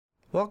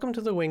Welcome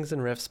to the Wings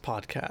and Riffs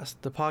podcast.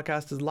 The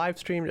podcast is live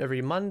streamed every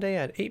Monday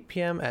at 8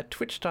 p.m. at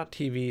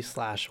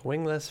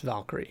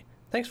twitch.tv/winglessvalkyrie.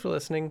 Thanks for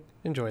listening.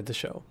 Enjoyed the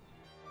show.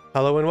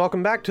 Hello and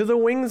welcome back to the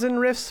Wings and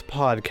Riffs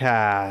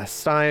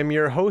podcast. I am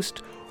your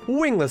host,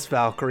 Wingless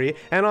Valkyrie,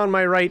 and on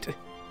my right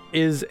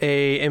is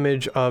a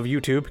image of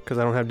YouTube because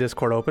I don't have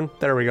Discord open.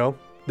 There we go.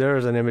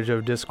 There's an image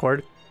of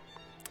Discord.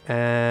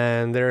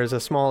 And there is a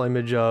small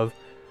image of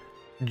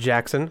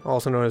Jackson,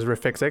 also known as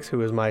Rifixix,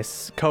 who is my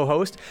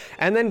co-host.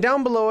 And then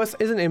down below us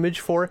is an image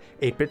for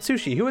 8-Bit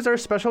Sushi, who is our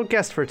special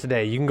guest for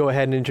today. You can go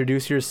ahead and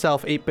introduce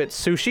yourself, 8-Bit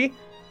Sushi.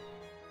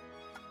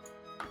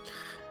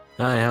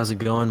 Hi, how's it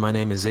going? My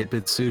name is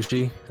 8-Bit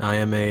Sushi. I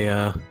am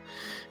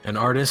an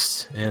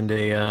artist and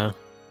a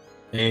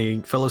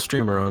fellow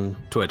streamer on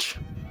Twitch.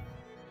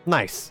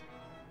 Nice.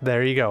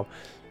 There you go.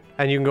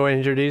 And you can go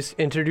and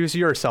introduce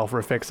yourself,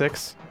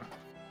 Rifixix.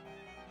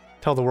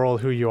 Tell the world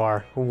who you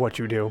are, what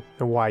you do,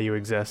 and why you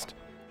exist.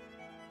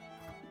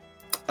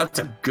 That's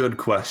a good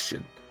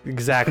question.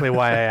 Exactly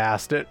why I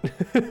asked it.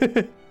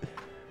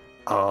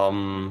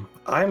 I'm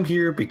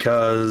here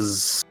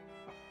because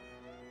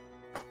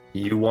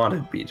you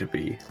wanted me to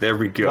be. There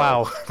we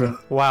go.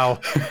 Wow.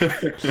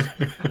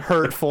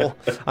 Hurtful.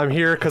 I'm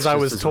here because I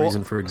was told.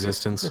 Reason for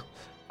existence.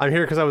 I'm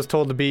here because I was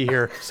told to be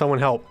here. Someone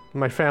help.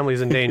 My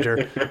family's in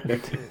danger.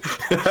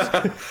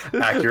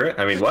 Accurate.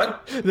 I mean,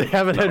 what? They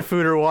haven't had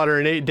food or water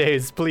in 8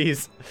 days.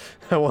 Please.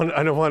 I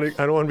don't want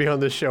to be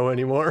on this show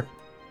anymore.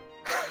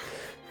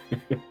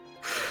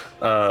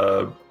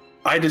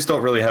 I just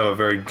don't really have a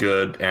very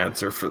good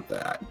answer for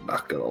that.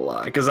 Not gonna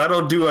lie, because I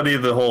don't do any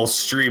of the whole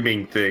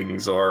streaming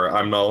things, or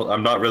I'm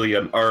not really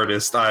an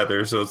artist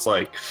either. So it's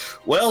like,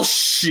 well,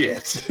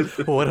 shit.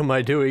 What am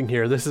I doing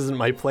here? This isn't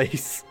my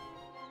place.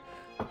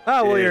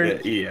 Oh, well, you're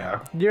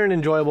an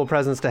enjoyable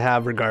presence to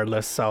have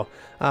regardless, so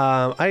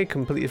I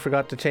completely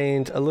forgot to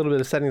change a little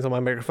bit of settings on my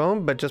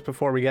microphone, but just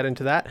before we get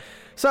into that.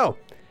 So,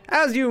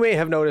 as you may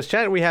have noticed,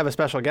 chat, we have a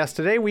special guest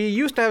today. We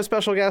used to have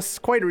special guests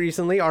quite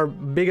recently. Our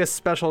biggest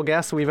special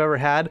guest we've ever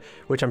had,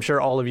 which I'm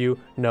sure all of you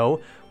know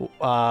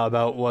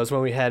about, was when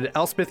we had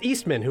Elspeth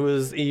Eastman, who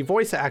is a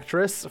voice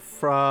actress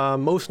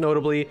from, most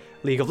notably,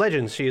 League of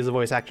Legends. She is a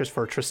voice actress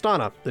for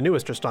Tristana, the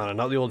newest Tristana,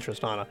 not the old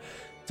Tristana.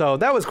 So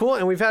that was cool,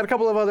 and we've had a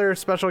couple of other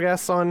special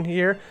guests on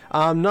here.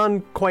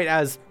 None quite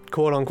as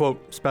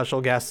quote-unquote special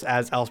guests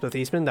as Elspeth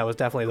Eastman. That was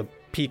definitely the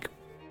peak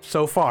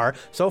so far.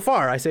 So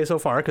far, I say so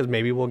far, because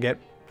maybe we'll get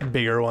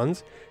bigger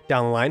ones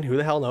down the line. Who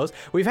the hell knows?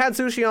 We've had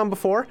Sushi on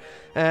before,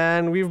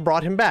 and we've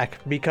brought him back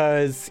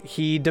because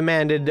he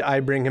demanded I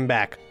bring him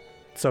back.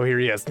 So here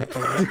he is.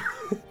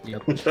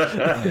 Yep.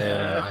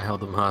 I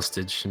held him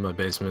hostage in my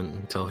basement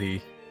until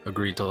he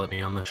agreed to let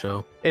me on the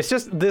show. It's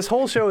just, this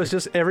whole show is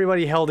just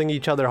everybody holding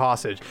each other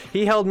hostage.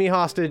 He held me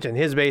hostage in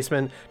his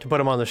basement to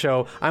put him on the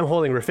show. I'm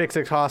holding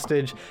Rifixix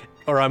hostage,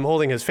 or I'm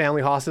holding his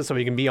family hostage so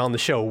he can be on the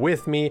show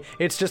with me.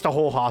 It's just a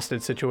whole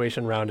hostage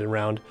situation round and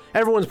round.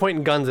 Everyone's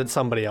pointing guns at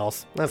somebody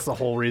else. That's the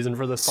whole reason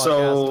for this podcast.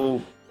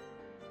 So,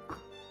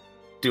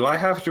 do I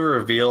have to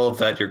reveal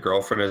that your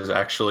girlfriend is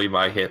actually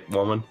my hit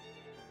woman?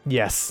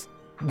 Yes.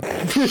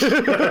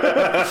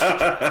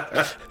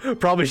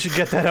 Probably should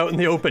get that out in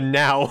the open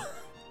now.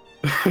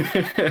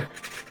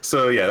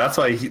 So yeah,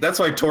 that's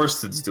why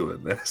Torsten's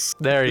doing this.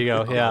 There you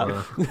go.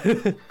 Yeah.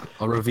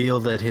 I'll reveal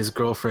that his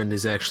girlfriend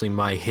is actually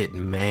my hit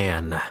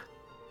man.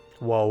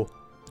 Whoa.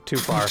 Too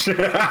far. Too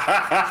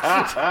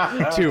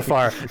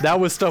far. That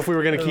was stuff we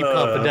were going to keep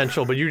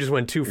confidential, but you just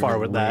went too far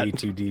with that. Way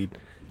too deep.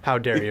 How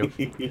dare you?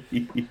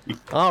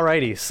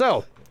 Alrighty.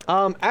 So,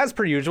 as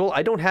per usual,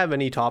 I don't have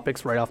any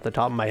topics right off the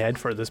top of my head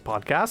for this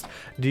podcast.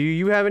 Do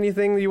you have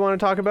anything that you want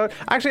to talk about?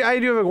 Actually, I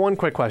do have one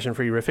quick question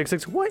for you,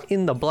 Rifixix. What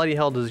in the bloody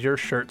hell does your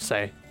shirt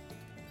say?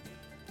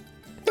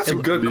 That's a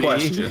good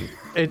question.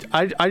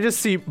 I just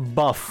see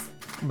buff,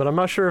 but I'm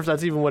not sure if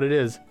that's even what it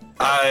is.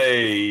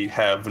 I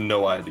have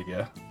no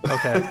idea.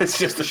 Okay. It's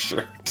just a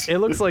shirt. It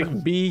looks like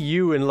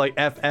BU and like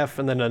FF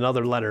and then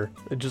another letter.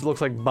 It just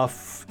looks like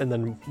buff and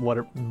then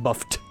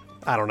buffed.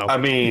 I don't know. I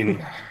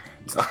mean...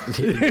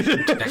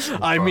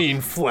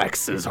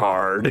 flex is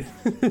hard.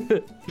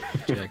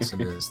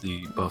 Jackson is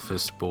the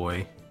buffest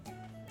boy.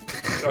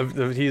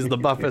 He's the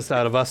buffest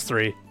out of us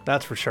three,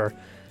 that's for sure.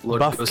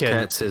 Lord Buffkin.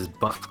 Cat says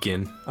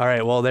Buffkin. All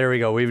right, well, there we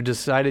go. We've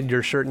decided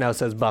your shirt now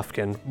says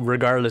Buffkin,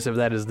 regardless if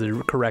that is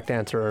the correct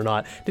answer or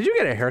not. Did you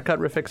get a haircut,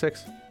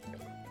 Rifixix?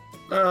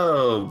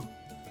 Oh,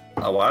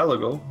 a while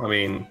ago. I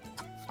mean,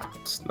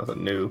 it's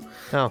nothing new.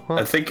 Oh, well.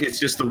 I think it's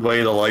just the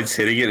way the light's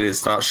hitting it.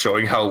 It's not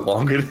showing how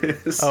long it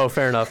is. Oh,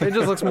 fair enough. It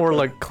just looks more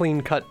like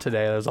clean cut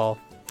today. That's all.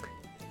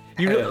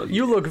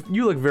 You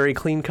look very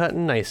clean cut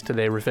and nice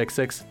today,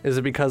 Rifixix. Is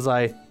it because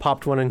I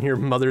popped one in your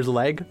mother's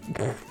leg?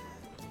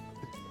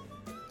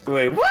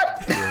 Wait,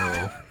 what?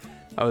 No.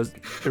 I was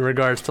in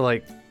regards to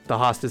like the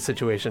hostage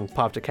situation.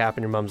 Popped a cap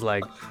in your mom's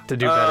leg to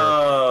do better.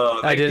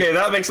 Oh, okay,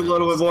 that makes a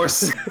little bit more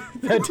sense.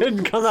 That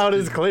didn't come out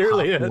as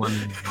clearly. One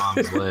in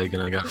mom's leg,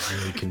 and I got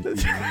really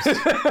confused.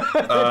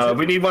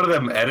 We need one of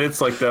them edits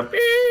like the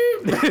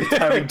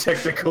having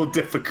technical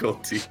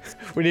difficulties.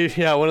 We need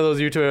one of those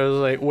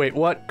YouTubers like, wait,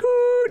 what?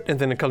 and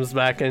then it comes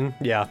back and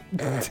yeah,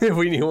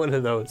 we need one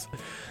of those.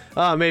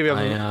 Maybe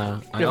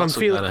I'm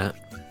feeling.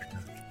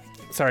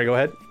 Sorry, go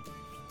ahead.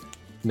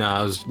 No,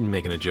 I was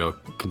making a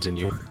joke.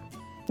 Continue.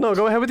 No,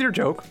 go ahead with your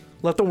joke.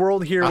 Let the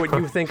world hear what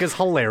you think is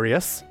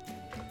hilarious.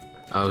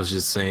 I was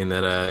just saying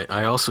that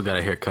I also got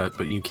a haircut,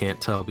 but you can't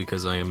tell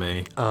because I am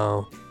a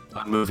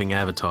moving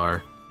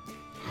avatar.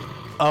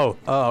 Oh,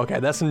 okay.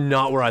 That's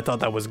not where I thought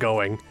that was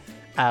going,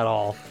 at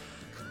all.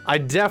 I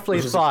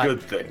definitely thought. Which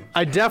is a good thing.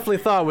 I definitely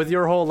thought with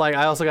your whole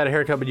I also got a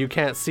haircut, but you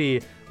can't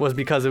see, was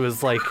because it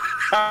was like.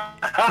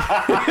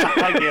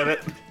 I get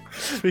it.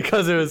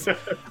 Because it was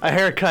a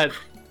haircut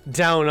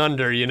down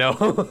under, you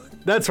know.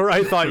 That's where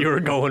I thought you were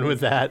going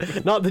with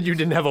that. Not that you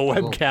didn't have a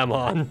webcam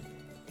on.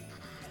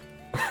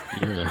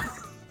 Yeah.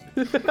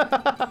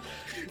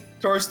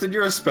 Torsten,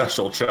 you're a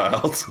special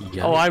child.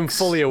 Yikes. Oh, I'm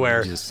fully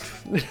aware.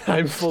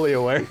 I'm fully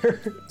aware.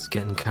 It's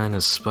getting kind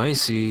of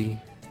spicy.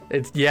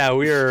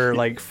 We are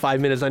like 5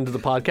 minutes into the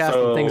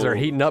podcast and things are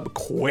heating up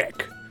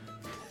quick.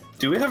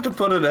 Do we have to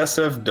put an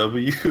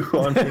SFW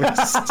on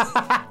this?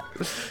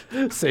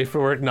 Safe for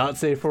work, not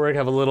safe for work.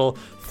 Have a little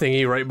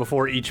thingy right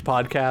before each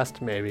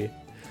podcast, maybe.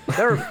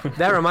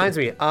 That reminds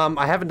me.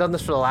 I haven't done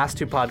this for the last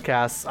 2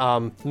 podcasts.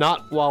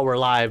 Not while we're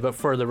live, but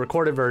for the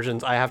recorded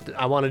versions,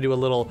 I want to do a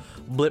little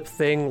blip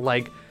thing.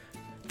 Like,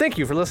 thank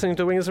you for listening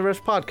to Wings of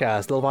Rift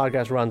podcast. The little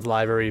podcast runs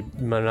live every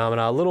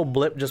phenomena. A little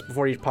blip just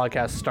before each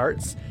podcast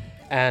starts.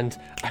 And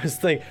I was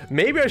thinking,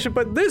 maybe I should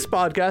put this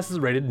podcast is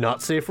rated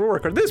not safe for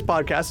work, or this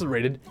podcast is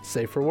rated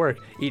safe for work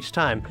each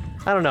time.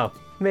 I don't know.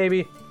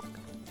 Maybe.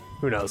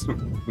 Who knows?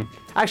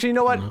 Actually, you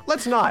know what?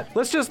 Let's not.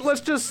 Let's just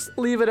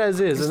leave it as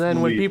is. And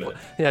then when people,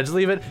 just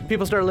leave it.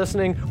 People start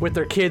listening with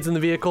their kids in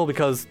the vehicle,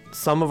 because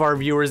some of our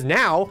viewers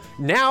now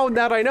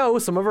that I know,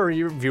 some of our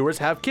viewers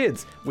have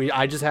kids.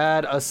 I just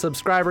had a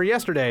subscriber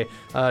yesterday,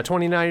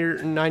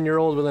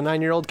 29-year-old with a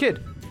 9-year-old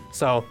kid.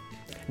 So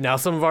now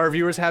some of our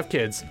viewers have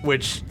kids,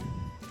 which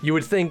you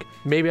would think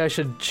maybe I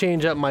should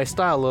change up my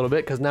style a little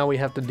bit, because now we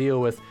have to deal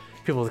with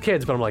people with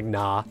kids. But I'm like,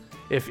 nah.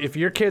 If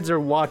your kids are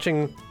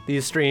watching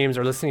these streams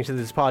or listening to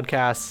these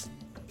podcasts,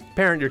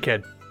 parent your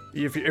kid.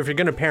 If you're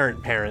gonna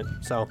parent.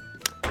 So,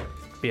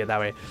 be it that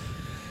way.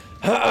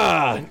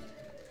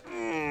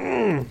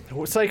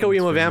 Psycho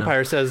Emo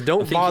Vampire says,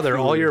 "Don't bother.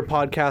 All your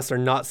podcasts are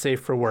not safe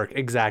for work."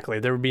 Exactly.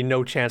 There would be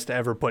no chance to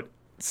ever put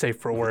safe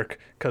for work,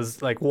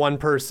 because like one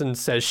person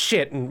says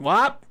shit and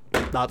what?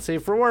 Not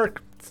safe for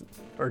work.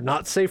 Or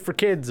not safe for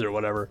kids or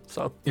whatever.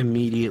 So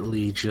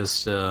immediately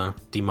just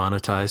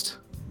demonetized.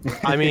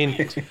 I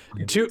mean,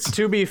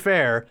 to be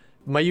fair,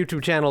 my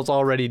YouTube channel's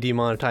already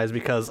demonetized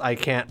because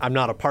I'm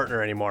not a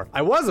partner anymore.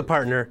 I was a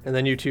partner, and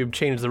then YouTube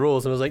changed the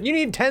rules and was like, you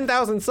need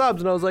 10,000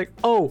 subs, and I was like,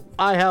 oh,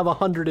 I have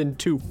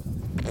 102.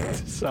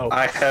 So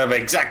I have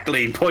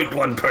exactly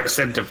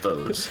 0.1% of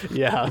those.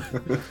 Yeah.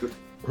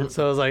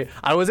 So I was like,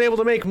 I was able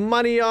to make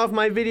money off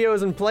my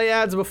videos and play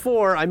ads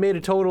before. I made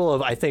a total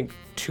of, I think,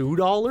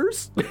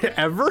 $2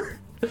 ever.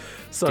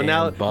 So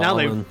now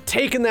they've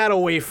taken that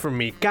away from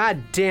me.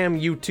 God damn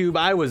YouTube,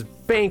 I was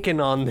banking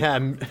on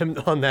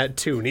that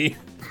toonie.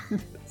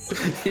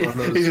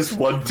 It's just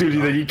one toonie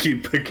that you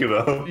keep picking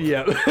up.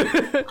 Yeah.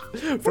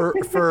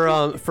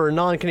 For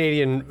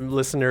non-Canadian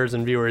listeners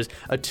and viewers,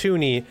 a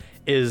toonie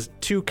is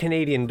 $2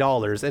 Canadian.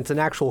 It's an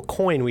actual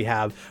coin we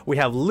have. We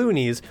have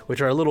loonies, which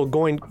are a little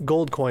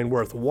gold coin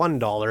worth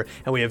 $1,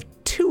 and we have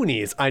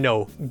toonies, I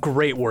know,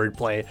 great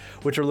wordplay,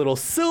 which are little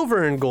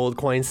silver and gold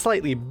coins,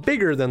 slightly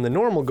bigger than the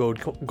normal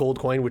gold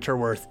coin, which are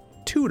worth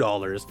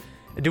 $2.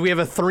 Do we have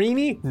a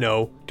threenie?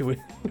 No. Do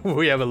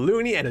we have a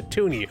loony and a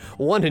toonie,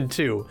 1 and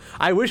 2.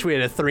 I wish we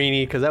had a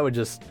threenie, because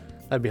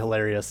that'd be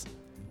hilarious.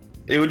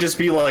 It would just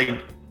be like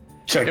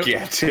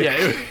gigantic.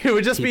 It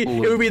would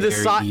be the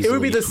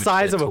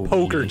size of a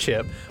poker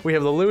chip. We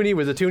have the loony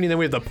with the toonie, then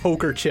we have the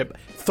poker chip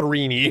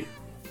threenie.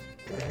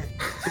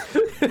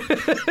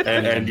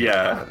 and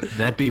yeah,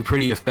 that'd be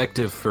pretty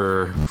effective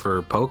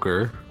for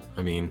poker.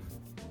 I mean,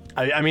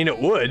 it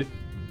would.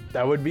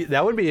 That would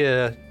be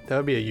a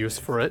use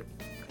for it.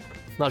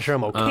 Not sure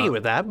I'm okay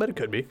with that, but it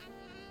could be.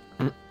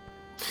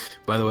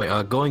 By the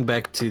way, going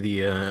back to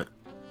the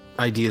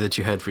idea that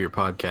you had for your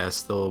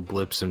podcast, the little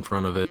blips in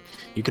front of it,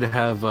 you could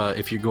have,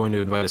 if you're going to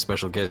invite a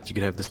special guest, you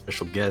could have the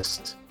special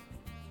guest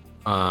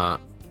do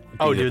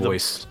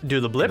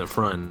the blip in the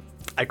front.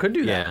 I could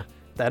do that. Yeah.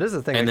 That is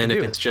a thing. And then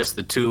if it's just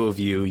the two of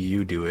you,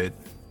 you do it.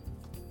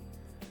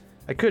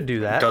 I could do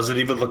that. Doesn't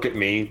even look at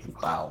me.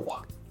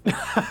 Wow.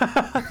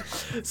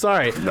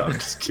 Sorry. No, I'm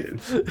just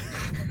kidding.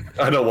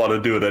 I don't want to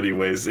do it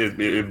anyways.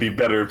 It'd be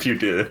better if you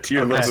did.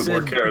 You're a little bit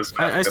more charismatic.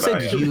 I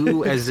said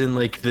you as in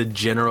like the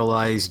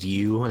generalized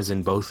you, as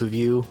in both of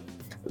you.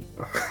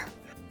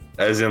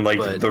 As in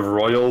like the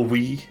royal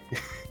we.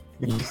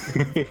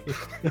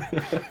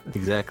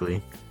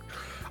 Exactly.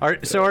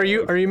 Are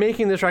you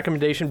making this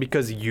recommendation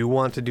because you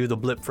want to do the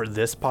blip for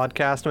this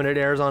podcast when it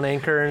airs on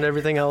Anchor and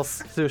everything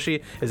else,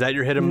 Sushi? Is that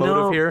your hidden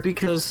motive here?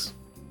 Because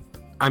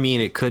I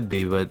mean, it could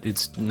be, but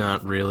it's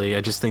not really.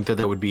 I just think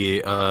that would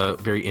be a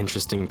very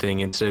interesting thing.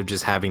 Instead of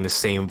just having the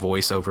same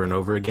voice over and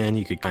over again,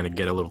 you could kind of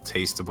get a little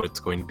taste of what it's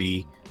going to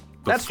be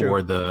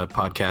before the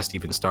podcast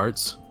even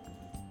starts.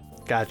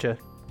 Gotcha.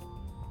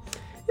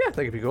 Yeah,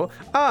 that could be cool.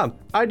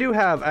 I do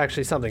have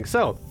actually something.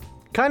 So,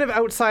 kind of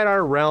outside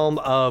our realm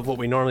of what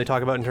we normally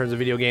talk about in terms of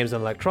video games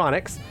and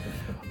electronics,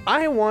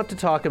 I want to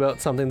talk about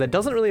something that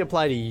doesn't really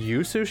apply to you,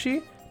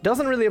 Sushi.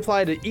 Doesn't really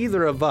apply to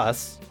either of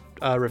us.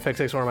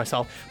 Rifixix or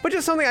myself, but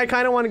just something I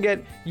kind of want to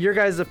get your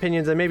guys'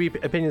 opinions and maybe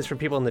opinions from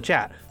people in the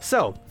chat.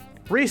 So,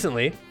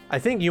 recently, I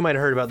think you might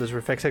have heard about this,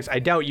 Rifixix. I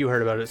doubt you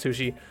heard about it,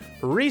 Sushi.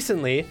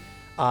 Recently,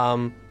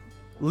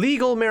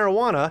 legal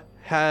marijuana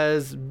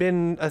has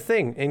been a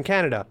thing in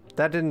Canada.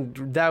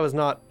 That was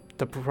not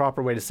the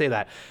proper way to say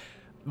that.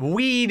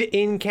 Weed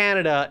in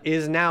Canada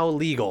is now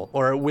legal,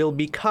 or it will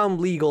become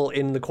legal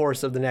in the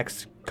course of the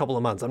next couple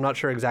of months. I'm not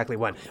sure exactly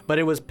when, but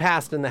it was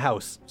passed in the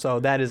House, so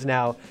that is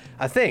now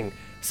a thing.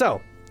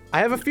 So, I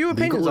have a few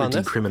opinions on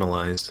this.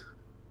 Decriminalized?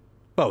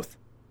 Both.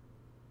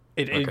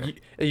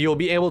 You'll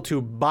be able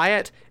to buy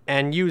it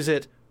and use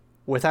it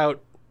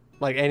without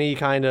like any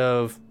kind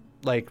of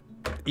like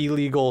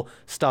illegal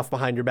stuff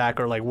behind your back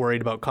or like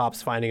worried about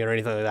cops finding it or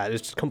anything like that.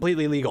 It's just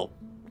completely legal,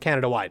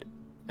 Canada-wide.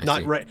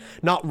 Not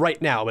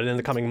right now, but in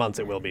the coming months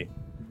it will be.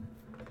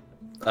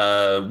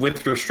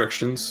 With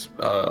restrictions,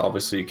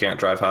 obviously you can't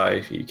drive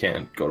high, you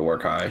can't go to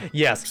work high.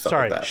 Yes,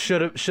 sorry, like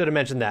should have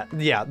mentioned that.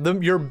 Yeah,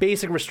 your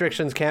basic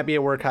restrictions: can't be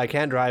at work high,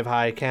 can't drive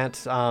high, can't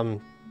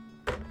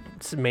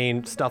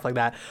main stuff like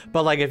that.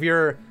 But like if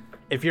you're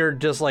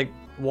just like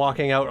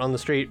walking out on the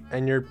street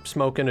and you're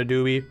smoking a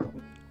doobie,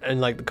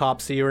 and like the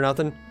cops see you or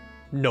nothing,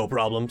 no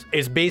problems.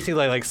 It's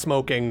basically like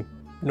smoking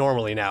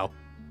normally now.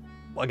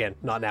 Again,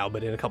 not now,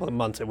 but in a couple of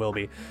months it will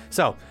be.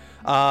 So.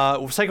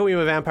 Psycho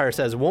Emo Vampire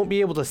says, won't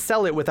be able to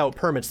sell it without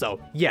permits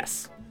though.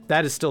 Yes,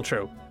 that is still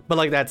true. But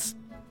like that's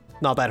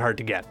not that hard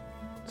to get.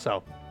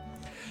 So,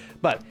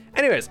 but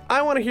anyways,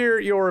 I want to hear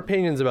your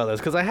opinions about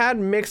this because I had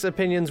mixed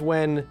opinions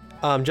when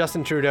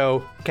Justin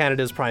Trudeau,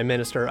 Canada's Prime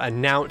Minister,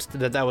 announced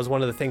that was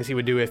one of the things he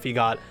would do if he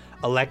got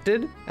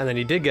elected, and then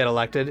he did get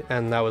elected,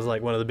 and that was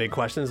like one of the big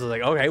questions. It was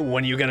like, okay,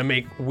 when are you gonna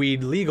make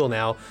weed legal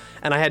now?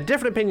 And I had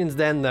different opinions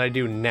then than I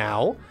do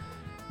now.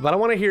 But I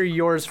want to hear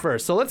yours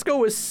first. So let's go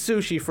with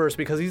Sushi first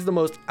because he's the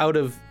most out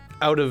of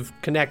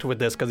connect with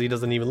this because he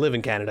doesn't even live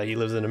in Canada. He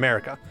lives in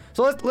America.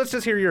 So let's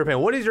just hear your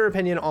opinion. What is your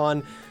opinion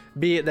on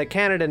be it that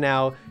Canada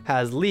now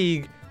has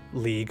legal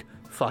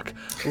I'm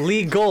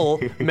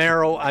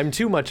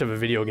too much of a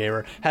video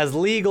gamer, has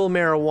legal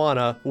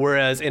marijuana,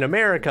 whereas in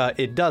America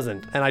it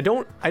doesn't. And I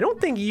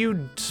don't think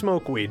you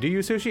smoke weed. Do you,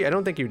 Sushi? I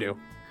don't think you do.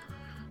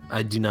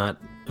 I do not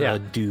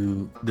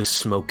do the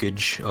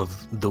smokage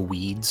of the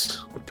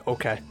weeds.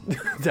 Okay.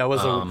 That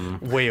was a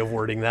way of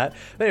wording that.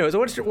 Anyways,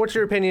 what's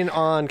your opinion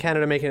on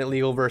Canada making it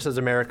legal versus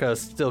America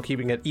still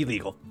keeping it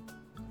illegal?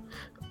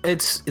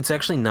 It's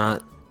actually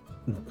not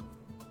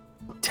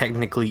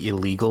technically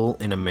illegal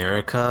in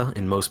America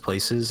in most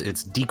places.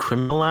 It's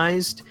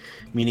decriminalized,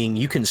 meaning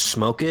you can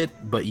smoke it,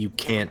 but you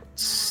can't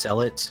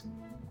sell it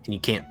and you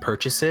can't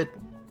purchase it.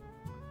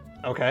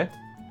 Okay.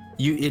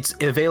 It's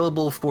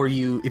available for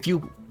you if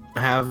you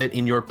have it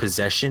in your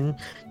possession.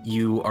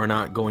 You are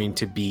not going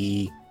to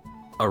be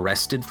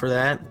arrested for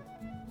that,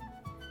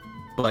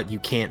 but you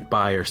can't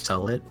buy or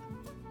sell it,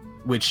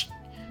 which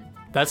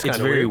that's kind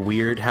of very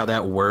weird how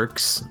that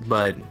works.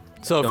 But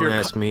so don't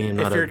ask me.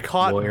 If you're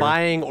caught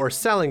buying or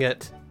selling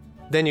it,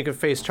 then you can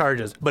face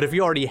charges. But if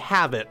you already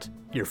have it,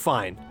 you're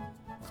fine.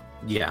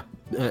 Yeah,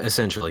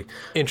 essentially.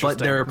 Interesting.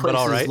 But there are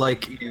places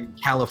like in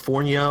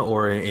California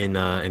or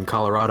in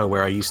Colorado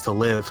where I used to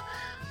live,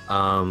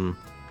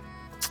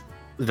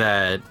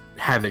 that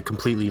have it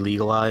completely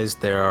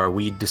legalized. There are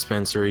weed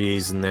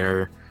dispensaries and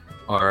there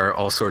are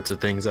all sorts of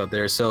things out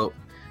there. So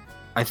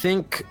I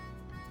think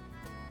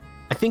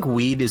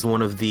weed is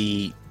one of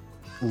the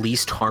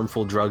least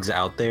harmful drugs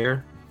out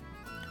there.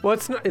 Well,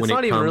 it's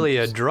not even really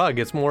a drug.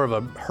 It's more of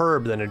a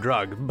herb than a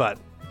drug, but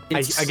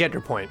I get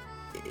your point.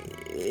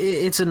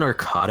 It's a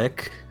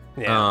narcotic.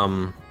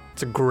 Yeah.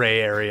 It's a gray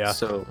area.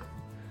 So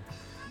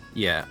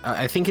yeah,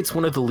 I think it's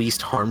one of the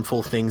least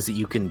harmful things that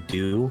you can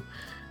do.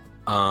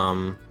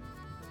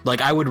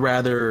 Like I would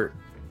rather,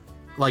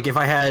 like if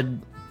I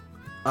had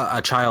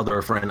a child or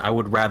a friend, I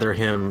would rather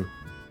him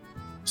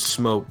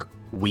smoke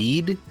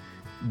weed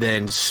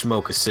than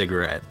smoke a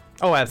cigarette.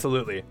 Oh,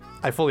 absolutely.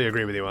 I fully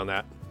agree with you on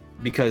that.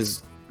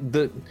 Because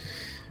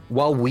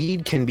while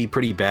weed can be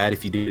pretty bad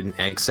if you do it in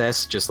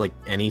excess, just like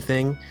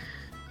anything,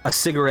 a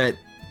cigarette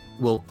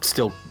will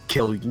still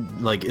kill you.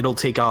 Like it'll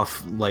take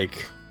off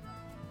like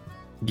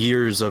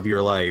years of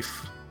your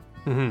life.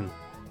 Mm-hmm.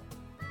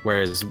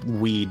 Whereas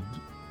weed,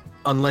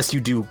 unless you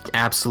do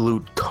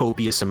absolute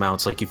copious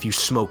amounts, like if you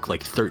smoke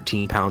like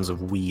 13 pounds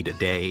of weed a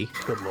day.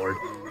 Good Lord.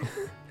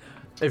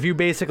 If you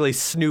basically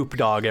Snoop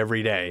Dogg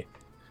every day.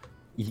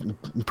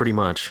 Pretty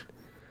much.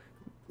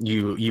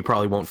 You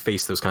probably won't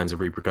face those kinds of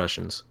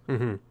repercussions.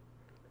 Mm-hmm.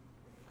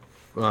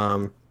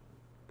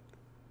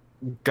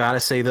 Gotta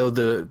say though,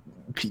 the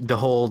the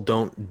whole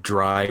 "don't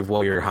drive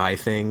while you're high"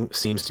 thing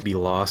seems to be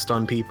lost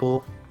on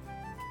people.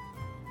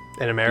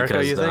 In America,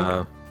 because, you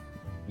think?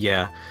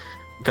 Yeah,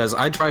 because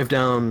I drive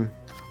down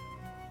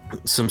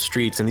some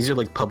streets, and these are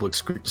like public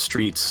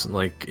streets,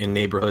 like in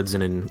neighborhoods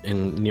and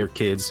in near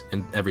kids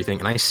and everything,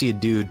 and I see a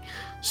dude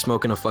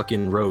smoking a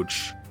fucking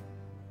roach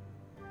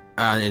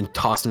and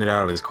tossing it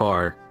out of his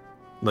car,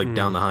 like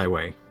down the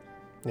highway.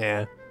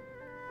 Yeah.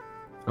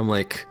 I'm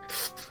like,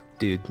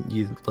 dude,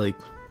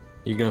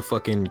 you're gonna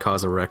fucking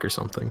cause a wreck or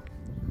something.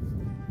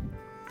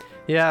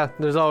 Yeah,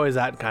 there's always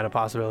that kind of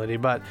possibility,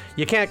 but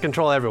you can't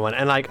control everyone.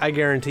 And like, I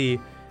guarantee,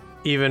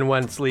 even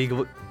once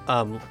legal,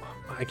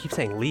 I keep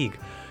saying league,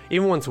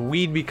 even once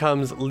weed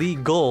becomes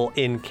legal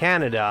in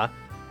Canada,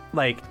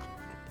 like,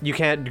 you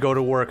can't go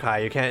to work high,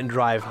 you can't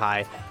drive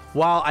high.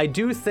 While I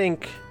do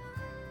think,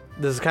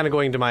 this is kind of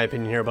going to my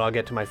opinion here, but I'll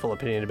get to my full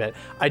opinion in a bit.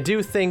 I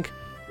do think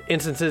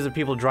instances of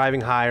people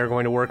driving high or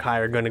going to work high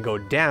are going to go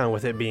down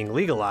with it being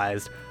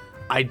legalized.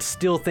 I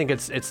still think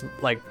it's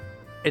like,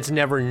 it's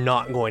never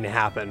not going to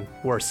happen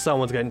where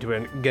someone's going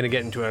to get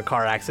into a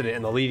car accident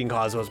and the leading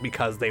cause was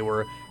because they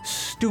were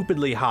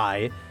stupidly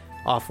high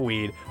off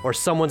weed, or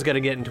someone's going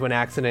to get into an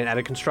accident at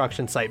a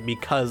construction site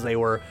because they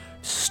were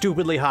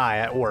stupidly high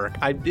at work.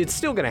 It's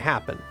still going to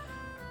happen.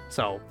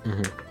 So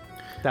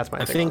that's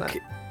my thing on that.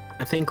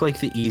 I think like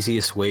the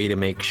easiest way to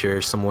make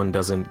sure someone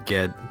doesn't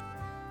get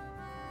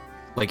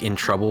like in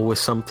trouble with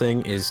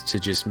something is to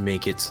just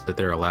make it so that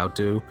they're allowed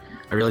to.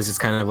 I realize it's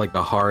kind of like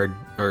a hard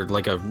or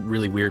like a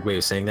really weird way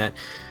of saying that.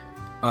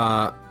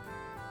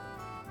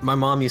 My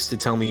mom used to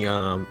tell me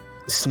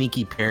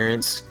sneaky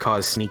parents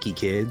cause sneaky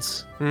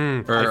kids,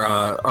 or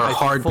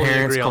hard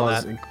parents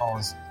cause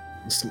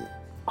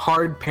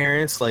hard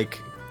parents, like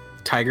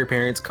tiger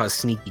parents cause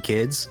sneaky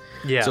kids.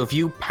 Yeah. So if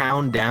you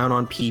pound down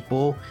on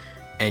people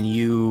and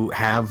you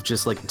have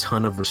just like a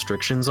ton of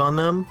restrictions on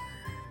them,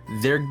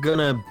 they're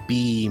gonna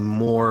be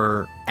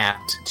more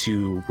apt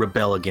to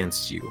rebel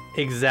against you.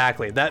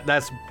 Exactly.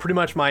 That's pretty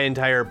much my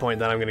entire point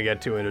that I'm gonna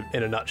get to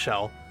in a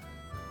nutshell.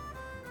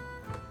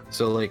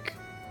 So like,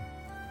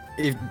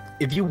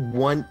 if you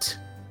want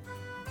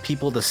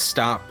people to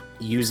stop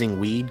using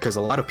weed, because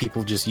a lot of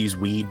people just use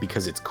weed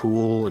because it's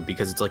cool and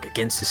because it's like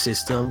against the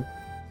system,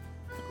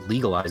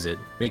 legalize it.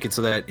 Make it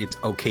so that it's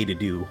okay to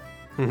do.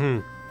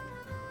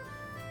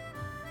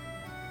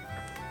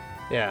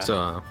 Yeah.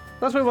 So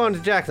let's move on to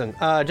Jackson.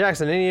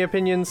 Jackson, any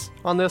opinions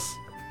on this?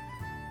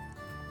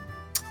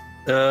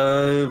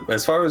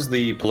 As far as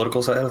the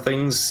political side of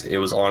things, it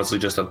was honestly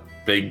just a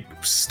big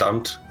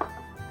stunt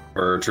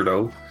for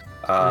Trudeau.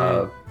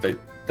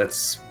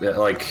 That's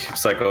like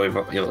Psycho,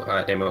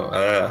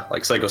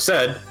 like Psycho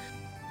said,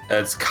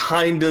 that's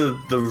kind of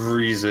the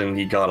reason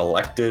he got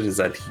elected, is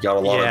that he got a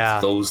lot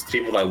of those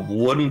people that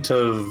wouldn't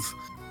have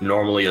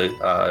normally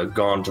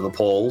gone to the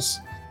polls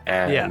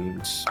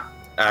and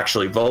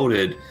actually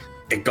voted.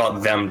 It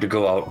got them to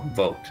go out and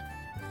vote.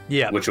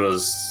 Yeah, which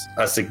was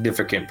a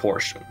significant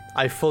portion.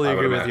 I fully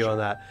agree with you on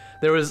that.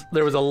 There was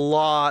a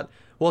lot.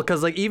 Well,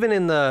 because like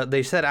even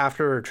they said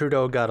after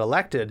Trudeau got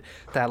elected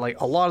that like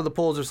a lot of the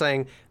polls are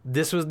saying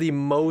this was the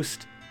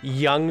most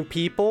young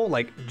people,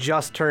 like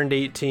just turned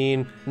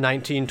 18,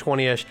 19,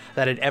 20-ish,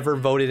 that had ever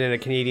voted in a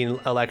Canadian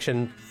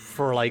election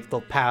for like the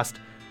past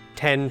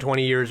 10,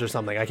 20 years or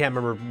something. I can't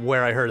remember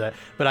where I heard that,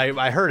 but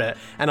I heard it.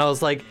 And I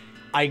was like,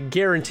 I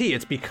guarantee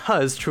it's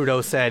because Trudeau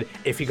said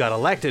if he got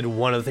elected,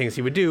 one of the things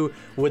he would do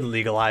would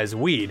legalize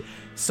weed.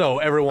 So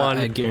everyone...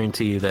 I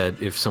guarantee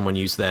that if someone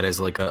used that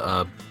as like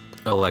a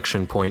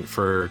election point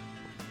for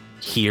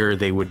here,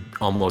 they would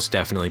almost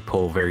definitely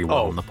poll very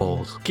well in the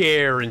polls.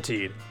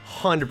 Guaranteed.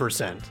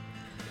 100%.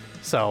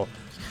 So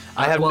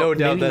I have no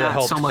doubt that it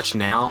helped. Not so much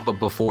now, but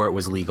before it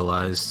was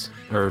legalized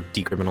or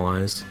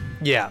decriminalized.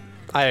 Yeah,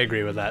 I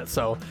agree with that.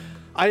 So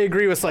I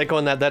agree with Psycho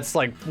in that that's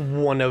like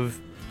one of,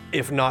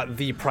 if not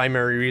the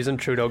primary reason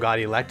Trudeau got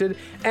elected.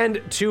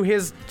 And to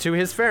his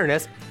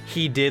fairness,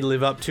 he did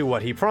live up to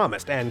what he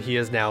promised, and he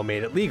has now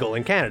made it legal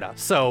in Canada.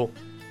 So,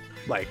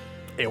 like,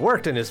 it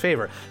worked in his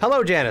favor.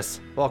 Hello, Janice.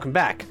 Welcome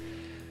back.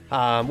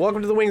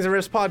 Welcome to the Wings and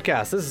Riffs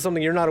podcast. This is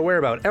something you're not aware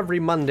about. Every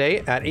Monday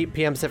at 8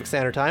 p.m. Pacific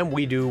Standard Time,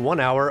 we do 1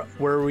 hour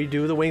where we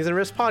do the Wings and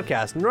Riffs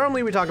podcast.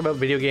 Normally, we talk about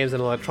video games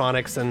and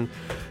electronics and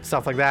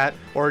stuff like that,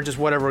 or just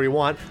whatever we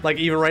want. Like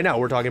even right now,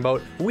 we're talking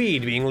about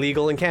weed being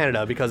legal in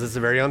Canada because it's a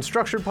very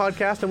unstructured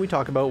podcast and we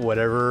talk about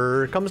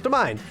whatever comes to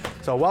mind.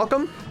 So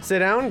welcome, sit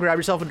down, grab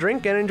yourself a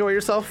drink, and enjoy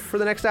yourself for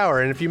the next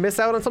hour. And if you miss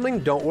out on something,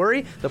 don't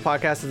worry. The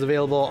podcast is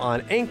available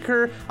on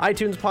Anchor,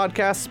 iTunes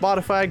Podcasts,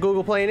 Spotify,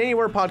 Google Play, and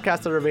anywhere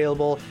podcasts are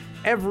available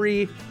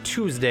every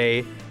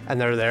Tuesday, and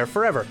they're there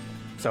forever.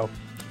 So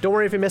don't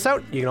worry if you miss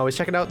out, you can always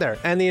check it out there.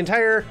 And the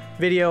entire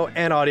video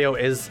and audio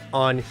is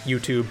on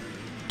YouTube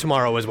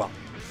tomorrow as well.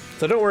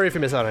 So don't worry if you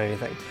miss out on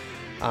anything.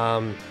 So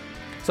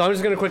I'm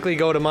just going to quickly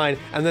go to mine,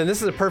 and then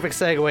this is a perfect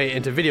segue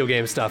into video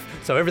game stuff,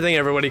 so everything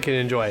everybody can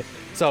enjoy.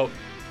 So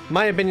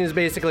my opinion is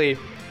basically,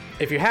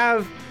 if you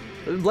have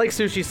like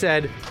Sushi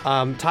said,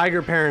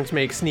 tiger parents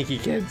make sneaky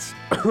kids.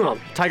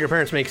 Tiger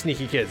parents make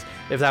sneaky kids,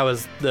 if that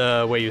was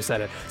the way you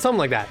said it. Something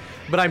like that.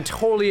 But I'm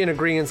totally in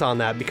agreement on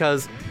that,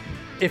 because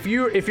if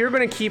you're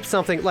going to keep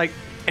something like,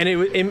 and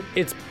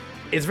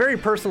it's very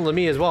personal to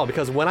me as well,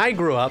 because when I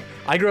grew up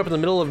in the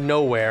middle of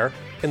nowhere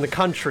in the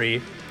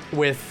country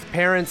with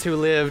parents who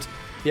lived,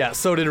 yeah,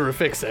 so did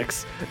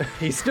Rafixix.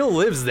 He still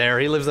lives there.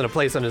 He lives in a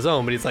place on his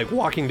own, but he's like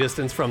walking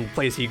distance from the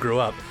place he grew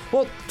up.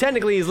 Well,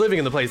 technically he's living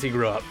in the place he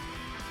grew up.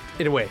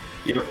 In a way.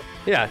 Yep.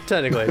 Yeah,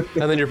 technically.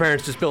 And then your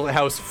parents just built a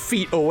house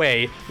feet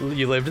away.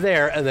 You lived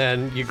there, and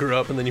then you grew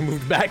up, and then you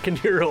moved back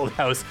into your old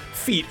house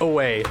feet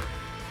away.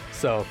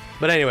 So,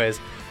 but anyways,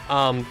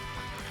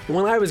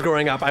 when I was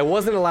growing up, I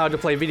wasn't allowed to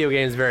play video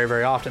games very,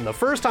 very often. The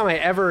first time I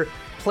ever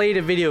played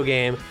a video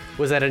game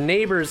was at a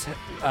neighbor's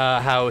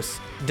house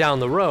down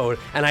the road,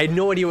 and I had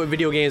no idea what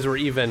video games were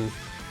even,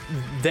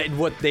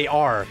 what they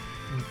are,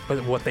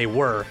 but what they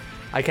were.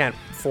 I can't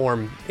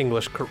form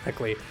English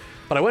correctly.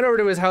 But I went over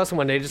to his house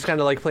one day, just kind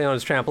of like playing on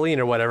his trampoline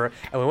or whatever,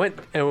 and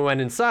we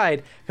went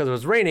inside because it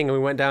was raining, and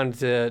we went down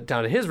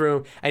to his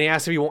room, and he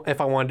asked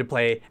if I wanted to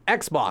play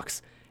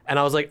Xbox. And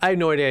I was like, I have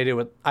no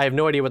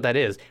idea what that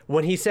is.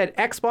 When he said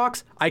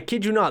Xbox, I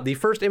kid you not, the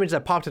first image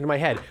that popped into my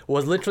head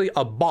was literally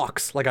a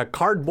box, like a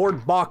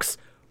cardboard box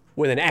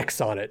with an X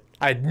on it.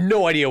 I had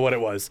no idea what it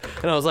was.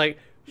 And I was like,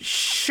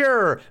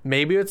 sure,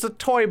 maybe it's a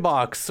toy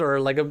box or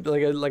like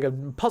a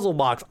puzzle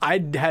box.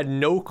 I had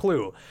no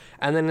clue.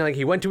 And then like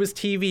he went to his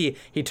TV,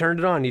 he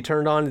turned on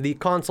the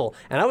console.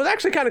 And I was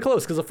actually kind of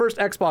close because the first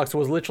Xbox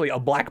was literally a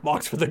black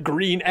box with a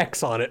green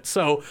X on it.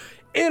 So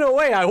in a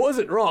way, I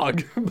wasn't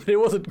wrong, but it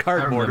wasn't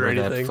cardboard or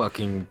anything. That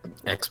fucking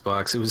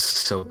Xbox, it was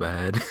so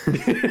bad.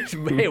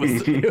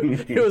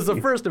 it was the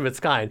first of its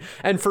kind.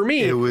 And for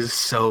me, it was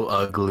so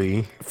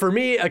ugly. For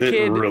me, a kid,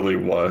 it really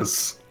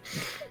was.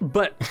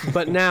 But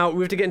now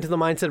we have to get into the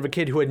mindset of a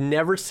kid who had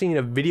never seen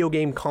a video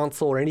game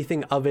console or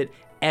anything of it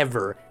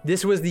ever.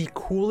 This was the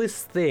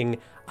coolest thing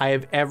I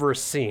have ever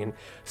seen.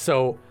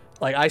 So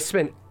like I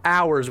spent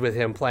hours with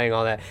him playing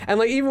all that. And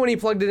like even when he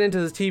plugged it into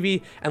his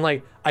TV and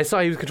like I saw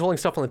he was controlling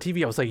stuff on the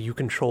TV, I was like, you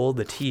control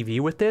the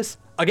TV with this?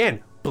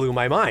 Again, blew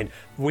my mind.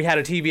 We had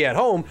a TV at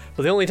home,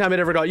 but the only time it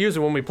ever got used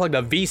was when we plugged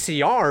a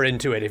VCR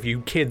into it, if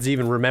you kids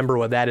even remember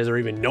what that is or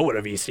even know what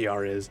a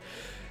VCR is.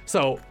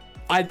 So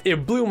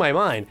it blew my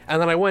mind.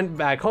 And then I went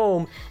back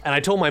home and I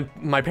told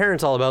my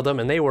parents all about them,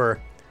 and they were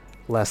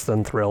less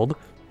than thrilled.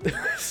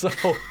 So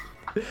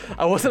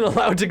I wasn't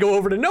allowed to go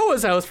over to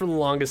Noah's house for the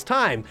longest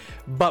time.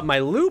 But my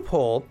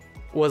loophole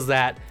was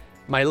that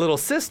my little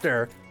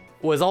sister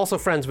was also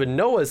friends with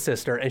Noah's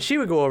sister, and she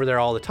would go over there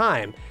all the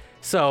time.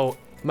 So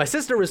my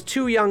sister was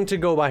too young to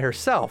go by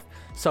herself.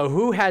 So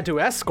who had to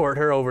escort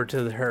her over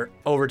to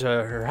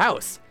her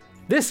house?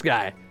 This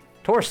guy,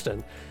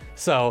 Torsten.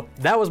 So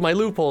that was my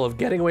loophole of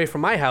getting away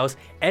from my house,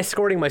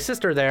 escorting my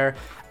sister there,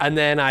 and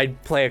then I'd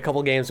play a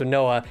couple games with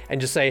Noah and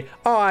just say,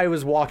 oh, I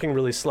was walking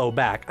really slow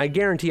back. I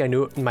guarantee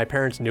my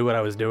parents knew what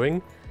I was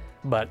doing,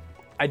 but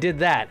I did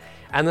that.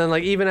 And then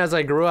like even as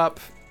I grew up,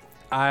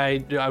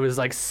 I was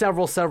like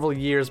several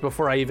years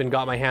before I even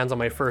got my hands on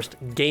my first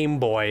Game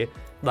Boy,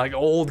 like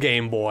old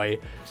Game Boy,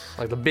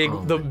 like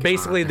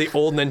basically the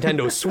old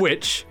Nintendo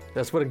Switch.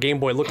 That's what a Game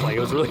Boy looked like. It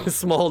was really a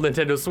small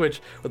Nintendo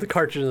Switch with the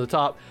cartridge in the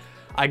top.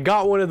 I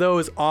got one of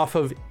those off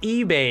of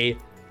eBay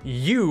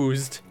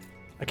used.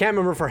 I can't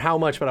remember for how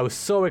much, but I was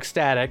so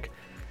ecstatic.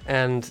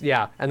 And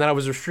yeah, and then I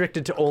was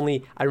restricted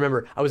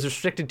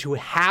to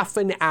half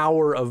an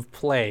hour of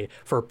play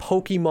for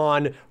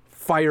Pokemon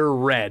Fire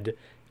Red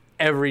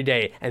every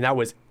day. And that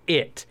was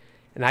it.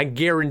 And I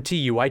guarantee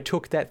you, I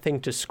took that thing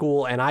to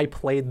school and I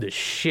played the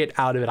shit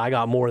out of it. I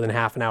got more than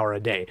half an hour a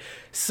day.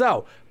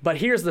 So, but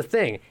here's the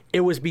thing.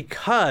 It was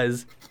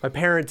because my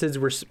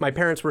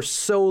parents were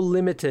so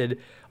limited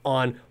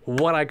on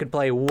what I could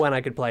play, when I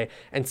could play,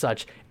 and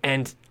such.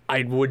 And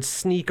I would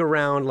sneak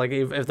around, like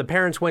if the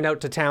parents went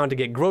out to town to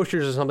get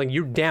groceries or something,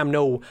 you damn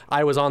know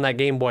I was on that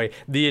Game Boy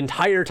the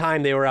entire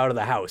time they were out of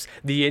the house.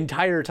 The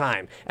entire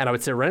time. And I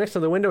would sit right next to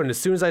the window, and as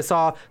soon as I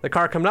saw the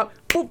car coming up,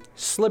 boop,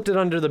 slipped it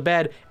under the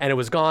bed, and it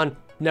was gone,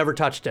 never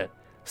touched it.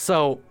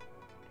 So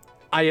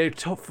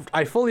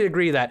I fully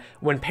agree that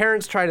when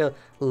parents try to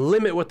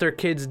limit what their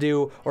kids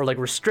do or like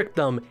restrict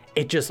them,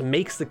 it just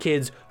makes the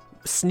kids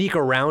sneak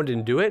around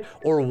and do it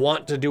or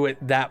want to do it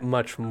that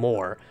much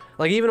more.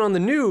 Like even on the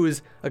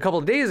news a couple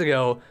of days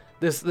ago,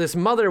 this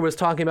mother was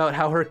talking about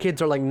how her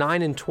kids are like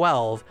 9 and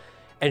 12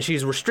 and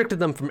she's restricted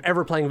them from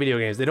ever playing video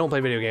games. They don't play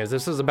video games.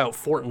 This is about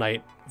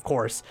Fortnite, of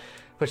course,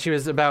 but it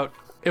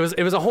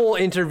was a whole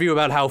interview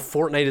about how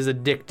Fortnite is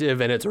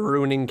addictive and it's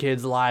ruining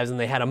kids' lives, and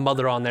they had a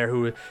mother on there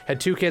who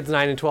had two kids,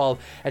 9 and 12,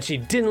 and she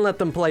didn't let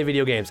them play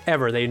video games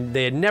ever.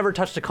 They had never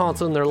touched a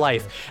console in their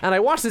life. And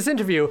I watched this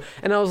interview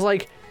and I was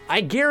like, I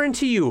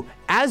guarantee you,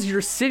 as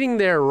you're sitting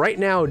there right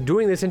now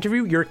doing this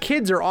interview, your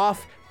kids are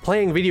off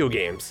playing video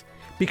games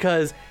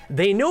because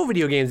they know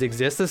video games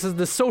exist. This is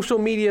the social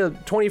media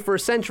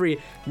 21st century.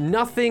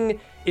 Nothing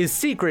is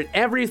secret.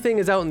 Everything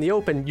is out in the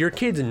open. Your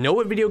kids know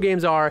what video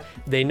games are.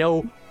 They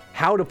know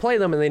how to play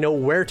them and they know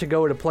where to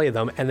go to play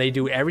them, and they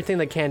do everything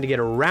they can to get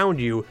around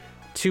you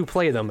to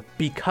play them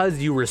because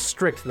you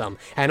restrict them.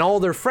 And all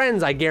their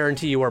friends, I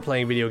guarantee you, are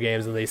playing video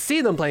games, and they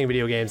see them playing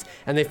video games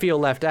and they feel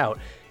left out.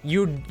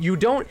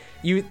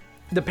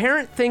 The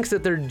parent thinks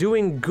that they're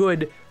doing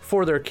good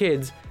for their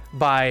kids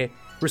by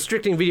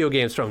restricting video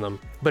games from them,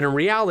 but in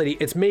reality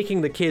it's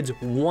making the kids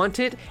want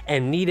it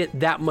and need it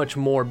that much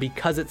more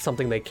because it's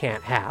something they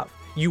can't have.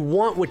 You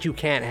want what you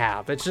can't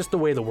have. It's just the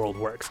way the world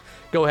works.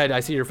 Go ahead, I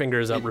see your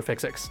fingers up,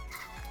 Rafixix.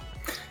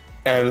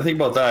 And the thing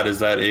about that is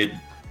that it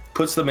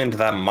puts them into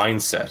that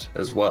mindset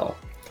as well,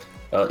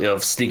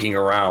 of sneaking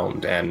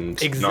around and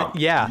not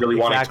really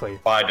wanting to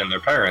confide in their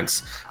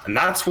parents. And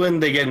that's when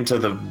they get into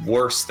the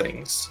worst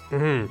things.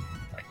 Mm-hmm.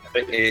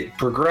 It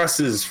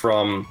progresses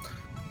from,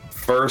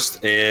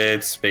 first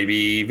it's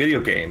maybe video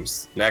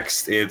games,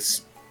 next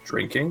it's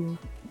drinking,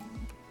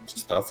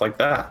 stuff like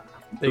that.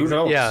 Who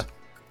knows? Yeah.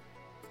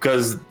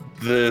 Because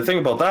the thing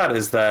about that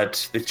is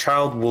that the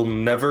child will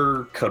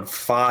never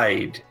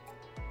confide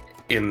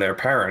in their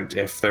parent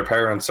if their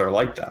parents are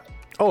like that.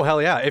 Oh,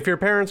 hell yeah. If your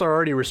parents are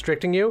already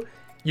restricting you,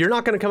 you're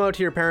not going to come out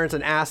to your parents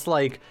and ask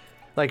like,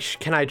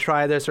 can I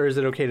try this, or is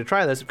it okay to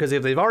try this? Because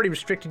if they've already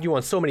restricted you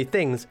on so many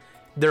things,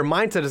 their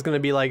mindset is going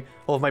to be like,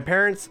 well, if my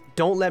parents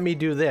don't let me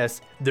do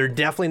this, they're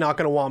definitely not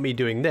going to want me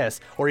doing this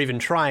or even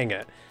trying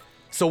it.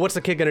 So what's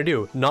the kid going to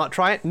do? Not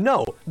try it?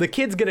 No. The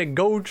kid's going to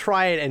go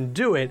try it and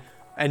do it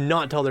and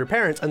not tell their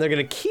parents, and they're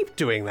going to keep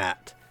doing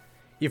that.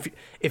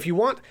 If you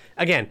want,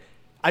 again,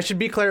 I should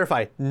be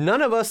clarified,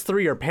 none of us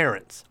three are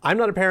parents. I'm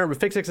not a parent,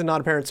 Rafixix is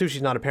not a parent,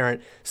 Sushi's not a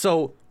parent.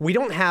 So we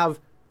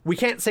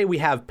can't say we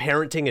have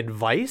parenting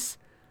advice,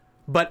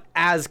 but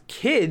as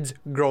kids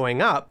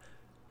growing up,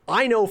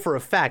 I know for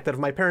a fact that if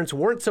my parents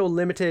weren't so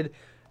limited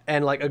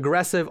and like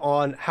aggressive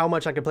on how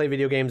much I could play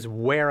video games,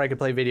 where I could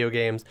play video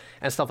games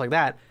and stuff like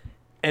that,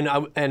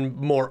 and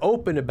more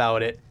open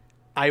about it,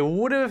 I'm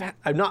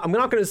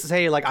not going to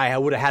say like I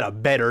would have had a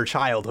better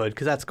childhood,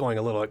 because that's going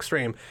a little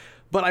extreme,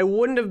 but I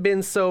wouldn't have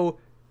been so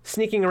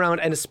sneaking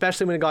around, and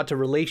especially when it got to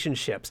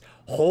relationships.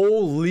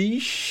 Holy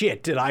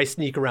shit, did I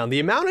sneak around. The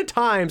amount of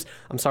times,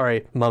 I'm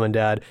sorry, mom and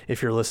dad,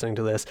 if you're listening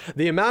to this,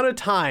 the amount of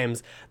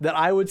times that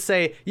I would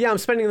say, yeah, I'm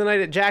spending the night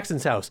at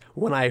Jackson's house,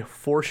 when I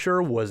for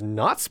sure was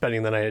not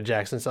spending the night at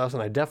Jackson's house,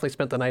 and I definitely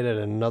spent the night at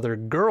another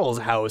girl's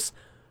house,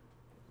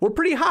 were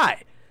pretty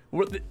high.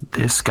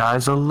 This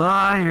guy's a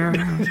liar.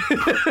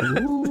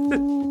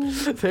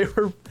 They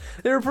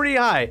were pretty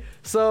high.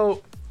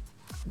 So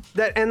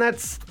I'm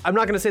not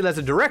going to say that's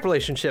a direct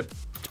relationship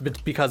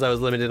because I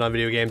was limited on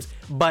video games,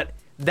 but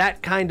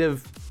that kind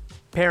of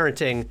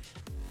parenting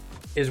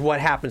is what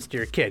happens to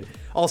your kid.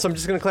 Also, I'm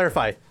just going to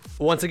clarify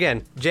once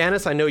again,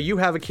 Janice, I know you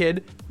have a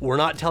kid. We're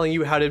not telling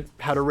you how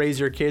to raise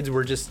your kids.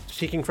 We're just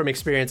speaking from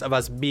experience of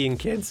us being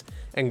kids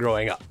and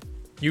growing up.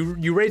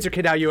 You raise your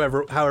kid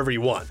however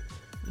you want.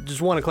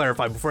 Just want to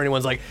clarify before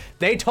anyone's like,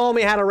 they told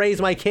me how to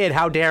raise my kid,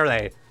 how dare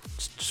they?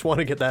 Just want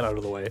to get that out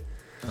of the way.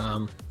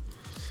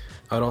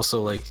 I'd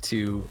also like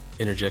to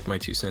interject my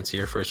 2 cents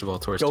here. First of all,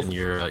 Torsten,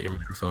 your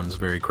microphone is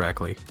very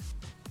crackly.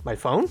 My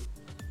phone?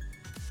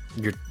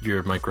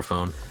 Your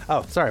microphone.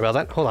 Oh, sorry about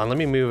that. Hold on, let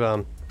me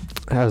move.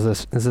 How's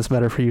this? Is this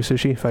better for you,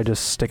 Sushi, if I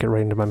just stick it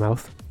right into my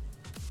mouth?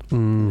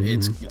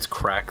 It's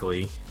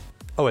crackly.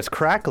 Oh, it's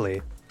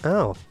crackly.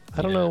 Oh,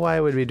 I don't know why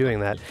I would be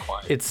doing that.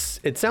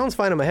 It sounds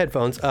fine on my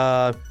headphones.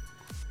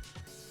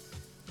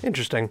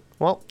 Interesting.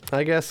 Well,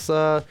 I guess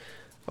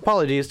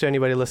apologies to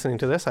anybody listening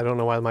to this. I don't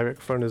know why my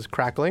microphone is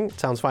crackling. It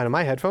sounds fine on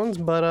my headphones,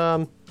 but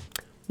I'm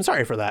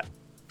sorry for that.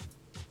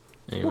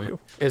 Anyway,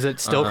 is it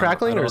still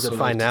crackling, or is it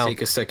fine now?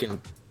 Take a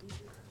second.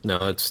 No,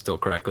 it's still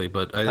crackly,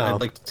 but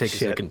I'd like to take a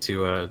second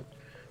to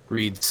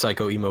read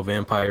Psycho Emo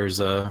Vampire's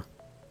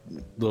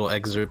little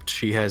excerpt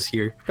she has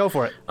here. Go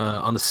for it.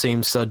 On the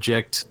same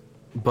subject,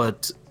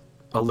 but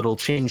a little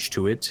change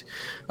to it.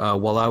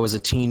 While I was a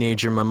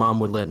teenager, my mom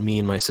would let me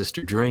and my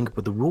sister drink,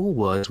 but the rule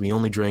was we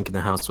only drank in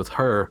the house with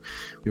her.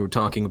 We were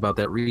talking about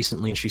that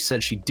recently, and she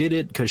said she did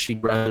it because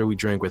she'd rather we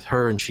drank with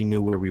her, and she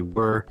knew where we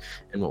were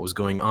and what was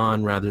going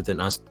on, rather than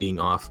us being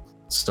off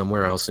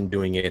somewhere else and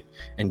doing it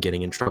and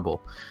getting in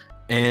trouble.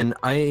 And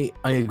I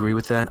agree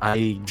with that.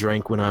 I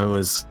drank when I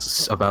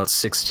was about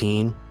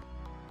 16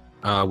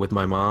 with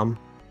my mom.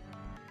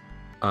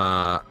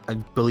 I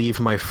believe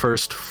my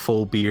first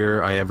full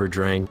beer I ever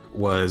drank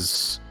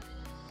was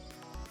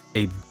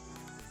a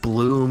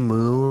Blue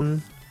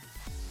Moon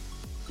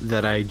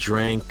that I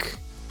drank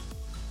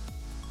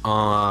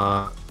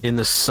in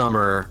the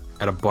summer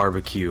at a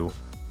barbecue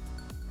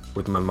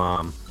with my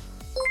mom.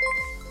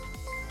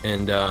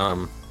 And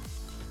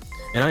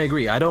I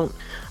agree. I don't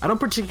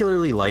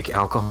particularly like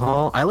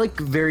alcohol. I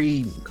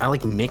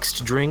like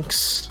mixed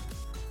drinks,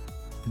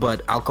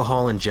 but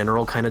alcohol in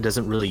general kind of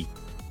doesn't really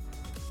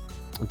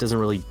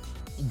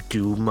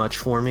do much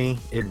for me.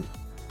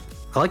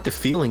 I like the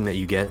feeling that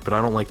you get, but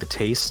I don't like the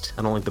taste.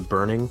 I don't like the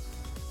burning.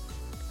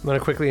 I'm going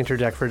to quickly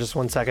interject for just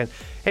 1 second.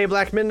 Hey,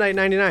 Black Midnight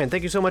 99,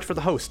 thank you so much for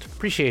the host.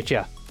 Appreciate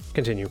ya.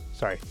 Continue.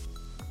 Sorry.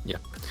 Yeah.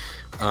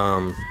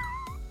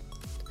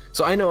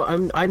 So I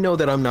know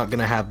that I'm not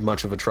gonna have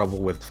much of a trouble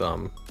with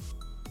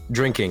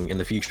drinking in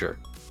the future.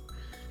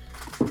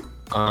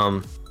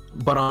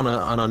 But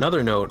on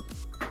another note,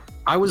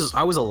 I was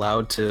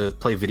allowed to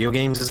play video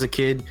games as a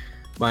kid.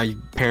 My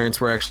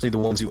parents were actually the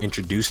ones who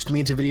introduced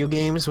me to video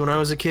games when I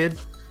was a kid.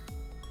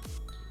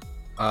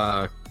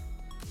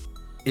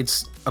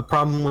 It's a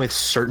problem with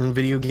certain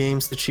video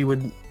games that she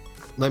would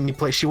let me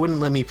play. She wouldn't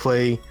let me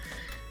play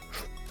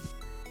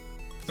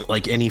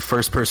like any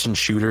first-person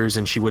shooters,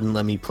 and she wouldn't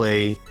let me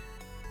play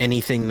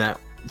anything that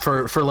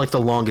for like the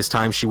longest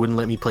time she wouldn't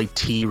let me play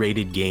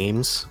T-rated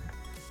games,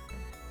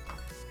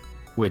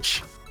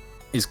 which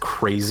is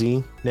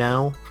crazy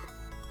now.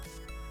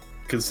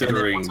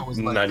 Considering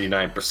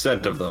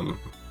 99% of them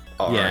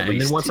are. Yeah, and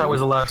then once I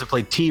was allowed to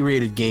play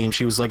T-rated games,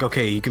 she was like,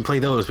 okay, you can play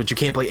those, but you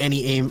can't play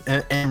any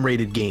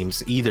M-rated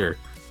games either.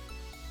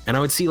 And I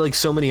would see like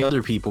so many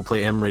other people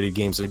play M-rated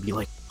games, and I'd be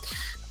like,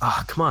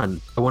 come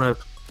on, I want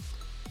to,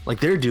 like,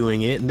 they're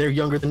doing it, and they're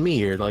younger than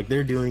me, or like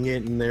they're doing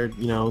it, and they're,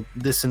 you know,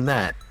 this and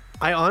that.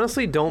 I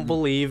honestly don't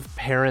believe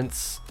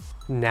parents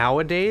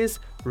nowadays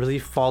really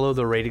follow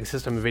the rating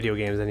system of video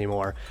games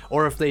anymore.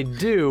 Or if they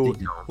do,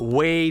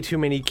 way too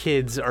many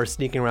kids are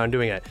sneaking around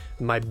doing it.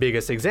 My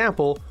biggest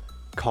example,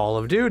 Call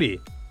of Duty,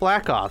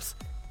 Black Ops.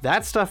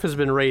 That stuff has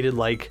been rated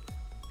like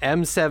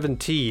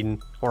M17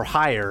 or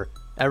higher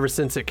ever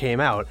since it came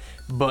out.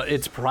 But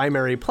its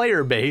primary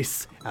player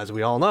base, as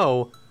we all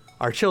know,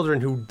 are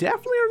children who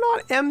definitely are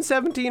not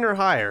M17 or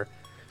higher.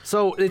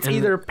 So it's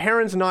either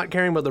parents not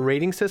caring about the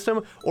rating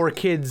system or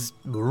kids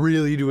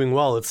really doing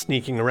well at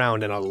sneaking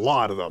around, and a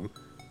lot of them.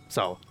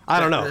 So I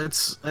don't know.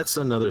 That's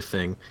another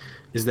thing,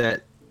 is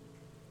that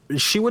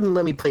she wouldn't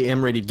let me play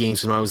M-rated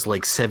games when I was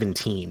like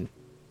 17.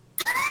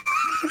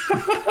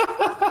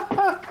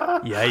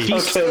 Yeah, she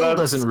still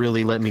doesn't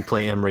really let me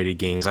play M-rated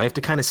games. I have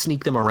to kind of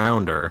sneak them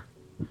around her.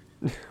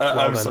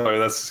 I'm sorry,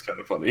 that's kind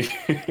of funny.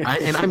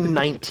 And I'm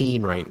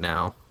 19 right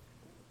now.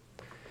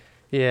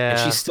 Yeah. And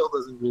she still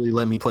doesn't really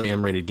let me play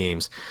M-rated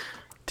games.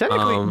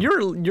 Technically,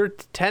 you're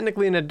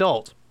technically an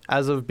adult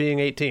as of being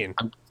 18.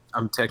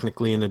 I'm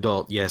technically an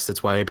adult. Yes,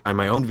 that's why I buy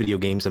my own video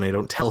games and I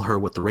don't tell her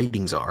what the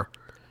ratings are.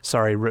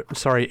 Sorry,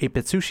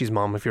 8-Bit Sushi's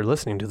mom, if you're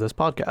listening to this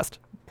podcast.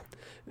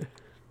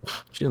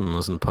 She doesn't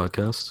listen to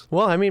podcasts.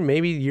 Well, I mean,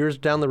 maybe years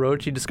down the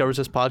road she discovers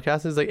this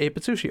podcast and is like,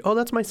 8-Bit Sushi, oh,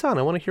 that's my son.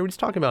 I want to hear what he's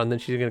talking about. And then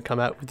she's going to come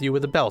out with you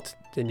with a belt.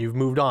 And you've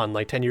moved on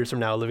like 10 years from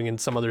now, living in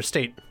some other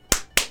state.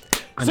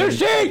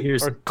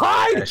 Sushi! Or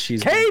Clyde!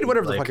 Cade!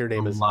 Whatever the fuck your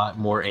name is. A lot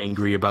more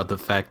angry about the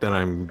fact that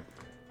I'm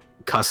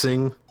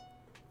cussing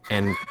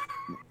and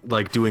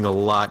like doing a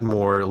lot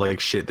more like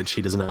shit that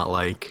she does not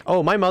like.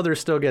 Oh, my mother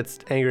still gets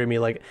angry at me.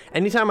 Like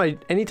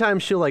anytime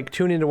she'll like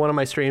tune into one of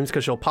my streams,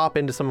 because she'll pop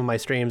into some of my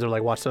streams or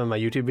like watch some of my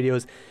YouTube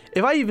videos.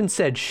 If I even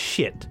said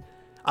shit,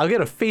 I'll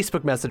get a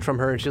Facebook message from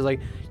her and she's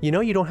like, you know,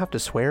 you don't have to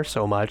swear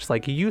so much.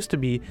 Like you used to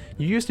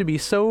be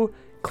so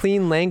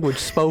clean language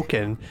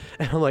spoken.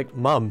 And I'm like,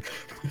 Mom,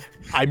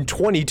 I'm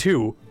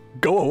 22.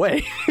 Go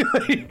away.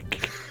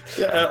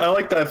 Yeah, I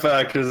like that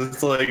fact because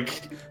it's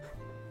like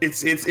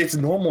it's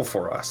normal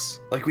for us.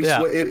 Like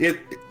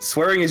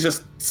swearing is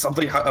just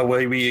something, a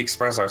way we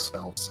express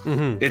ourselves.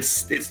 Mm-hmm.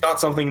 It's not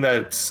something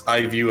that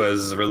I view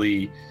as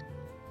really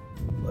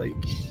like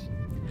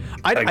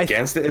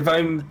against it. If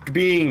I'm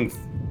being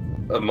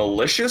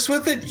malicious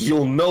with it,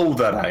 you'll know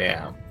that I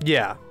am.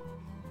 Yeah,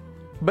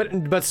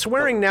 but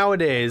swearing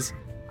nowadays,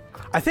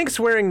 I think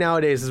swearing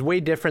nowadays is way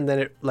different than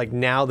it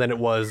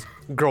was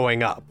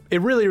growing up.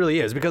 It really, really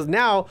is, because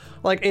now,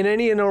 like in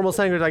any normal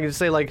language, I can just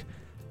say like,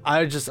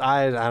 I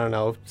don't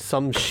know,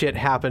 some shit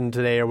happened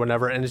today or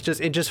whatever, and it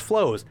just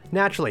flows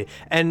naturally,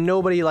 and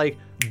nobody like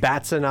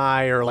bats an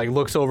eye or like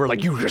looks over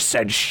like you just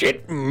said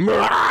shit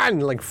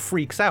and like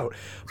freaks out.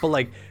 But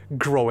like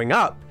growing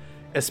up,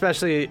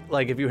 especially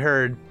like if you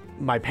heard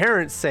my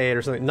parents say it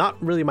or something,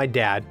 not really my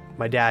dad,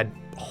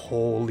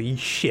 holy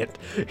shit,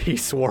 he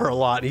swore a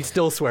lot. He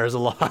still swears a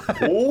lot.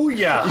 Oh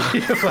yeah.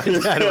 My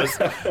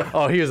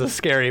dad he was a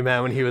scary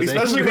man when he was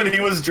especially when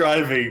he was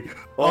driving.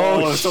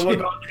 Someone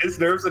got his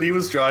nerves that he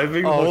was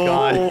driving.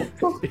 God.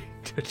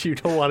 You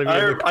don't want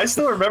to be I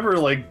still remember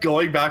like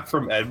going back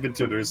from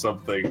Edmonton or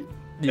something.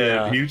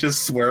 Yeah. And he was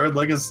just swearing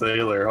like a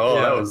sailor.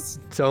 That was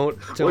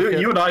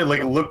you and I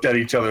like looked at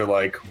each other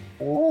like,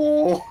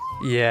 oh.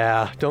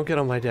 Yeah, don't get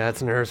on my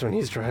dad's nerves when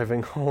he's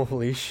driving.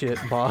 Holy shit,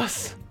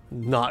 boss.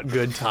 Not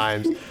good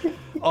times.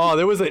 My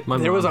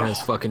mom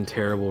has fucking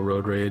terrible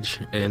road rage,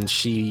 and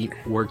she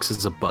works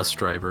as a bus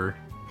driver.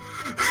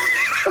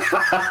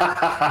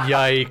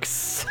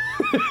 Yikes.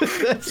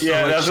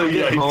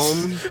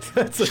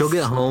 She'll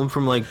get home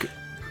from like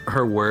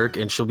her work,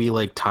 and she'll be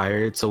like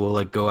tired, so we'll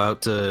like go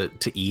out to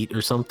eat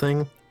or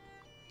something,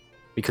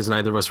 because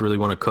neither of us really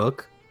want to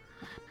cook.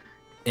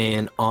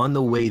 And on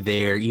the way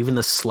there, even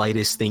the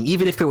slightest thing,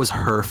 even if it was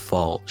her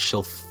fault,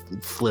 she'll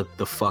flip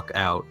the fuck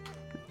out.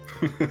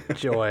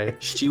 Joy.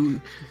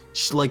 She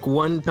like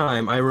one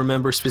time, I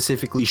remember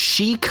specifically,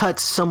 she cut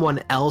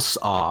someone else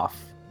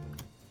off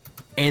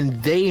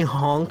and they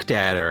honked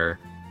at her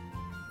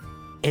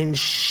and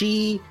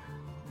she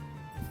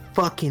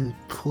fucking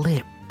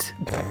flipped.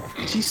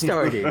 She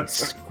started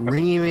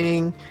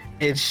screaming,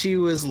 and she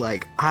was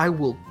like, "I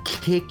will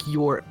kick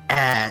your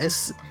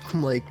ass."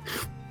 I'm like,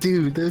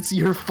 dude, that's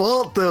your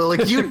fault though.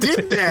 Like, you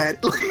did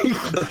that.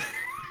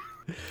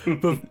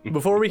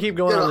 Before we keep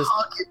going on this,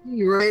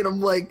 me, right?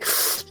 I'm like,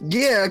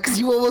 yeah, because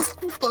you almost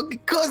fucking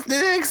caused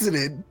an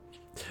accident.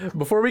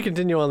 Before we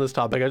continue on this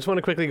topic, I just want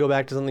to quickly go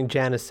back to something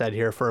Janice said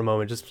here for a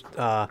moment.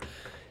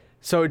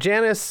 So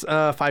Janice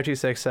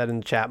 526 said in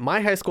the chat, my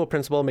high school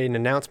principal made an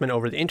announcement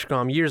over the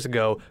intercom years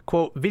ago,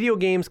 quote, video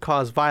games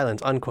cause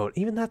violence, unquote.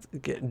 Even that's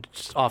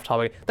just off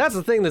topic. That's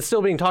the thing that's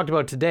still being talked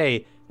about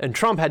today, and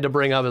Trump had to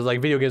bring up as like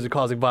video games are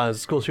causing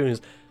violence, school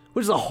shootings,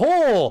 which is a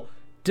whole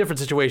different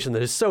situation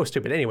that is so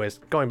stupid. Anyways,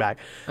 going back.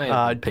 I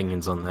have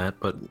opinions on that,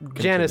 but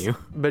continue.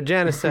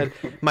 Janice said,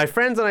 my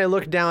friends and I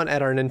looked down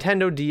at our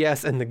Nintendo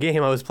DS and the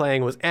game I was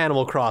playing was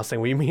Animal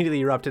Crossing. We immediately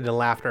erupted in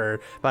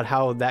laughter about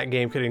how that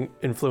game could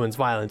influence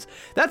violence.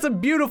 That's a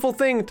beautiful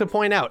thing to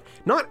point out.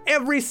 Not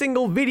every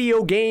single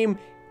video game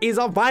is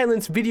a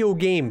violence video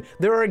game.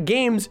 There are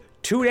games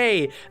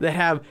today that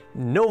have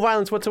no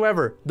violence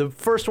whatsoever. The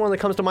first one that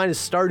comes to mind is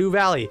Stardew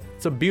Valley.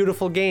 It's a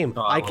beautiful game.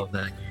 Oh, I love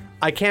that game.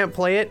 I can't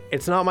play it.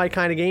 It's not my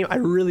kind of game. I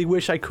really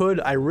wish I could.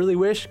 I really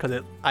wish, because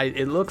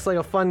it looks like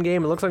a fun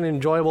game. It looks like an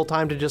enjoyable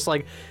time to just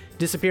like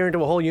disappear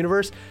into a whole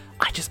universe.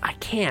 I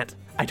can't.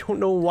 I don't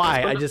know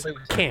why. I just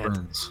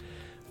can't.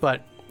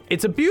 But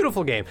it's a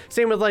beautiful game.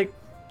 Same with like,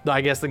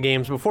 I guess the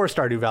games before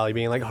Stardew Valley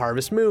being like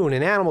Harvest Moon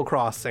and Animal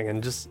Crossing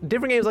and just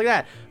different games like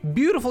that.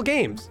 Beautiful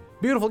games.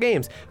 Beautiful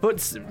games,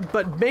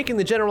 but making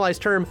the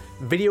generalized term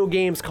video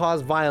games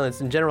cause violence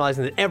and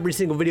generalizing that every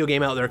single video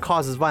game out there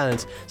causes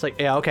violence, it's like,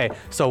 yeah, okay,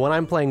 so when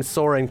I'm playing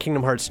Sora in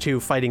Kingdom Hearts 2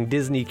 fighting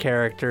Disney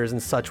characters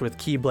and such with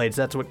Keyblades,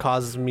 that's what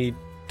causes me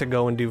to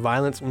go and do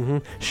violence?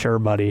 Sure,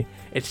 buddy.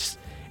 It's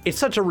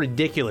such a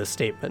ridiculous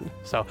statement.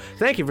 So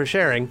thank you for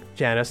sharing,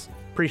 Janice.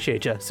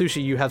 Appreciate you.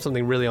 Sushi, you have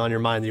something really on your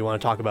mind that you want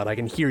to talk about. I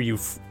can hear you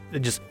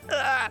just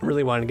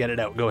really wanting to get it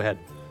out. Go ahead.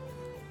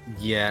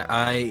 Yeah,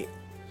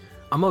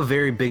 I'm a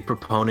very big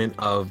proponent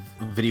of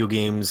video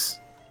games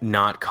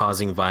not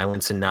causing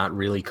violence and not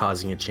really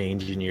causing a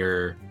change in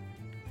your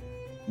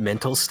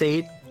mental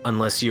state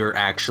unless you're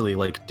actually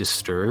like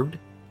disturbed.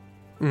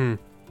 Yeah,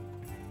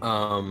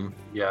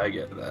 I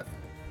get that.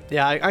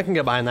 Yeah, I can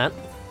get behind that.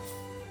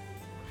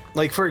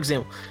 Like, for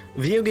example,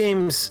 video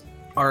games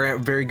are a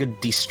very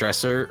good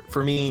de-stressor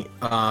for me.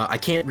 I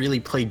can't really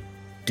play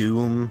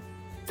Doom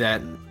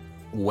that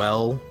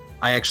well.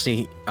 I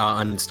actually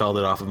uninstalled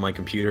it off of my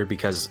computer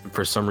because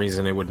for some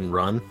reason it wouldn't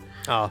run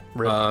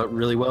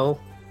really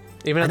well.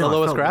 Even at the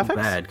lowest graphics?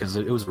 Bad because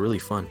it was really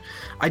fun.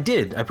 I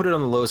put it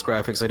on the lowest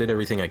graphics. I did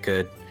everything I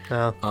could.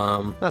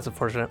 Oh, that's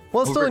unfortunate.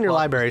 Well, it's still in your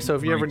library, so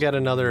if you ever get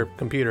another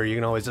computer, you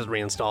can always just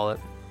reinstall it.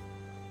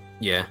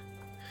 Yeah.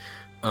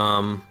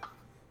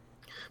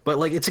 But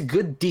like, it's a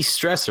good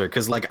de-stressor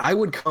because like I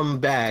would come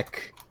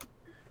back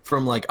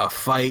from like a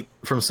fight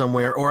from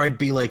somewhere, or I'd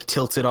be like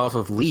tilted off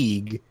of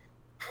League.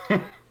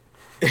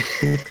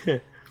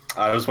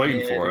 I was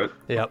waiting for it.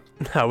 Yep,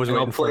 I was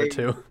waiting for it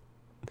too.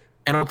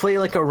 And I'll play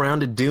like a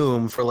round of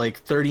Doom for like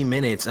 30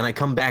 minutes, and I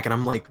come back and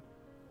I'm like,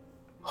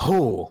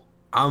 oh,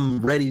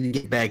 I'm ready to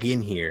get back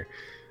in here.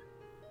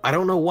 I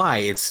don't know why.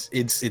 It's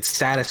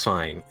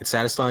satisfying. It's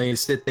satisfying to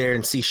sit there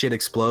and see shit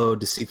explode,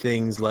 to see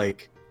things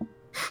like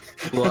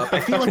blow up.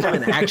 I feel like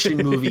I'm an action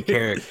movie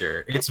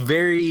character.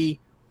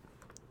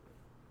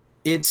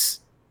 It's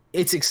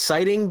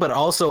exciting, but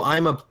also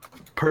I'm a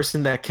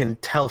person that can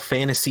tell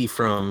fantasy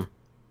from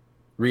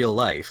real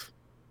life.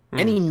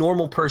 Any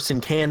normal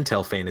person can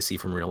tell fantasy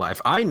from real life.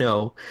 I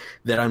know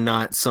that I'm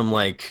not some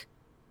like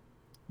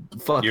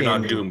fucking... You're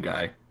not Doom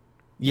guy.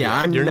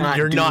 Yeah, you're not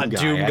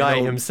Doom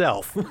guy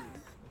himself.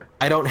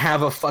 I don't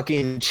have a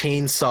fucking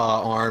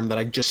chainsaw arm that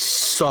I just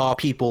saw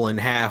people in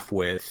half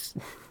with.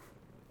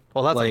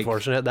 Well, that's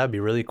unfortunate. That'd be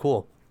really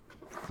cool.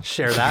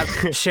 Share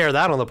that. Share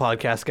that on the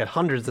podcast. Get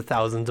hundreds of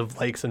thousands of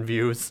likes and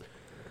views.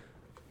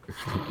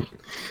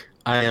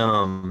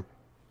 I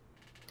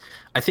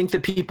think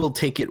that people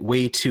take it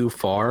way too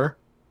far.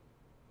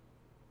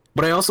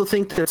 But I also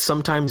think that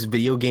sometimes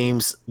video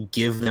games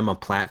give them a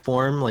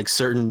platform, like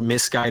certain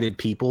misguided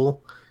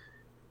people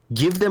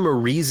give them a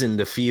reason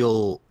to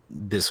feel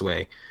this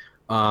way.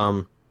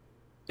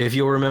 If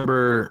you'll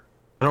remember,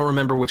 I don't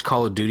remember which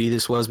Call of Duty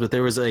this was, but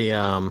there was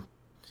a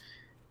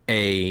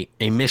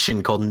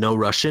mission called No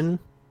Russian.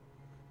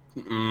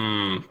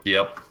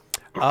 Yep.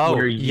 Oh,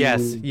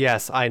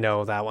 yes, I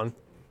know that one.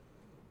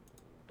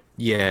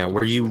 Yeah,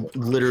 where you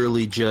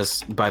literally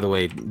just... By the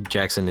way,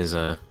 Jackson is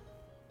a...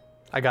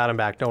 I got him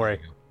back. Don't worry.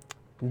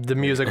 The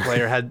music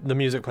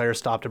player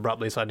stopped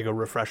abruptly, so I had to go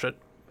refresh it.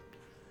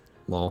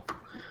 Lol.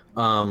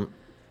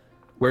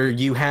 Where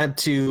you had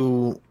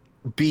to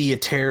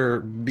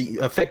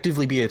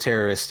effectively be a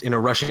terrorist in a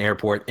Russian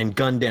airport and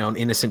gun down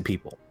innocent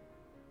people.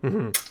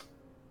 Mm-hmm.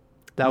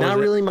 Not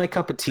really my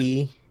cup of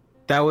tea.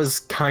 That was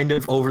kind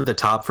of over the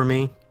top for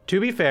me. To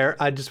be fair,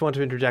 I just want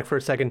to interject for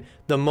a second.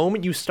 The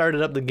moment you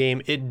started up the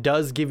game, it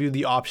does give you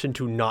the option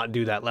to not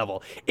do that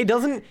level. It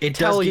doesn't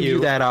tell you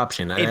that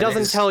option. It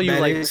doesn't tell you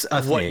like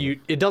what you.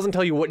 It doesn't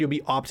tell you what you'll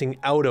be opting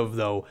out of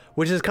though,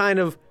 which is kind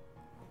of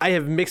I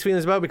have mixed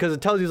feelings about because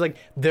it tells you like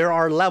there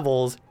are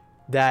levels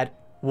that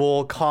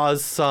will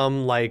cause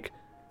some like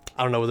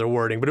I don't know what they're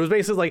wording, but it was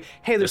basically like,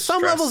 hey, there's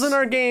some levels in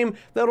our game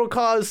that'll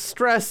cause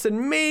stress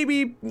and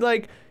maybe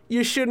like.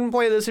 You shouldn't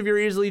play this if you're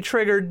easily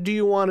triggered. Do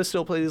you want to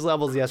still play these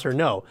levels, yes or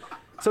no?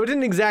 So it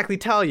didn't exactly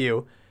tell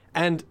you.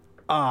 And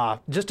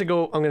just to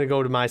go, I'm going to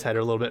go to my side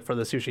a little bit for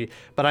the sushi.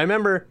 But I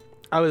remember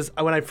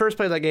when I first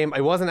played that game,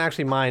 it wasn't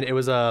actually mine. It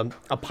was a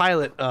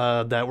pilot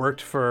that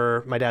worked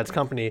for my dad's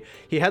company.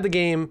 He had the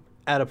game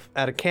at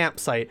a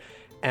campsite,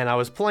 and I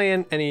was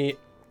playing, and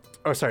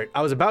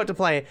I was about to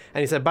play,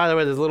 and he said, by the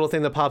way, there's a little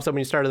thing that pops up when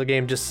you start the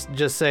game.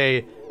 Just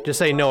say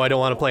no, I don't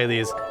want to play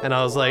these. And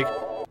I was like,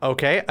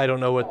 okay, I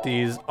don't know what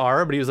these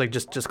are, but he was like,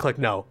 just click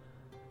no.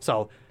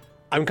 So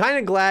I'm kind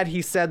of glad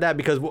he said that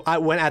because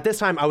when at this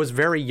time I was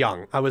very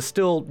young. I was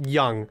still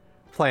young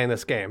playing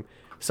this game.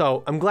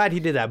 So I'm glad he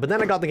did that. But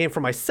then I got the game for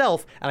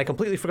myself and I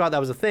completely forgot that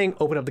was a thing,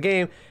 opened up the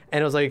game,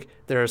 and it was like,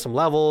 there are some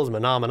levels,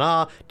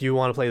 mana, do you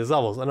want to play these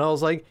levels? And I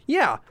was like,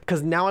 yeah,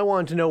 because now I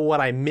wanted to know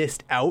what I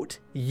missed out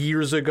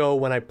years ago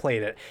when I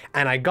played it.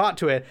 And I got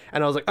to it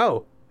and I was like,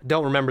 oh,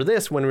 don't remember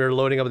this when we were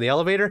loading up in the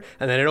elevator,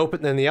 and then it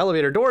opened, then the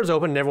elevator doors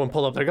opened and everyone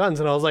pulled up their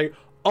guns, and I was like,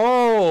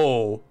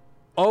 oh,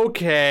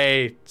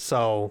 okay,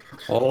 so.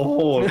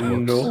 Oh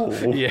no.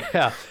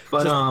 Yeah.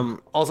 But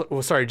also,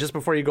 sorry, just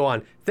before you go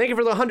on, thank you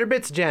for the 100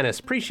 bits,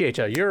 Janice. Appreciate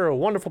you. You're a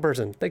wonderful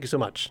person. Thank you so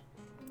much.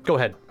 Go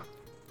ahead.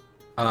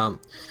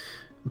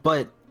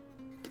 But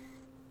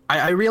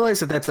I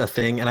realize that that's a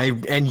thing,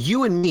 and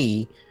you and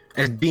me,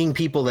 as being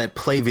people that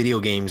play video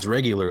games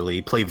regularly,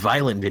 play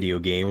violent video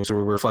games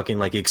where we're fucking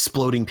like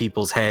exploding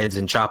people's heads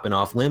and chopping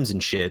off limbs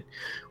and shit,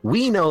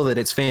 we know that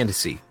it's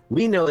fantasy.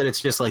 We know that it's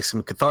just like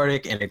some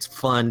cathartic and it's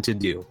fun to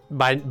do.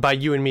 By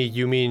you and me,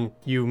 you mean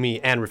you, me,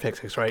 and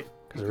Refixix, right?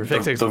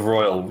 The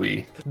royal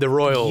we. The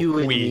royal you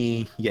and we.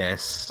 Me,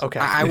 yes. Okay.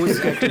 I was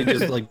actually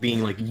just like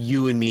being like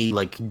you and me,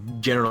 like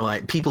general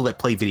people that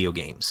play video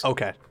games.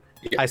 Okay.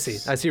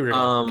 Yes. I see where you're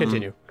going.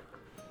 Continue.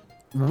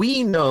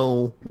 We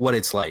know what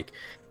it's like.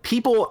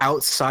 People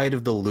outside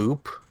of the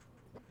loop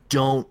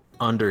don't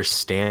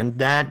understand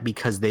that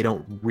because they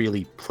don't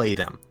really play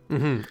them.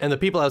 Mm-hmm. And the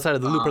people outside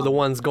of the loop are the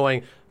ones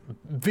going,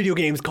 video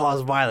games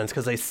cause violence,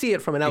 because they see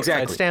it from an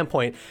outside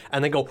standpoint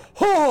and they go,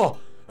 oh,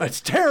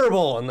 it's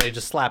terrible, and they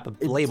just slap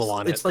a label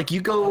on it. It's like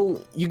you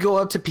go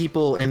up to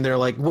people and they're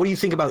like, what do you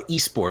think about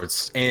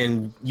esports?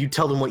 And you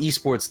tell them what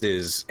esports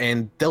is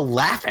and they'll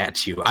laugh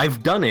at you.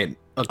 I've done it.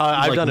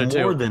 I've done it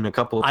too. More than a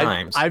couple of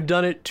times. I've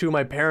done it to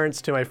my parents,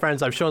 to my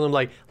friends. I've shown them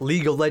like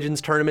League of Legends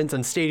tournaments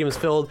and stadiums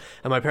filled,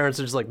 and my parents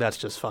are just like, that's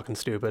just fucking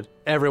stupid.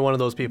 Every one of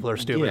those people are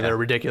stupid. Yeah. They're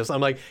ridiculous. I'm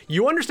like,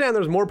 you understand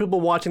there's more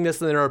people watching this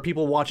than there are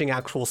people watching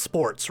actual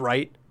sports,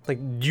 right?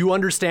 Like, do you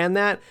understand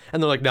that?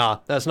 And they're like, nah,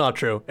 that's not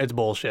true. It's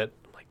bullshit.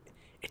 I'm like,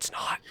 it's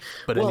not.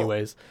 But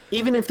anyways.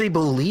 Even if they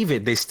believe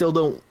it, they still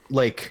don't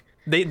like...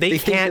 They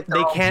can't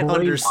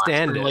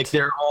understand it. Like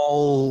they're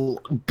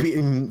all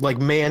like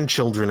man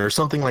children or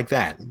something like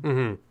that.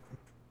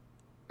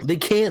 Mm-hmm. They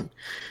can't.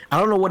 I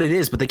don't know what it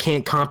is, but they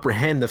can't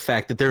comprehend the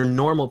fact that they're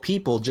normal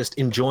people just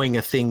enjoying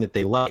a thing that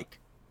they like.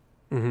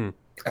 Mm-hmm.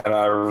 And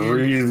are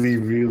really,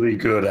 really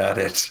good at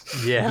it.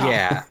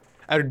 Yeah.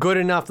 Are good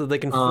enough that they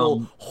can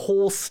fill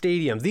whole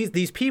stadiums.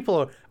 These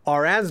people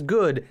are as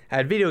good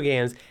at video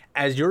games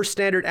as your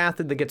standard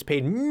athlete that gets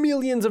paid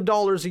millions of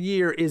dollars a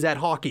year is at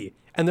hockey.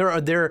 And they're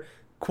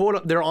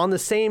on the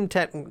same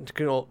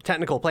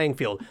technical playing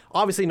field.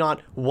 Obviously not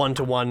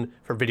one-to-one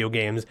for video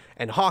games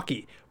and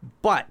hockey,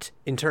 but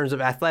in terms of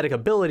athletic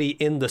ability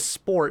in the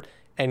sport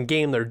and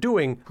game they're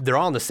doing, they're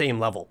on the same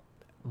level.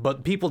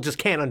 But people just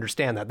can't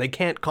understand that. They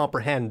can't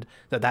comprehend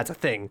that that's a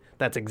thing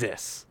that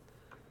exists.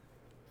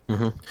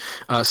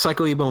 Mm-hmm.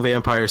 Psycho Emo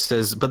Vampire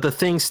says, but the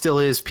thing still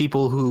is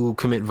people who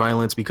commit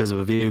violence because of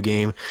a video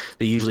game,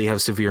 they usually have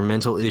severe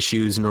mental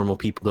issues. Normal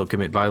people don't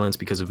commit violence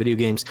because of video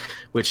games,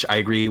 which I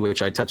agree,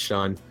 which I touched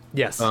on.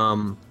 Yes.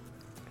 But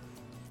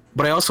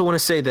I also want to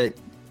say that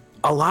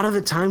a lot of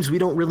the times we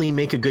don't really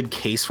make a good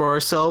case for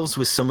ourselves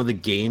with some of the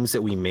games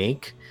that we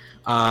make.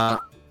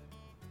 A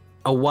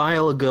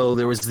while ago,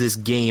 there was this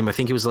game, I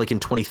think it was like in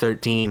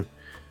 2013,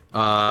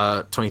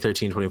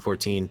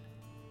 2014.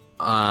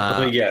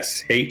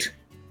 Yes,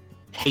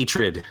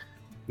 Hatred.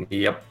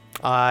 Yep.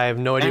 I have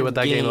no idea what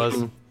that game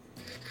was.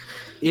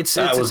 It's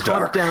a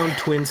top-down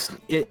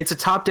it's a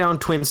top-down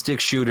twin stick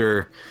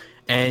shooter,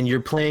 and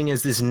you're playing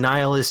as this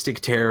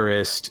nihilistic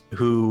terrorist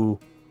whose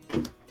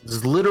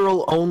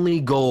literal only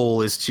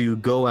goal is to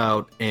go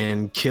out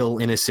and kill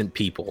innocent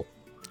people.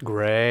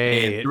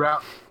 Great.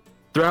 And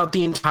throughout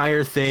the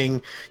entire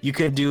thing, you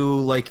can do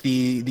like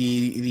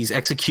these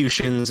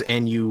executions,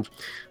 and you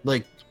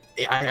like.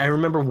 I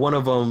remember one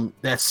of them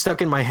that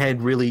stuck in my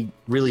head really,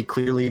 really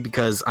clearly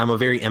because I'm a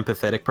very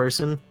empathetic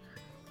person,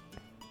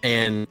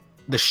 and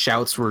the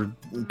shouts were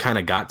kind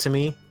of got to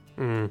me.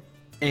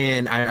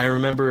 And I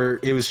remember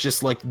it was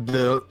just like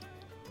the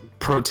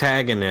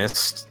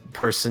protagonist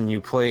person you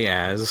play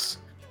as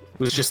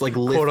was just like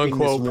lifting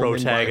quote unquote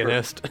this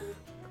protagonist.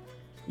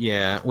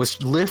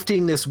 Was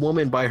lifting this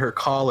woman by her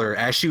collar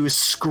as she was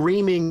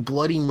screaming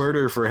bloody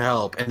murder for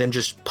help, and then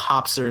just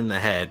pops her in the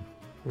head.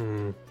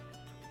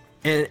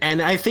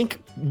 And I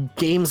think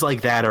games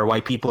like that are why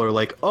people are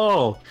like,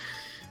 oh,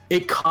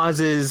 it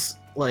causes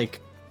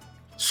like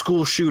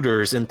school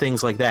shooters and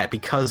things like that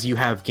because you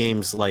have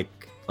games like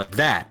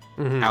that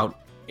out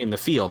in the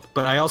field.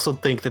 But I also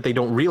think that they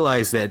don't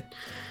realize that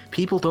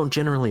people don't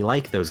generally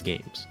like those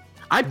games.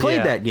 I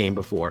played that game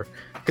before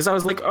because I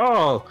was like,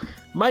 oh,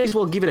 might as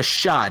well give it a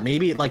shot.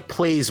 Maybe it like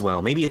plays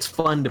well. Maybe it's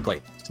fun to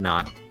play. It's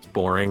not. It's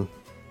boring.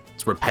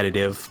 It's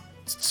repetitive.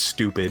 It's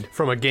stupid.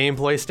 From a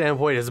gameplay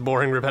standpoint, it's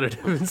boring,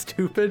 repetitive, and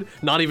stupid.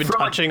 Not even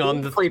touching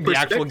on the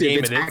actual game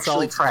in itself. It's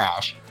actually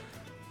trash.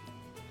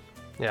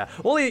 Yeah.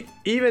 Well,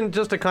 even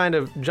just to kind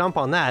of jump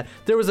on that,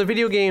 there was a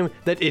video game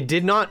that it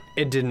did not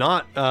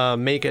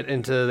make it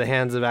into the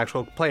hands of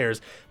actual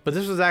players, but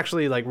this was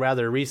actually like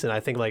rather recent. I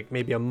think like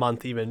maybe a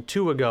month, even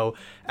 2 ago,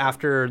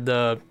 after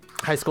the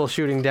high school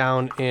shooting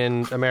down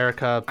in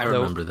America. I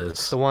remember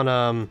this. The one,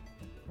 I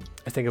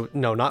think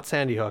not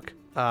Sandy Hook.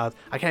 I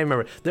can't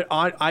remember.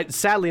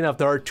 Sadly enough,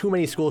 there are too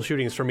many school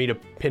shootings for me to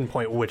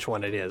pinpoint which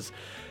one it is.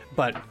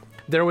 But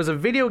there was a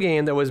video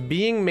game that was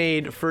being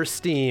made for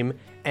Steam,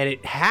 and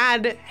it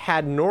had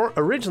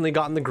originally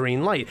gotten the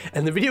green light.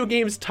 And the video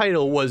game's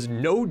title was,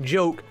 no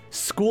joke,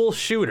 School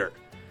Shooter.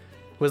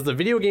 Was the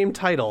video game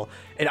title.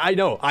 And I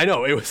know,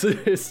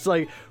 it's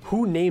like,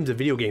 who names a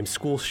video game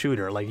School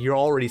Shooter? Like, you're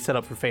already set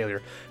up for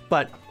failure.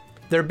 But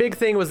their big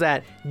thing was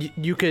that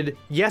you could,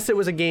 yes, it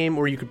was a game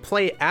where you could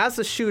play as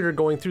a shooter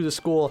going through the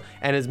school,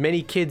 and as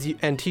many kids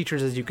and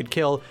teachers as you could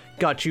kill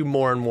got you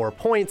more and more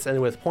points,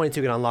 and with points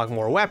you could unlock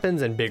more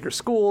weapons and bigger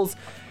schools.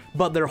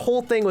 But their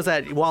whole thing was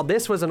that while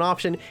this was an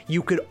option,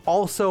 you could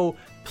also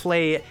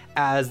play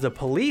as the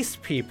police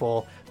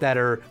people that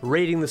are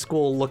raiding the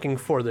school looking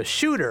for the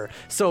shooter.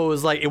 So it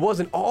was like, it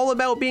wasn't all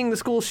about being the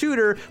school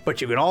shooter, but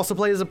you could also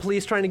play as the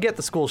police trying to get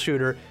the school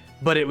shooter,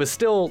 but it was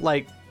still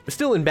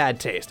in bad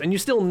taste, and you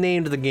still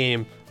named the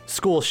game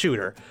School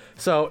Shooter.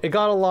 So it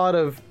got a lot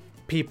of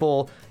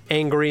people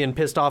angry and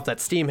pissed off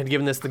that Steam had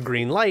given this the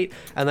green light,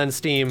 and then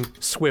Steam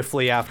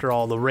swiftly, after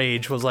all the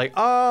rage, was like,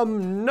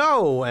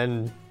 no,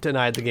 and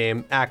denied the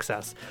game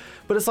access.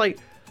 But it's like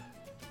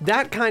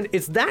that kind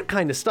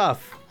of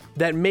stuff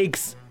that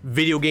makes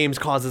video games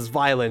causes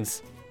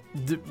violence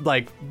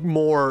like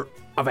more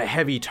of a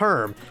heavy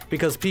term,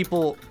 because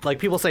people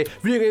say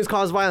video games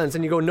cause violence,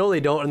 and you go, no they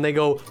don't, and they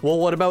go, well,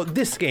 what about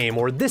this game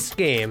or this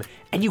game?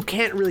 And you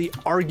can't really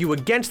argue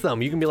against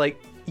them. You can be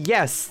like,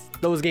 yes,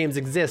 those games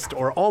exist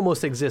or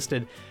almost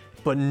existed,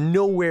 but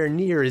nowhere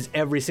near is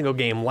every single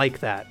game like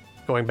that.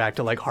 Going back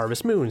to like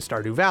Harvest Moon,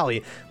 Stardew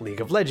Valley,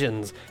 League of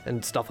Legends,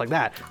 and stuff like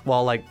that.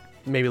 Well, like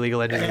maybe League of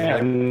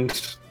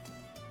Legends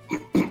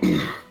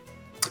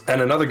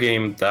and another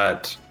game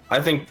that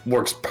I think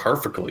works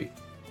perfectly,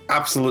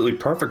 absolutely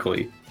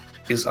perfectly,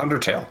 is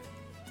Undertale.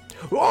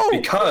 Oh,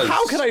 because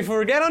how could I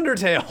forget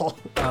Undertale?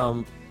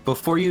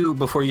 Before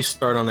you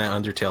start on that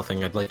Undertale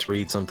thing, I'd like to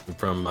read something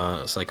from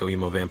Psycho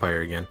Emo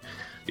Vampire again.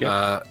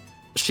 Yeah.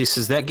 She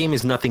says, that game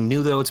is nothing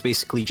new though. It's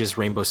basically just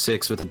Rainbow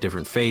Six with a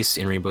different face.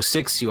 In Rainbow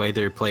Six, you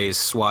either play as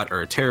SWAT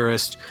or a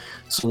terrorist.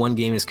 So one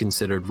game is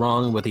considered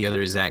wrong, but the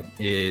other is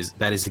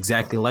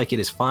exactly like it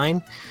is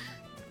fine.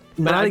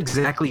 Not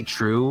exactly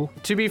true.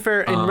 To be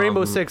fair, in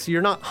Rainbow Six,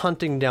 you're not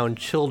hunting down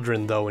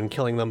children though and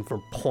killing them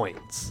for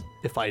points.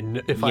 I've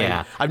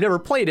never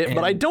played it,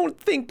 but I don't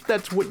think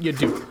that's what you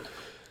do.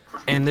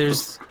 And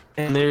there's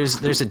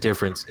a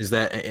difference. Is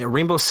that in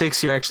Rainbow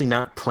Six, you're actually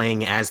not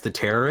playing as the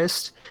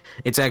terrorist.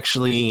 It's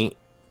actually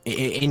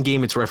in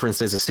game. It's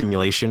referenced as a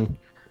simulation,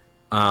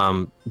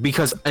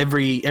 because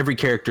every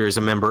character is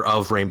a member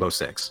of Rainbow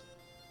Six.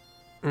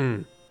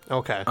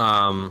 Okay.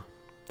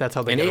 That's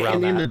how they get around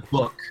and that. In the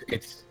book,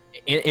 it's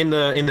in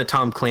the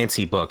Tom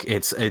Clancy book.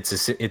 It's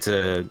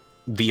a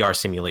VR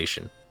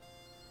simulation.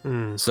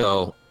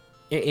 So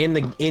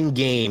in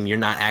game, you're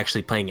not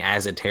actually playing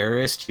as a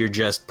terrorist. You're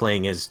just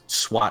playing as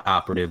SWAT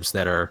operatives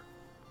that are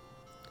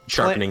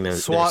sharpening their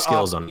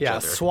skills on each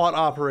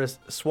other.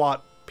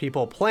 SWAT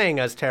people playing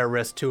as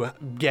terrorists to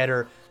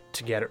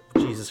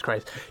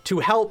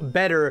help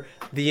better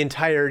the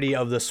entirety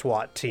of the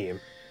SWAT team.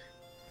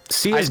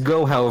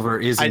 CSGO, however,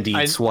 is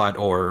indeed SWAT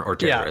or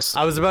terrorists.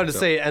 Yeah, I was about to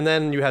say, and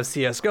then you have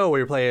CSGO where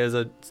you play as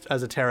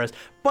a terrorist.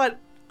 But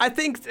I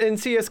think in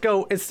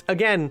CSGO,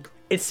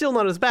 it's still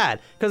not as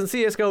bad, because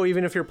in CSGO,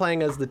 even if you're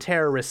playing as the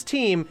terrorist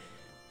team,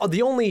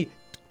 the only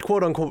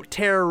quote-unquote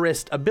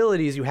terrorist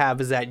abilities you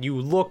have is that you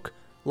look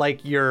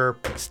like your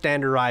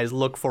standardized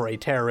look for a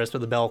terrorist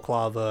with a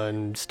balaclava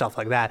and stuff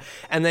like that.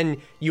 And then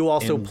you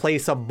also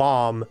place a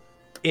bomb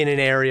in an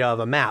area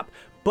of a map.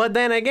 But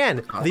then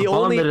again, the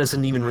bomb that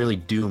doesn't even really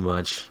do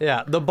much.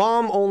 Yeah, the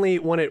bomb only,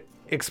 when it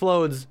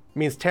explodes,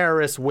 means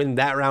terrorists win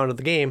that round of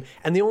the game,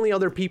 and the only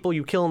other people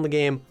you kill in the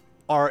game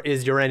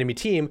is your enemy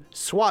team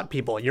SWAT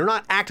people. You're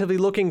not actively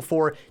looking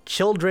for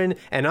children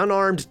and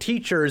unarmed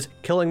teachers,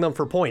 killing them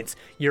for points.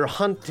 You're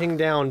hunting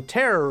down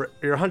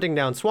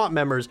SWAT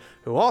members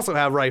who also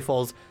have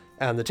rifles,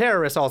 and the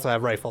terrorists also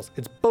have rifles.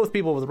 It's both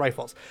people with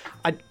rifles.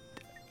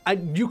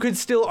 You could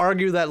still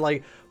argue that,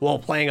 like, well,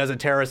 playing as a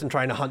terrorist and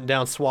trying to hunt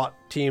down SWAT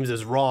teams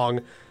is wrong,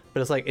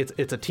 but it's like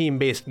it's a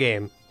team-based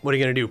game. What are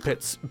you gonna do?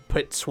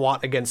 Pit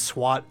SWAT against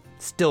SWAT?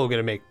 Still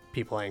gonna make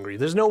people angry.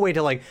 There's no way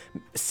to, like,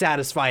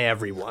 satisfy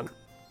everyone.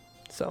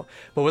 So,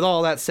 but with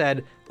all that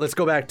said, let's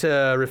go back to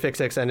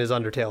Rafixix and his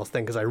Undertale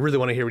thing, because I really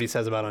want to hear what he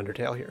says about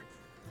Undertale here.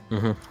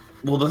 Mm-hmm.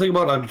 Well, the thing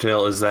about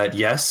Undertale is that,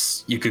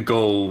 yes, you could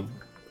go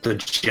the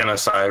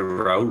genocide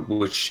route,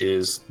 which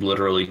is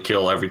literally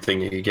kill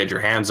everything you get your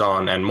hands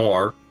on and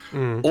more,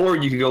 or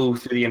you could go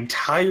through the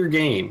entire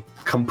game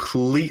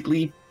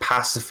completely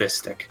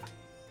pacifistic,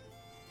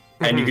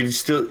 and you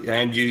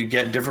can you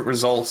get different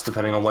results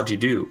depending on what you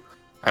do.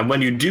 And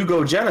when you do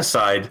go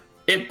genocide,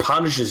 it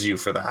punishes you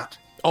for that.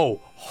 Oh,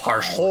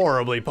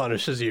 horribly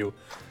punishes you.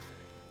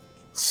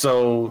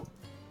 So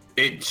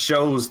it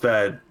shows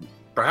that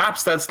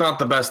perhaps that's not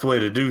the best way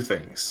to do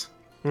things.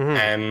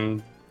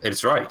 And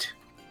it's right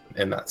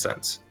in that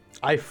sense.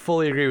 I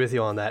fully agree with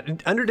you on that.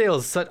 Undertale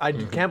is such... I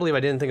can't believe I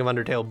didn't think of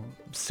Undertale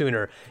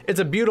sooner. It's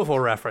a beautiful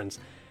reference.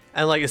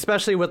 And, like,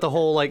 especially with the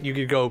whole, like, you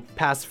could go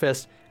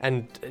pacifist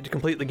and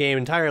complete the game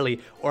entirely,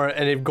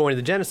 and if going to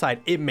the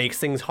genocide, it makes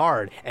things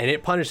hard, and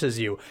it punishes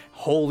you.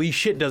 Holy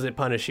shit, does it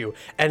punish you.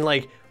 And,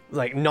 like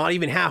not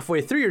even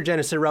halfway through your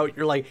genocide route,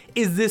 you're like,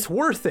 is this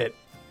worth it?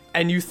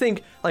 And you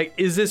think, like,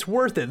 is this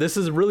worth it? This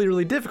is really,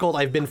 really difficult.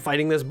 I've been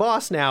fighting this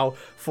boss now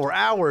for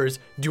hours.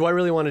 Do I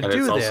really want to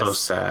do this? It's also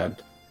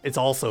sad. It's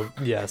also,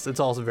 yes, it's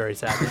also very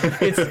sad.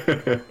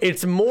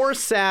 It's more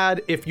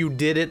sad if you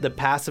did it the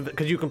pacifist,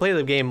 because you can play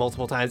the game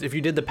multiple times. If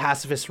you did the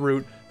pacifist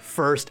route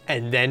first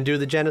and then do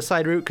the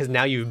genocide route, because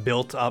now you've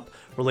built up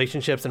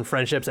relationships and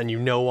friendships and you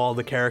know all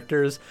the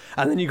characters,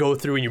 and then you go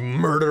through and you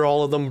murder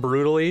all of them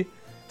brutally.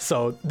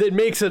 So it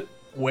makes it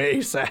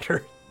way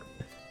sadder.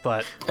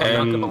 But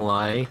I'm not gonna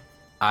lie,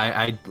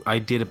 I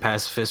did a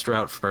pacifist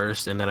route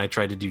first, and then I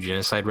tried to do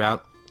genocide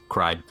route.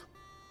 Cried.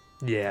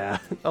 Yeah,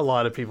 a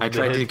lot of people. I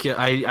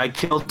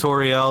killed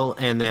Toriel,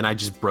 and then I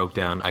just broke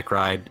down. I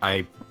cried.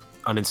 I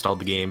uninstalled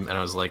the game, and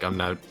I was like, I'm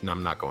not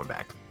going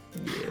back.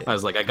 Yeah. I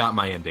was like, I got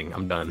my ending.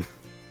 I'm done.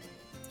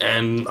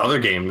 And other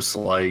games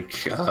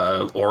like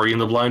Ori and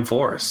the Blind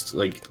Forest,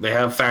 like, they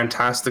have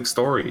fantastic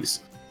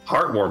stories,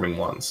 heartwarming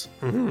ones.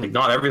 Like,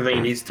 not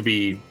everything needs to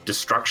be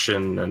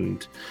destruction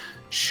and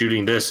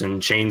shooting this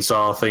and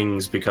chainsaw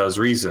things because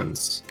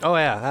reasons. Oh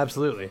yeah,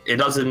 absolutely. It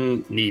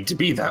doesn't need to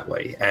be that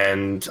way.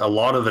 And a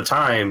lot of the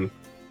time,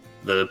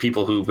 the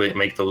people who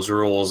make those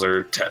rules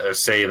or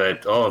say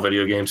that, oh,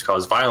 video games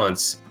cause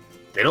violence,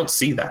 they don't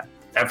see that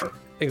ever.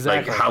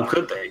 Exactly. Like, how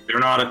could they? They're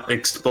not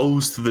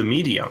exposed to the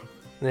medium.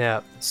 Yeah.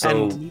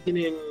 So and even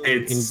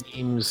in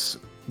games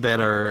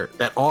that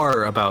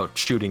are about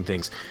shooting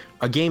things,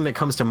 a game that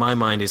comes to my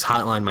mind is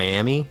Hotline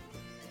Miami.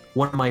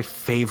 One of my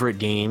favorite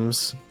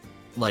games,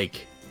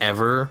 like,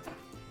 ever.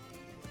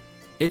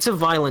 It's a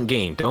violent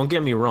game, don't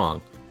get me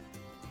wrong,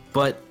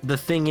 but the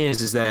thing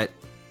is that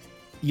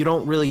you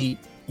don't really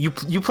you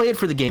play it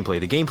for the gameplay.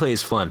 The gameplay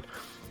is fun,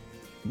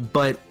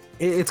 but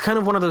it's kind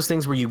of one of those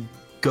things where you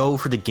go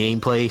for the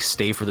gameplay,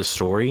 stay for the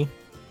story.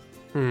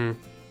 The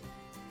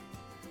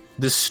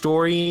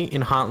story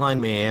in Hotline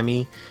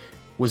Miami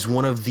was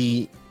one of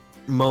the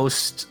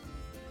most,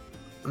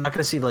 I'm not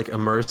gonna say like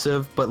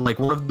immersive, but like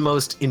one of the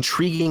most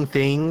intriguing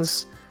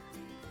things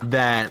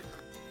that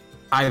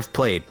I've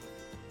played,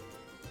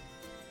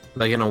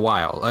 like, in a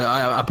while,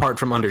 apart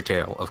from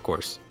Undertale, of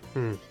course.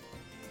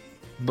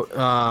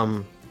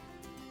 But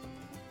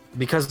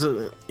because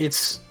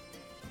it's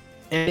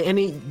and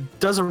it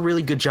does a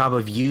really good job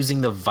of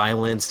using the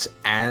violence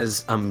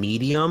as a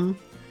medium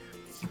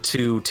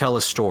to tell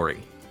a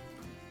story.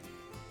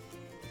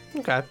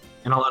 Okay.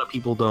 And a lot of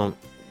people don't,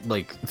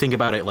 like, think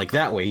about it like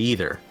that way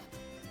either.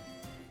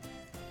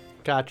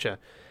 Gotcha.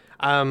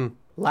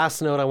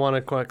 Last note I want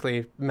to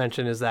quickly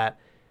mention is that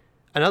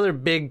another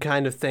big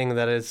kind of thing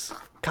that is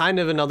kind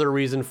of another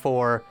reason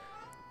for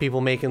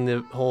people making the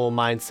whole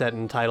mindset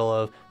and title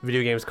of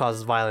video games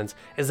causes violence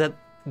is that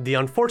the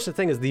unfortunate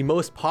thing is the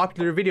most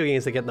popular video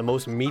games that get the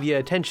most media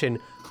attention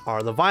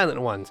are the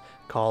violent ones.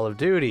 Call of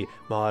Duty,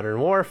 Modern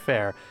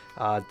Warfare,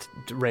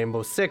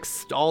 Rainbow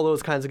Six, all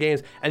those kinds of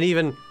games. And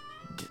even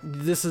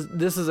this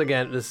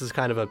is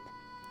kind of a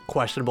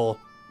questionable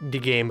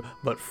game,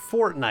 but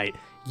Fortnite,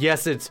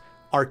 yes, it's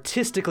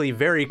artistically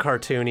very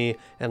cartoony,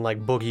 and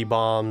like boogie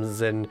bombs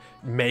and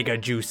mega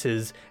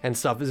juices and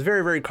stuff is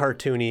very, very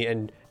cartoony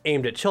and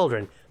aimed at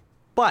children,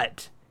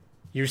 but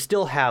you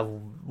still have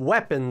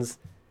weapons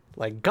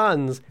like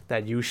guns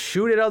that you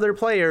shoot at other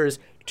players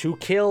to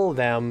kill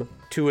them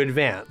to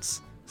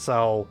advance.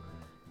 So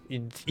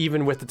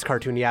even with its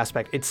cartoony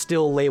aspect, it's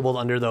still labeled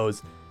under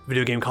those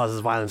video game causes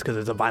violence because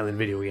it's a violent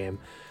video game.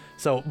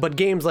 So, but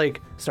games like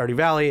Stardew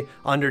Valley,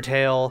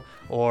 Undertale,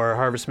 or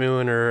Harvest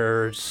Moon,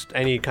 or just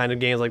any kind of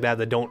games like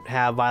that don't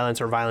have violence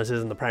or violence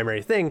isn't the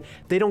primary thing,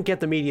 they don't get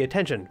the media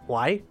attention.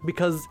 Why?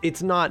 Because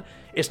it's not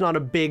a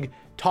big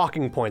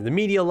talking point. The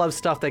media loves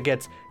stuff that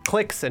gets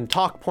clicks and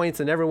talk points,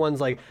 and everyone's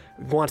like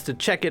wants to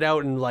check it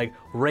out and like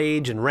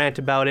rage and rant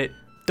about it.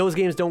 Those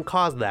games don't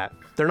cause that.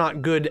 They're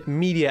not good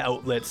media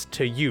outlets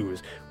to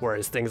use.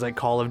 Whereas things like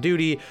Call of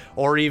Duty,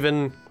 or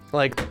even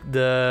like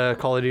the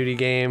Call of Duty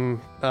game,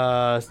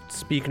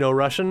 Speak No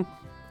Russian.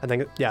 I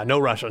think, yeah, No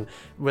Russian.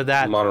 With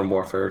that, Modern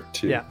Warfare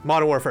 2. Yeah,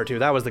 Modern Warfare 2.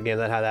 That was the game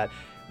that had that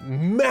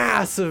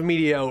massive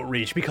media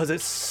outreach because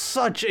it's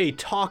such a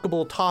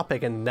talkable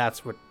topic, and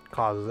that's what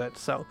causes it.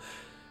 So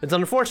it's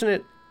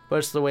unfortunate, but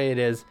it's the way it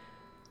is.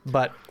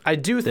 But I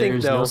do think,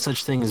 there's though, no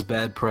such thing as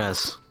bad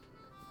press.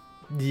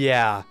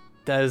 Yeah,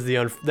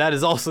 that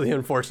is also the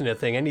unfortunate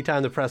thing.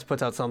 Anytime the press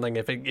puts out something,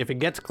 if it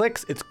gets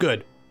clicks, it's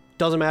good.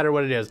 Doesn't matter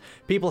what it is.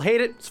 People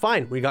hate it, it's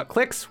fine. We got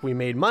clicks, we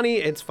made money,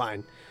 it's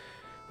fine.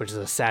 Which is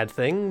a sad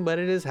thing, but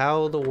it is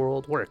how the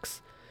world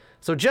works.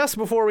 So just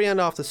before we end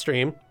off the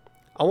stream,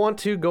 I want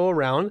to go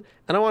around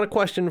and I want a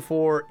question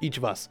for each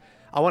of us.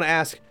 I want to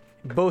ask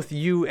both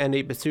you and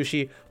 8-Bit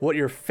Sushi what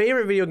your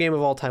favorite video game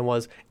of all time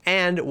was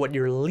and what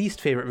your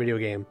least favorite video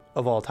game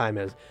of all time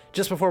is,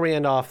 just before we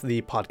end off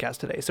the podcast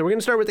today. So we're going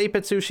to start with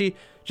 8-Bit Sushi.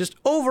 Just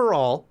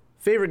overall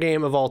favorite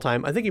game of all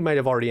time. I think you might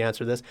have already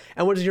answered this.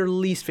 And what is your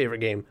least favorite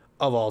game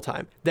of all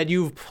time that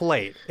you've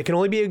played? It can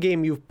only be a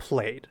game you've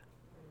played.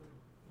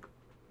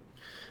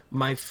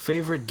 My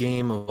favorite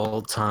game of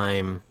all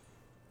time,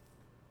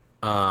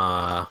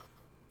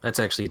 that's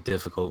actually a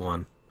difficult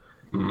one.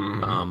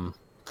 Mm-hmm.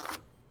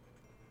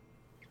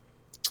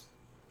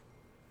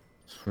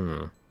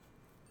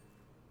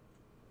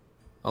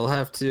 I'll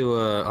have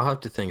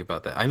to think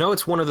about that. I know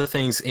it's one of the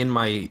things in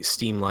my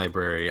Steam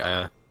library.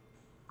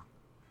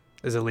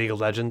 Is it League of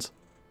Legends?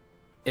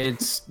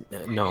 It's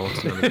no,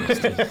 it's not in my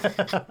Steam.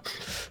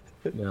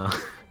 No.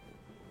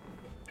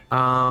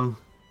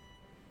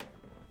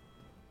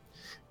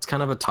 It's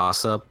kind of a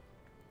toss-up.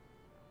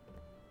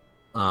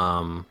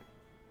 I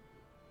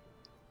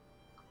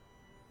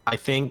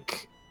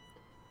think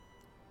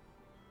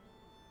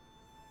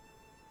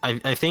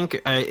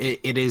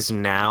it is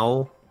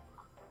now,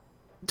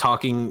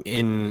 talking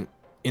in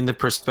the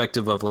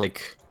perspective of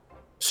like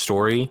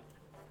story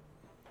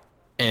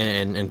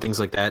and things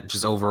like that,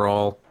 just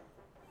overall,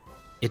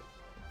 it'd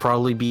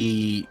probably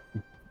be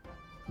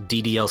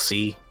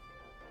DDLC,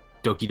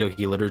 Doki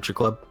Doki Literature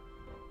Club.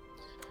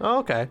 Oh,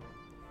 okay.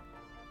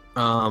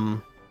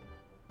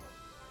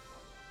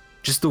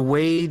 Just the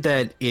way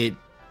that it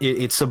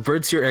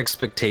subverts your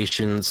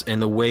expectations, and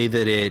the way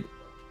that it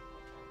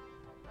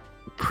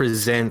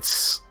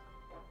presents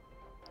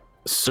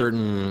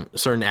certain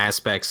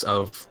aspects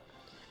of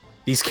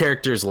these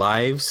characters'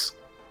 lives.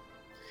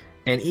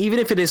 And even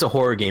if it is a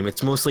horror game,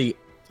 it's mostly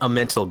a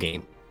mental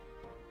game.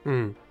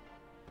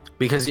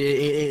 Because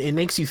it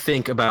makes you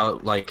think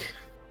about like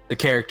the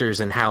characters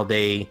and how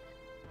they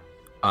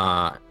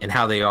are and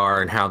how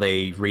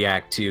they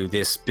react to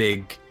this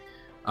big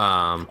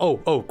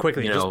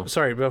quickly,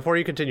 sorry, before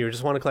you continue, I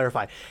just want to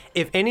clarify.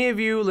 If any of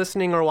you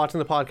listening or watching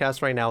the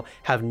podcast right now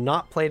have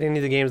not played any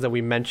of the games that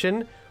we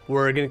mentioned,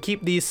 we're going to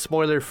keep these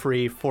spoiler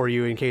free for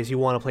you in case you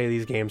want to play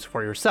these games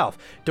for yourself.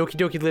 Doki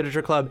Doki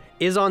Literature Club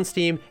is on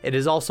Steam. It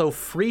is also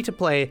free to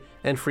play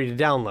and free to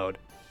download.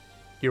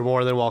 You're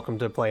more than welcome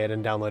to play it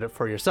and download it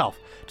for yourself.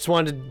 Just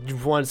wanted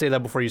to say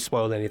that before you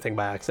spoiled anything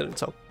by accident.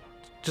 So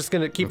just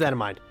going to keep that in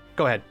mind.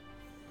 Go ahead.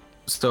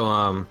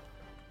 So,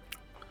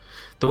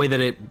 the way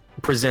that it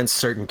presents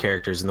certain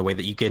characters and the way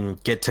that you can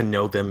get to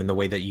know them and the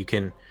way that you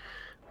can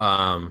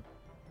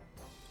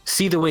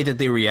see the way that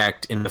they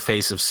react in the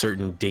face of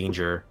certain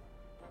danger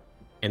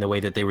and the way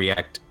that they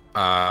react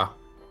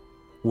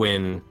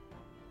when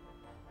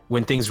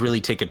things really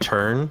take a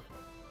turn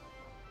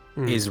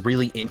is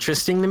really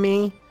interesting to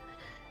me.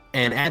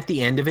 And at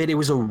the end of it, it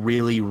was a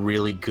really,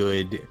 really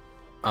good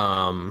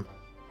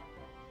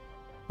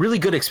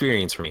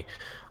experience for me.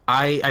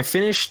 I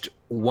finished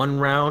one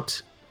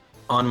route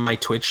on my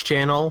Twitch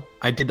channel.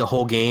 I did the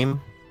whole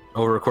game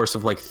over a course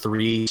of like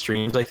 3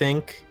 streams, I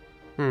think.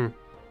 And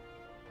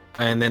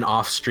then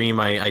off stream,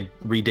 I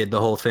redid the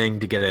whole thing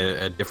to get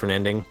a different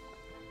ending.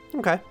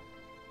 Okay.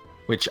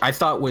 Which I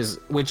thought was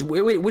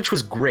which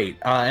was great.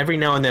 Every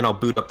now and then I'll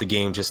boot up the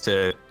game just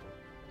to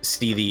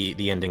see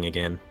the ending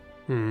again.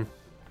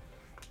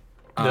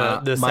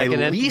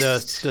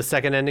 The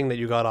second ending that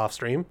you got off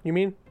stream, you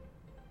mean?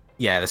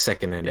 Yeah, the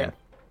second ending. Yeah.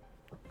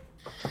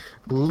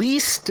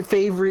 Least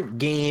favorite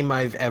game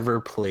I've ever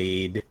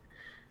played.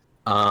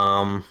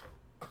 Yikes!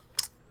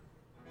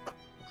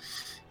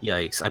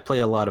 I play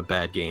a lot of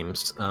bad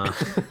games.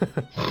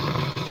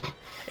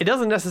 It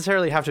doesn't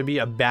necessarily have to be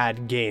a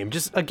bad game.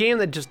 Just a game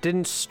that just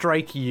didn't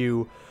strike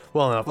you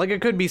well enough. Like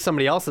it could be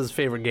somebody else's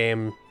favorite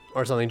game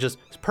or something. Just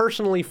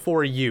personally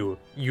for you,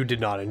 you did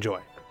not enjoy.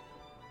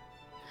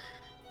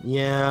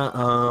 Yeah.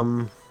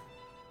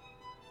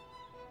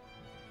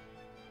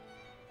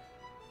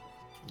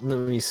 Let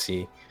me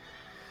see.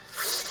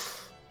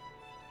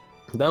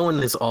 That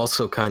one is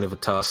also kind of a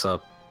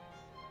toss-up.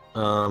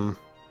 I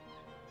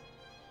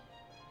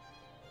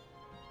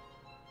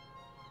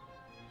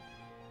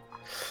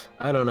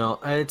don't know.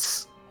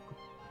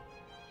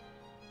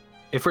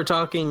 If we're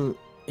talking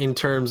in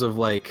terms of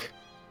like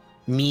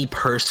me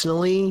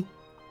personally,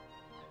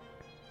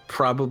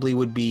 probably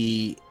would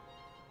be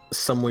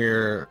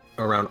somewhere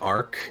around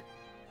Ark.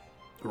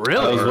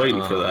 Really? I was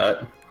waiting for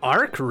that.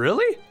 Ark?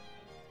 Really?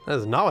 That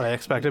is not what I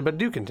expected, but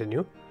do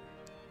continue.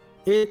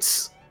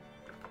 It's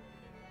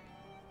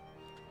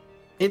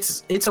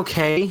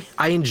okay.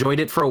 I enjoyed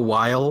it for a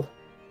while.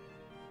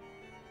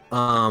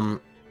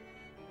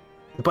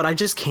 But I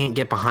just can't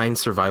get behind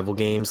survival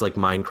games like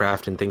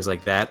Minecraft and things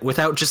like that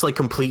without just like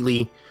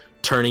completely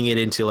turning it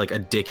into like a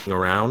dicking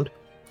around.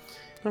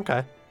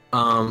 Okay.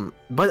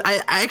 But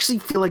I actually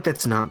feel like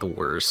that's not the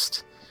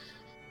worst.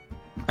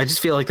 I just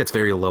feel like that's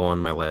very low on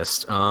my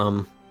list.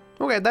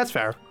 Okay, that's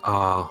fair.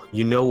 Oh,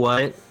 you know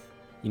what?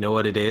 You know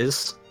what it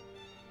is?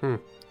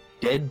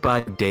 Dead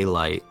by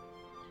Daylight.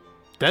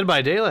 Dead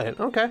by Daylight.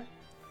 Okay.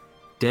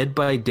 Dead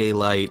by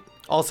Daylight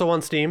Also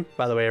on Steam,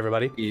 by the way,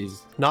 everybody.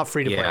 is Not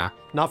free to play.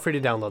 Not free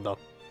to download, though.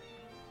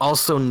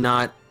 also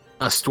not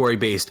a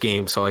story-based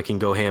game, so I can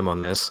go ham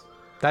on this.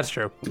 That's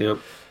true. Yep.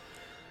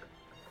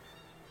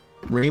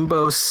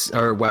 Rainbow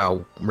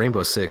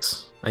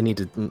Six. I need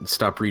to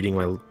stop reading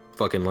my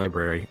fucking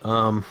library.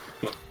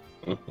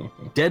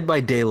 Dead by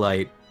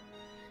Daylight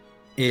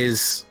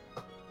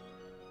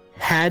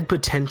had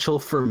potential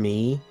for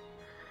me.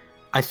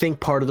 I think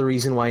part of the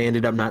reason why I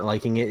ended up not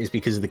liking it is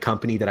because of the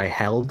company that I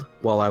held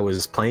while I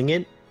was playing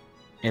it,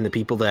 and the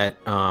people that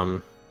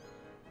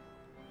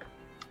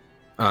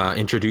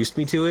introduced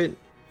me to it,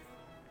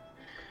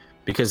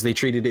 because they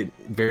treated it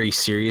very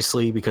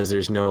seriously because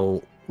there's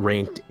no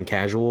ranked and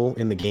casual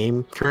in the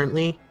game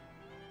currently.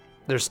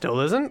 There still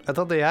isn't? I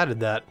thought they added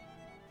that.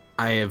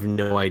 I have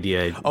no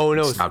idea. Oh,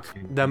 no.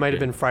 That might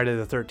have been Friday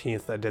the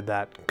 13th that did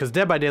that. Because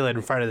Dead by Daylight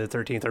and Friday the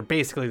 13th are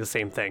basically the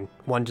same thing.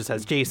 One just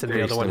has Jason,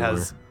 Very the other similar. one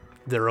has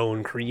their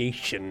own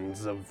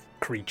creations of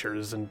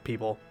creatures and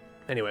people.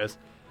 Anyways.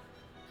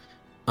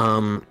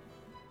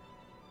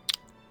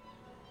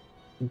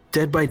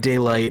 Dead by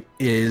Daylight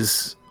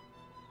is...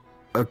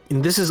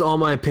 and this is all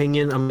my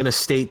opinion. I'm going to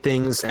state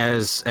things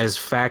as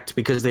fact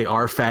because they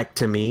are fact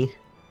to me.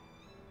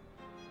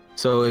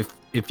 So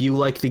if you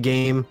like the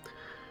game,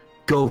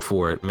 go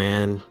for it,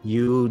 man.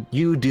 You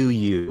do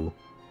you.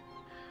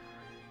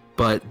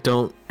 But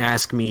don't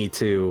ask me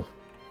to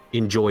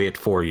enjoy it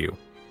for you.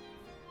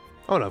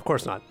 Oh, no, of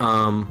course not.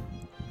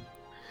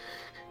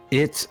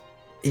 It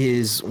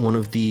is one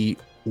of the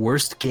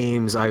worst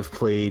games I've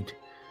played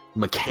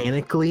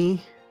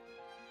mechanically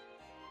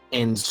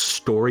and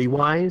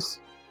story-wise.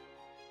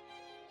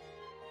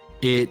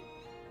 It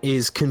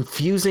is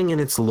confusing in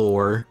its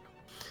lore.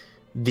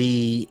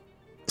 The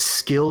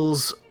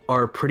skills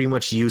are pretty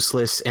much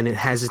useless, and it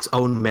has its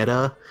own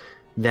meta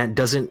that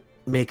doesn't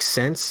make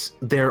sense.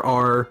 There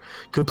are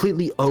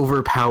completely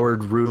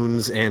overpowered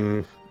runes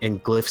and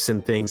glyphs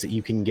and things that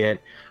you can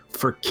get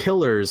for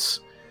killers.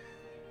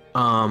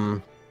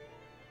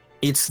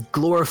 It's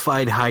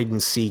glorified hide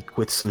and seek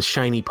with some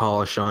shiny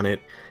polish on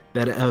it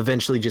that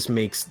eventually just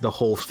makes the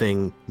whole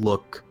thing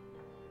look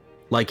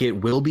like it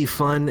will be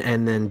fun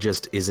and then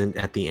just isn't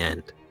at the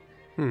end.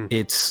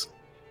 It's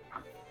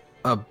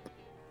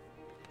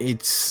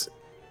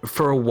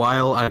for a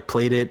while I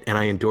played it and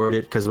I endured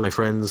it because my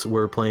friends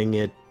were playing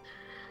it,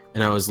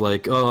 and I was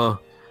like, oh,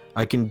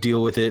 I can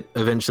deal with it.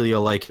 Eventually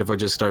I'll like it if I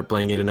just start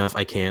playing it enough.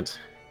 I can't.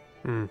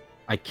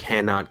 I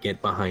cannot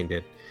get behind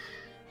it.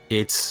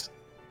 It's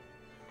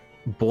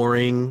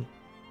boring.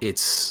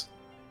 It's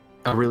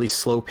a really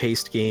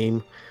slow-paced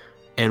game,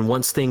 and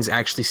once things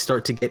actually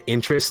start to get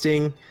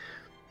interesting,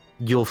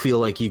 you'll feel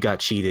like you got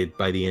cheated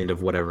by the end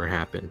of whatever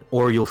happened,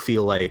 or you'll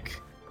feel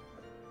like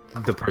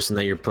the person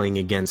that you're playing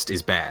against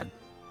is bad.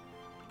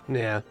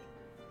 Yeah.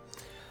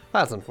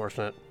 That's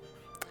unfortunate.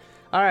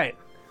 All right.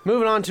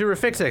 Moving on to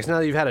Refixix. Now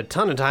that you've had a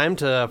ton of time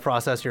to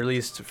process your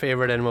least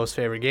favorite and most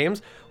favorite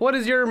games, what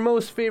is your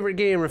most favorite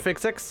game,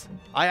 Refixix?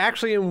 I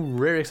actually am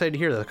very excited to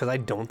hear this because I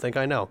don't think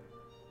I know.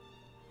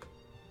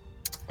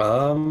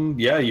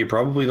 Yeah, you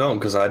probably don't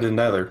because I didn't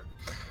either.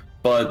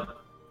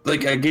 But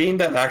like a game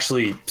that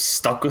actually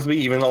stuck with me,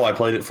 even though I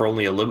played it for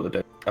only a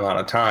limited amount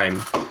of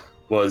time,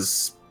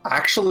 was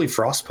actually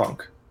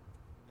Frostpunk.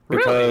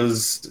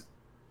 Because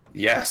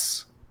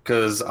yes,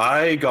 because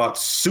I got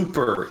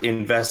super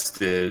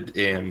invested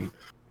in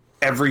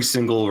every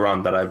single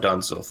run that I've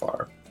done so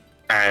far.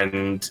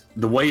 And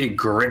the way it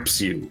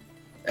grips you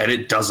and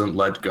it doesn't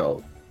let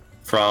go.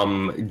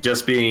 From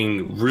just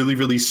being really,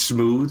 really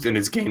smooth in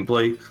its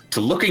gameplay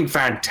to looking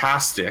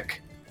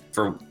fantastic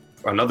for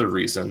another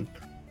reason.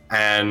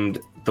 And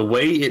the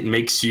way it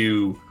makes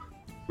you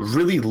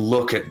really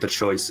look at the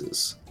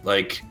choices.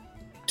 Like,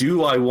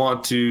 do I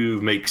want to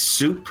make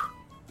soup?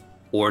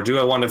 Or do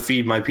I want to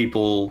feed my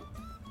people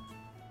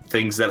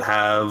things that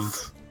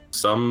have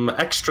some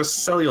extra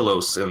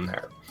cellulose in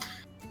there?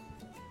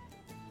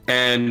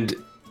 And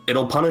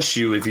it'll punish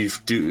you if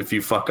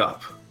you fuck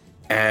up.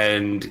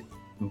 And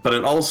but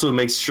it also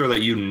makes sure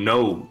that you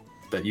know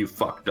that you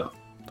fucked up.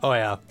 Oh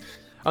yeah.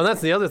 And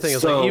that's the other thing,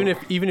 is like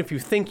even if you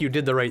think you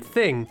did the right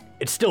thing,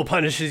 it still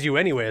punishes you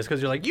anyways,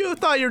 because you're like, you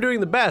thought you were doing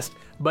the best,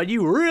 but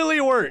you really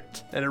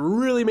weren't. And it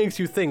really makes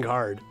you think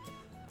hard.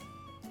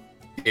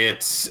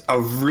 It's a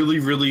really,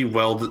 really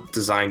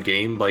well-designed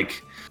game.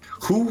 Like,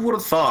 who would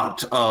have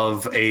thought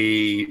of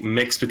a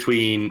mix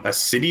between a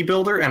city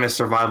builder and a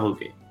survival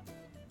game?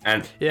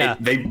 And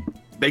they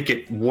make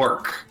it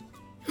work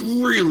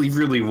really,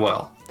 really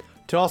well.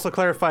 To also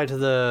clarify to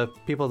the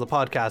people of the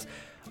podcast,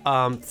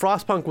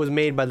 Frostpunk was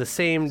made by the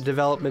same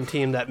development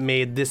team that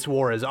made This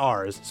War Is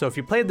Ours. So if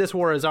you played This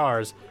War Is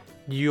Ours,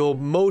 you'll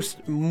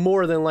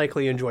more than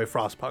likely enjoy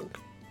Frostpunk.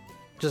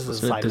 Just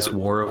as a side note. This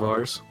War of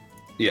Ours?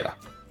 Yeah.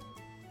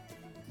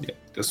 Yeah,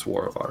 This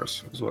War of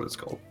Ours is what it's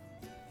called.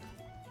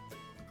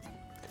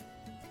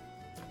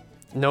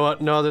 No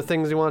other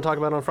things you want to talk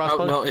about on Frostpunk?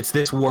 Oh, no, it's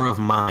This War of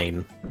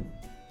Mine.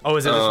 Oh,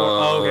 is it This War?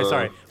 Oh, okay,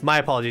 sorry. My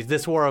apologies.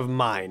 This War of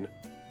Mine.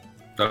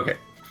 Okay.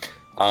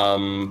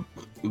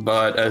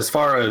 But as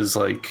far as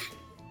like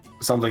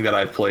something that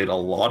I've played a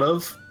lot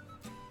of,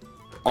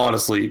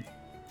 honestly,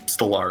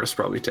 Stellaris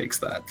probably takes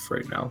that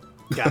right now.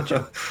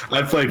 Gotcha.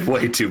 I've played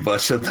way too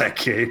much of that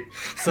game.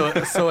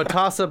 So a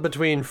toss-up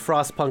between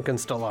Frostpunk and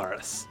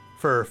Stellaris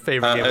for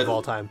favorite game of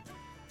all time.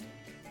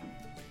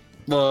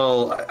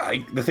 Well,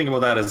 the thing about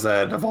that is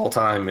that of all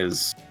time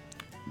is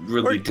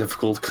really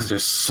difficult because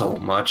there's so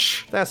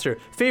much. That's true.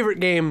 Favorite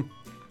game,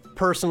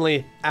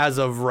 personally, as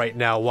of right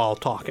now while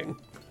talking.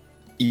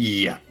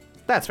 Yeah.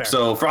 That's fair.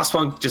 So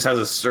Frostpunk just has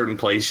a certain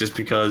place just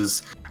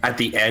because at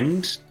the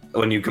end,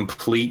 when you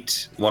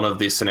complete one of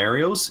these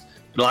scenarios,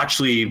 it'll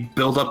actually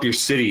build up your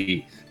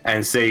city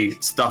and say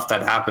stuff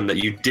that happened that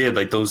you did,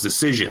 like those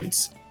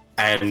decisions.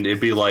 And it'd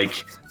be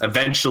like,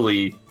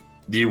 eventually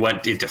you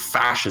went into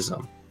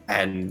fascism,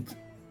 and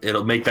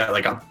it'll make that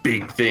like a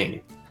big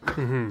thing.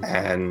 Mm-hmm.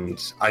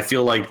 And I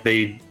feel like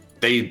they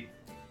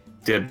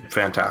did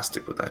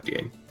fantastic with that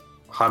game.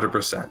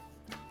 100%.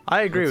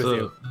 I agree with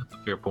you. That's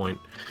a fair point.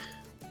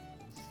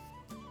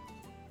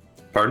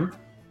 Pardon?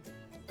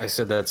 I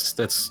said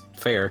that's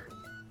fair.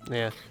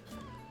 Yeah.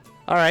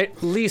 All right.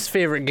 Least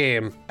favorite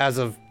game as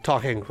of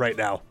talking right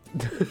now.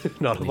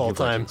 Not of all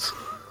time.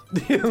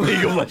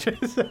 League of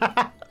Legends.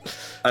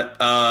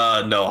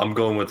 No, I'm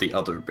going with the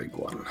other big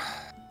one.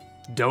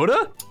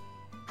 Dota?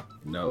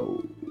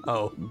 No.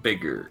 Oh.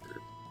 Bigger.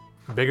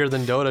 Bigger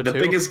than Dota 2? The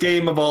biggest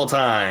game of all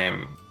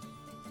time.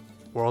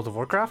 World of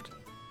Warcraft?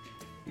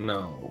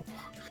 No.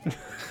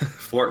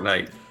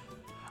 Fortnite.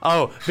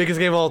 Oh, biggest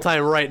game of all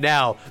time right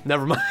now.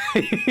 Never mind.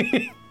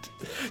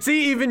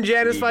 See, even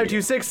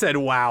Janice526 said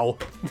WoW.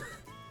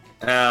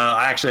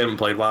 I actually haven't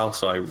played WoW,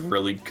 so I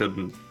really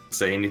couldn't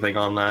say anything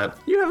on that.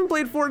 You haven't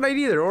played Fortnite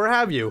either, or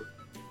have you?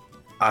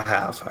 I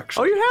have,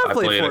 actually. Oh, you have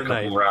played Fortnite? I played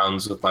a couple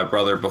rounds with my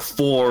brother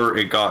before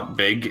it got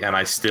big, and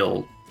I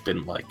still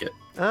didn't like it.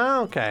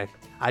 Oh, okay.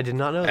 I did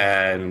not know that.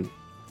 And,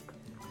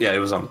 yeah, it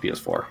was on the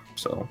PS4,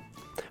 so...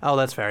 Oh,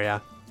 that's fair,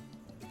 yeah.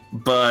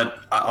 But,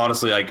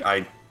 honestly,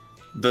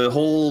 the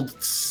whole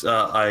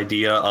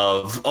idea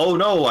of, oh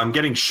no, I'm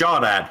getting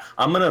shot at,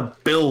 I'm gonna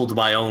build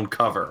my own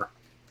cover,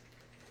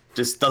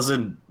 just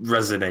doesn't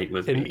resonate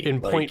with me.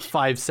 In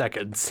 0.5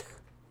 seconds.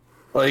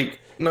 Like,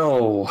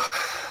 no.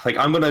 Like,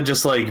 I'm gonna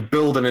just, like,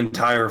 build an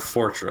entire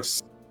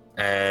fortress.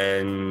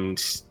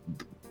 And,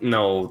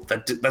 no,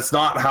 that's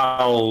not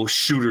how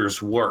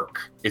shooters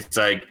work. It's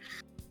like,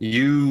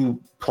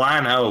 you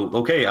plan out,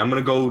 okay, I'm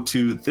gonna go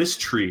to this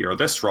tree or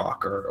this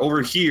rock or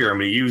over here. I'm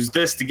gonna use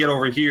this to get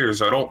over here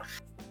so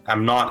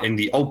I'm not in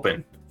the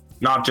open.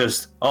 Not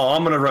just, oh,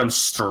 I'm gonna run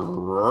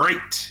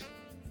straight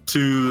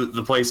to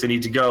the place I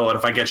need to go, and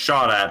if I get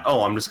shot at,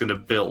 oh, I'm just gonna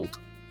build.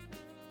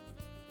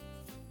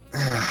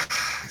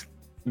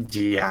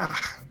 Yeah.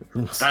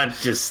 That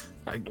just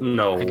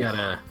no.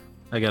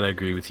 I gotta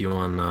agree with you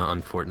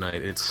on Fortnite.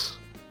 It's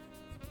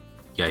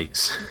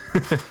yikes.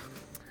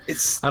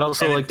 I'd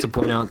also like to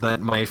point out that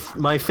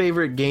my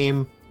favorite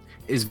game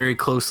is very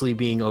closely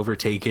being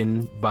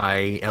overtaken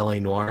by L.A.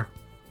 Noire.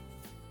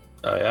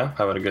 Oh yeah,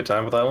 having a good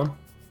time with that one?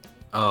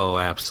 Oh,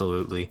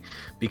 absolutely.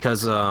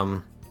 Because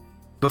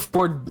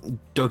before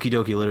Doki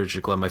Doki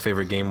Literature Club, my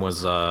favorite game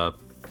was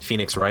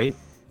Phoenix Wright.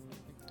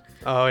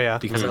 Oh yeah.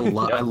 Because I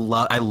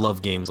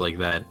love games like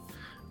that,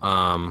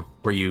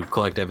 where you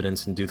collect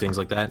evidence and do things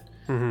like that.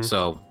 Mm-hmm.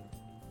 So,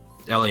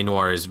 L.A.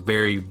 Noire is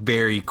very,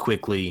 very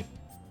quickly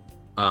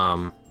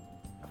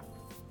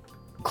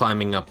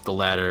climbing up the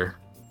ladder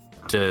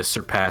to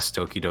surpass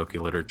Doki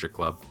Doki Literature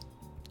Club.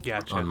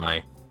 Gotcha. On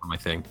my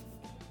thing.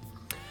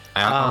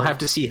 I'll have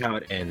to see how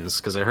it ends,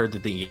 because I heard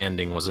that the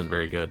ending wasn't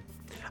very good.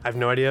 I have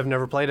no idea. I've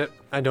never played it.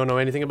 I don't know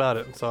anything about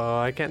it, so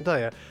I can't tell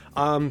you.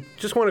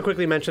 Just want to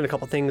quickly mention a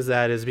couple things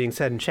that is being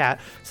said in chat.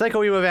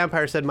 Psycho Emo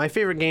Vampire said, my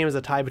favorite game is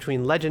a tie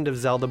between Legend of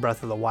Zelda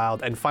Breath of the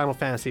Wild and Final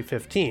Fantasy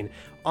 15.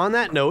 On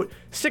that note,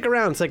 stick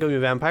around, Psycho Emo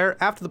Vampire.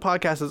 After the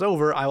podcast is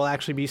over, I will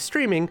actually be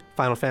streaming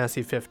Final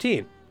Fantasy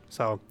 15.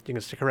 So you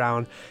can stick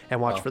around and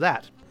watch for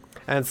that.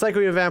 And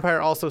Psycho Emo Vampire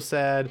also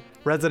said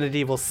Resident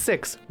Evil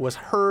 6 was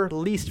her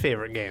least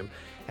favorite game.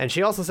 And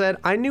she also said,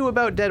 I knew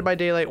about Dead by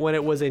Daylight when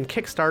it was in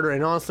Kickstarter,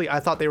 and honestly, I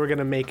thought they were going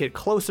to make it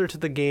closer to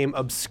the game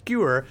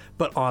Obscure,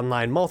 but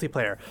online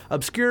multiplayer.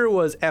 Obscure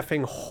was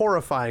effing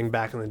horrifying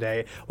back in the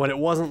day when it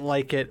wasn't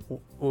like it.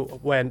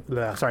 When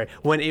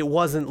it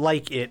wasn't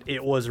like it,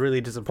 it was really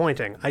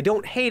disappointing. I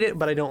don't hate it,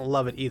 but I don't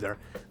love it either,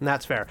 and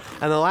that's fair.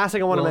 And the last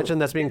thing I want to mention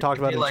that's being talked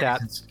about in the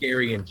chat. It's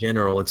scary in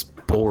general. It's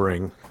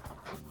boring.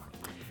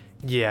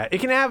 Yeah, it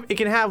can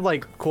have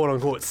like quote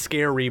unquote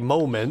scary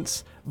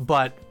moments,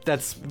 but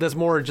that's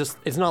more just,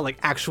 it's not like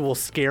actual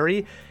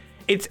scary.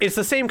 It's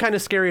the same kind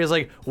of scary as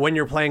like when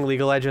you're playing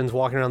League of Legends,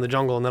 walking around the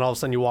jungle, and then all of a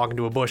sudden you walk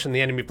into a bush and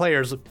the enemy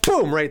player's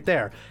boom right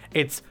there.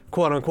 It's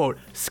quote unquote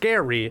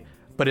scary,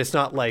 but it's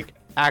not like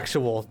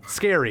actual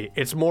scary.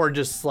 It's more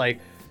just like,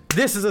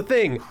 this is a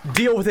thing,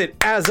 deal with it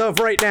as of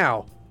right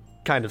now,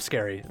 kind of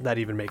scary. That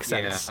even makes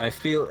sense. Yeah, I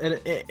feel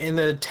in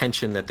the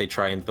tension that they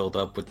try and build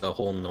up with the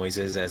whole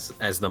noises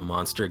as the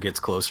monster gets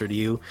closer to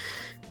you.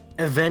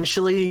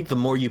 Eventually, the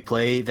more you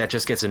play, that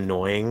just gets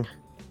annoying.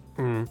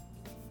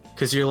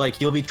 Because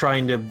you'll be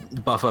trying to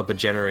buff up a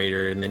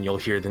generator, and then you'll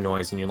hear the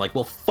noise, and you're like,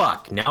 well,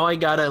 fuck, now I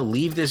gotta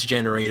leave this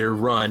generator,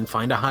 run,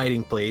 find a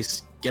hiding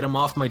place, get him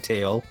off my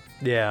tail,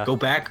 go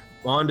back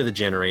onto the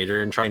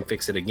generator and try and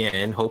fix it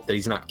again, hope that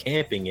he's not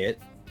camping it.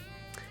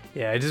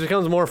 Yeah, it just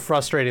becomes more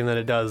frustrating than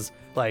it does,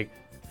 like,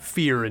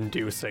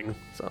 fear-inducing.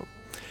 So,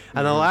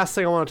 and the last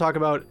thing I want to talk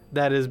about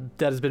that has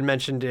been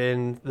mentioned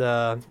in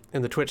the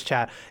Twitch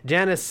chat,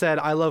 Janice said,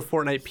 "I love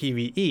Fortnite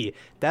PvE."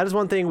 That is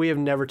one thing we have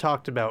never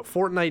talked about.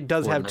 Fortnite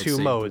does have two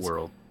modes.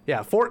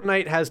 Yeah,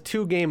 Fortnite has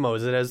two game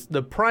modes. It has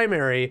the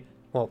primary,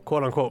 well,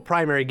 quote-unquote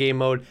primary game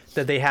mode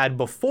that they had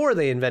before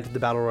they invented the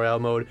Battle Royale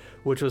mode,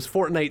 which was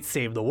Fortnite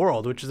Save the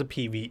World, which is a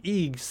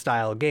PvE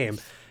style game.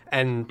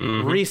 And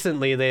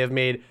recently they have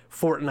made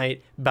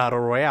Fortnite Battle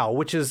Royale,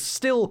 which is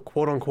still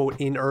quote-unquote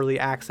in early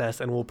access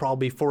and will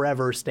probably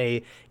forever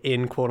stay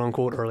in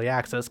quote-unquote early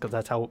access, because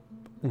that's how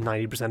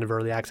 90% of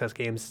early access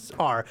games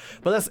are.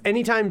 But that's,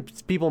 anytime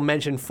people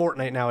mention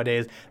Fortnite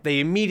nowadays, they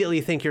immediately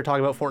think you're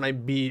talking about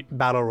Fortnite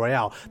Battle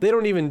Royale.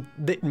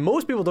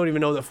 Most people don't even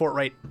know that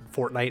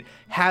Fortnite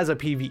has a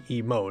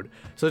PvE mode.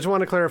 So I just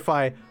want to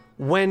clarify,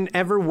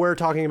 whenever we're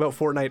talking about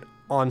Fortnite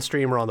on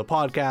stream or on the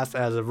podcast,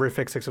 as of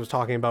Riffix6 was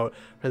talking about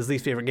his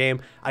least favorite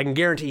game, I can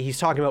guarantee he's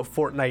talking about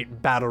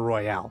Fortnite Battle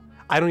Royale.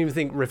 I don't even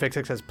think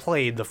Riffix6 has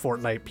played the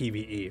Fortnite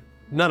PvE.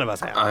 None of us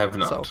have. I have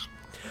not.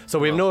 So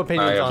we have no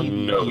opinions on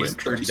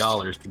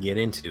 $30 to get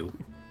into.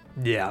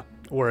 Yeah,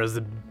 whereas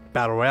the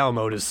Battle Royale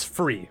mode is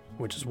free,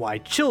 which is why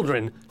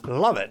children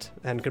love it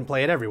and can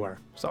play it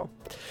everywhere. So,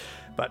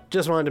 but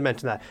just wanted to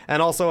mention that.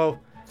 And also,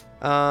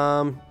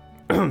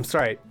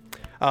 sorry.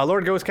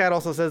 Lord Ghostcat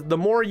also says, the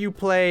more you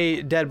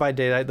play Dead by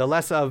Daylight, the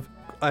less of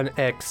an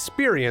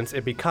experience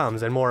it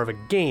becomes and more of a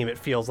game it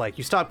feels like.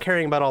 You stop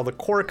caring about all the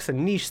quirks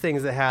and niche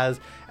things it has,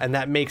 and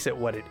that makes it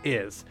what it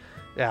is.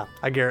 Yeah,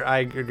 I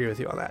agree with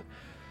you on that.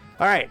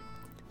 All right,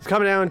 it's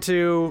coming down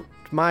to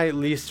my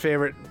least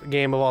favorite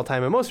game of all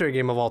time and most favorite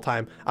game of all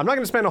time. I'm not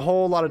going to spend a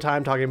whole lot of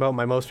time talking about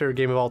my most favorite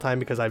game of all time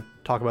because I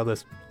talk about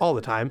this all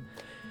the time.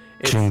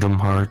 Kingdom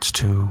Hearts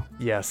 2.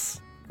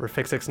 Yes,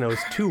 Riffix6 knows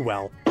too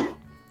well.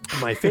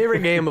 My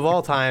favorite game of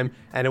all time,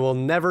 and it will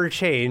never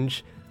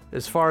change,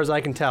 as far as I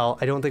can tell.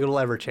 I don't think it'll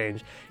ever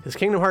change. Is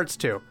Kingdom Hearts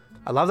 2.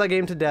 I love that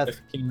game to death.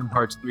 Kingdom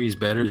Hearts 3 is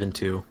better than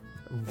 2.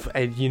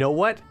 And you know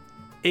what?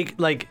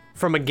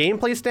 From a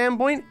gameplay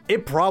standpoint,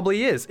 it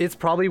probably is. It's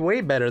probably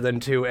way better than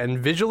 2. And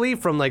visually,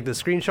 from like the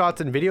screenshots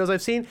and videos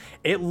I've seen,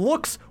 it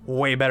looks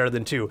way better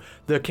than 2.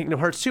 The Kingdom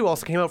Hearts 2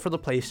 also came out for the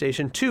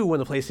PlayStation 2 when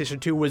the PlayStation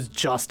 2 was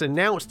just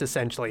announced,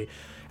 essentially.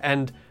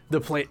 And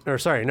that's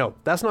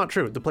not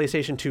true. The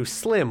PlayStation 2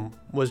 Slim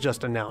was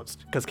just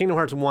announced, because Kingdom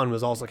Hearts 1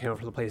 was also came out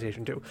for the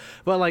PlayStation 2.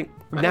 But like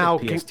now,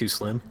 PS2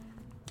 Slim.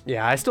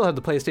 Yeah, I still have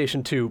the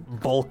PlayStation 2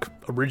 bulk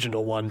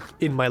original one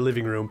in my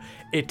living room.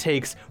 It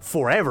takes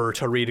forever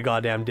to read a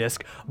goddamn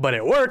disc, but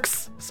it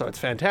works, so it's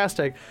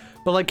fantastic.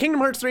 But like Kingdom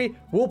Hearts 3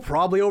 will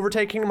probably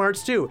overtake Kingdom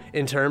Hearts 2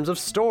 in terms of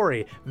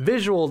story,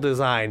 visual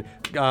design,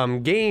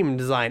 game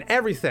design,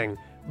 everything.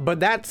 But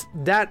that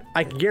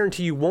I can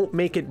guarantee you won't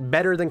make it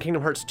better than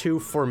Kingdom Hearts 2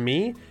 for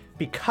me,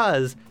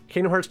 because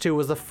Kingdom Hearts 2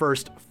 was the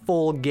first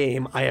full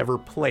game I ever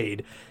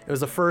played. It was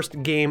the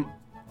first game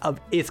of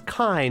its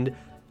kind,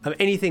 of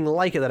anything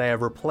like it, that I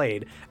ever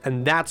played.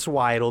 And that's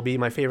why it'll be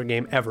my favorite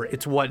game ever.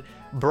 It's what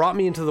brought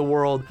me into the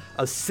world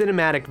of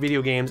cinematic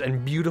video games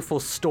and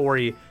beautiful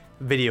story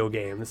video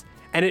games.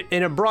 And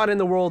it brought in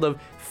the world of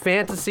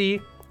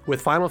fantasy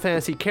with Final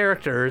Fantasy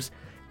characters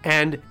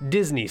and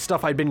Disney,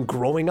 stuff I'd been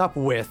growing up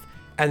with,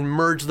 and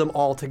merged them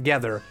all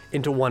together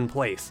into one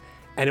place.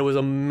 And it was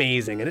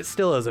amazing, and it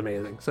still is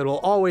amazing. So it'll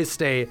always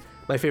stay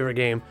my favorite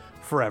game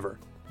forever.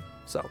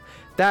 So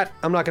that,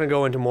 I'm not going to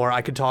go into more.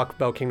 I could talk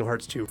about Kingdom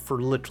Hearts 2 for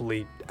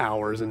literally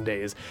hours and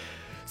days.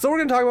 So we're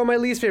going to talk about my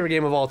least favorite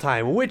game of all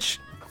time, which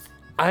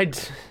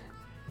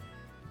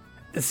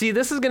see,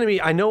 this is going to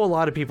be, I know a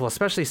lot of people,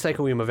 especially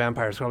Psycho Emo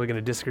Vampire, is probably going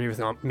to disagree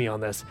with me on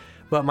this,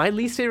 but my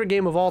least favorite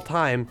game of all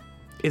time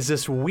is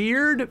this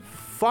weird,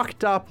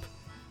 fucked up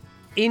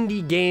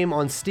indie game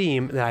on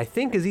Steam that I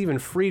think is even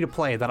free to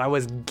play that I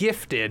was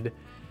gifted,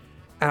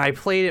 and I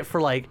played it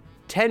for like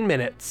 10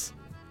 minutes,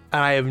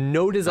 and I have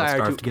no desire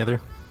Starve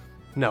Together?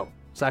 No,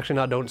 it's actually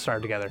not Don't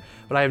Starve Together,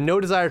 but I have no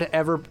desire to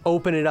ever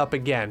open it up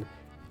again.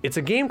 It's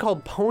a game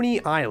called Pony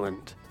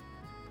Island.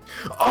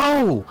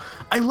 Oh,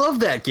 I love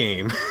that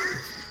game.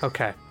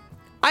 Okay.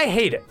 I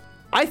hate it.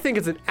 I think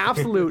it's an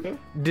absolute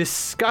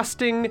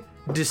disgusting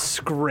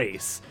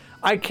disgrace.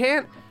 I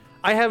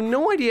have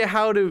no idea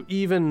how to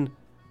even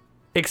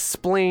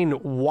explain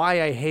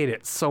why I hate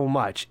it so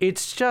much.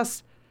 It's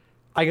just,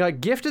 I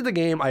got gifted the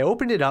game, I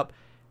opened it up,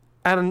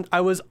 and I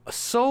was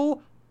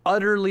so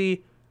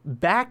utterly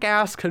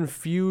back-ass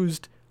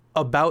confused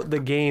about the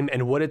game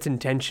and what its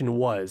intention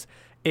was.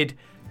 It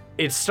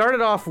started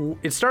off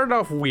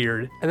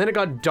weird, and then it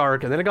got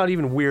dark, and then it got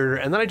even weirder,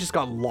 and then I just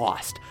got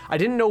lost. I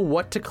didn't know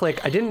what to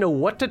click, I didn't know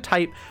what to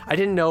type, I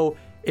didn't know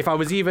if I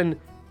was even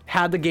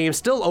had the game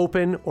still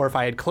open or if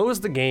I had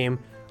closed the game.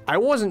 I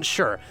wasn't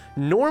sure.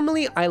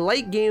 Normally, I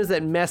like games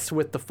that mess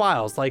with the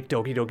files, like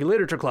Doki Doki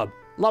Literature Club.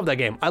 Love that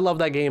game. I love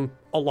that game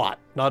a lot.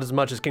 Not as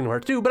much as Kingdom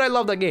Hearts 2, but I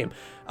love that game.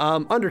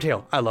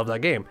 Undertale, I love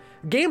that game.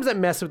 Games that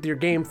mess with your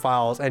game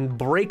files and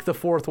break the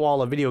fourth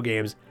wall of video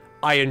games,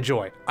 I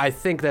enjoy. I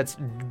think that's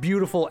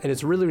beautiful and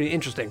it's really, really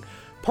interesting.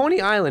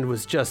 Pony Island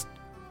was just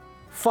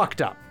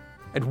fucked up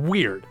and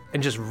weird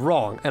and just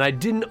wrong, and I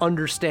didn't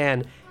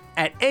understand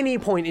at any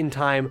point in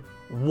time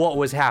what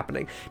was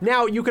happening.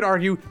 Now, you could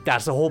argue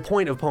that's the whole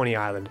point of Pony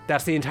Island.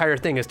 That's the entire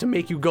thing, is to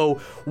make you go,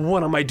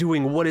 what am I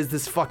doing? What is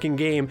this fucking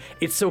game?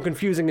 It's so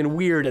confusing and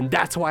weird, and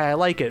that's why I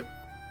like it.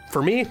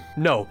 For me,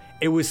 no.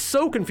 It was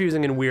so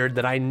confusing and weird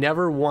that I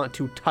never want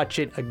to touch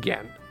it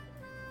again.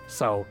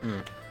 So,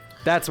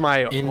 that's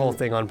my whole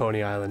thing on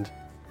Pony Island.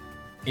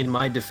 In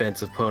my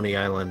defense of Pony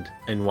Island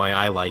and why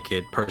I like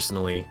it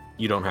personally,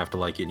 you don't have to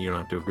like it and you don't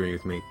have to agree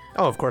with me.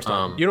 Oh, of course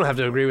not. You don't have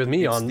to agree with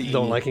me on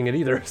don't liking it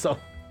either, so...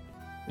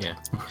 Yeah,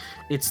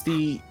 it's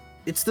the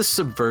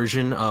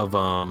subversion of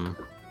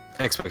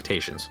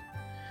expectations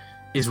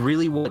is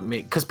really what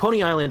made, because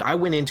Pony Island, I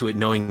went into it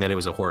knowing that it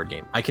was a horror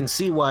game. I can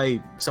see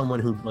why someone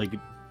who like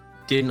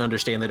didn't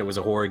understand that it was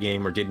a horror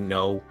game or didn't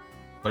know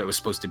what it was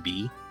supposed to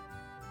be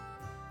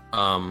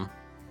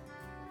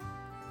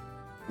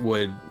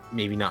would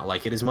maybe not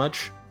like it as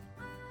much.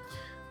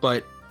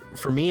 But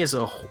for me, as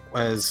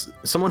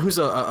someone who's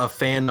a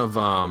fan of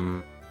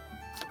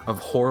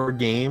horror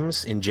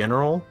games in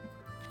general,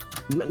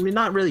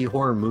 not really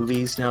horror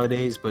movies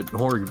nowadays, but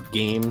horror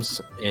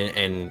games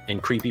and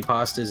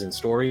creepypastas and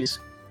stories.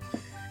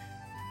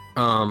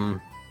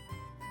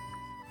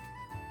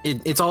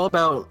 It's all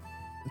about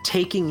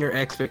taking your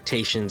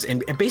expectations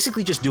and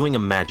basically just doing a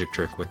magic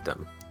trick with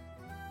them.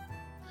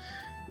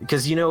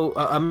 Because, you know,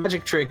 a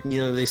magic trick, you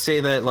know, they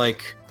say that,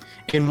 like,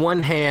 in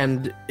one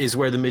hand is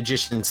where the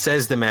magician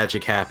says the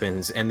magic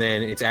happens, and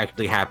then it's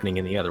actually happening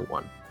in the other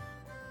one.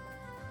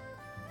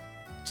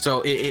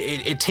 So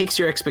it takes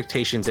your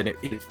expectations and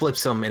it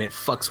flips them and it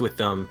fucks with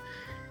them,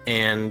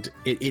 and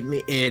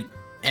it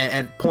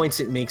at points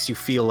it makes you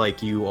feel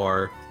like you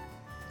are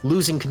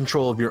losing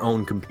control of your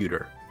own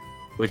computer,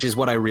 which is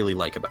what I really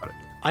like about it.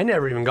 I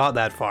never even got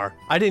that far.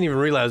 I didn't even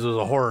realize it was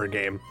a horror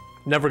game.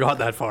 Never got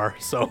that far.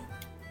 So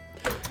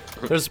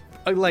there's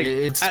like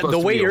it's supposed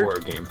to be a horror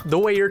game. The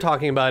way you're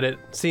talking about it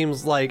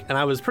seems like, and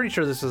I was pretty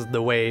sure this is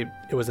the way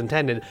it was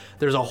intended.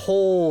 There's a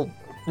whole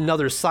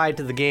another side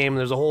to the game,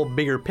 there's a whole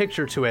bigger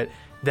picture to it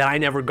that I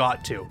never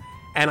got to,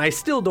 and I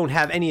still don't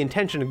have any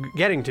intention of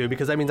getting to,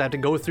 because that means I have to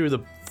go through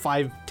the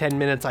 5-10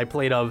 minutes I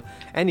played of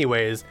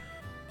anyways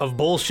of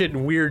bullshit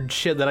and weird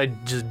shit that I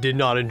just did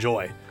not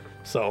enjoy.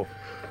 So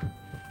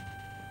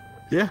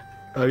yeah,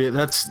 I mean,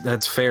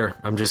 that's fair.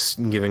 I'm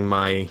just giving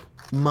my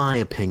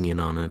opinion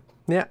on it.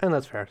 Yeah, and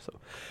that's fair. So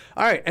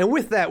all right, and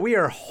with that, we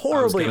are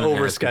horribly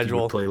over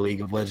scheduled. Play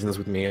League of Legends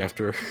with me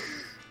after.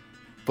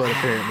 But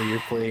apparently you're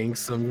playing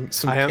some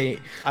I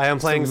am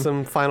playing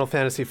some Final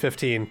Fantasy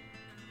 15.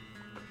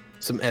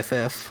 Some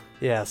FF.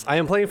 Yes, I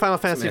am playing Final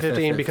Fantasy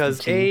 15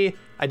 because A,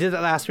 I did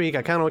that last week,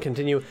 I kind of want to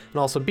continue, and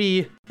also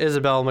B,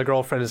 Isabel, my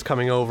girlfriend, is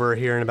coming over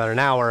here in about an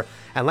hour,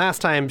 and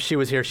last time she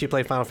was here, she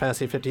played Final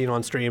Fantasy 15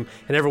 on stream,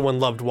 and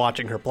everyone loved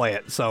watching her play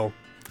it, so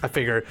I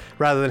figured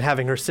rather than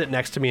having her sit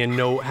next to me and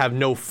have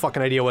no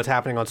fucking idea what's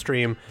happening on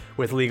stream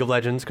with League of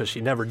Legends, because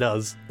she never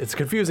does. It's a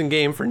confusing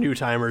game for new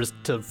timers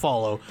to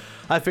follow.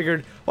 I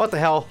figured, what the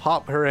hell,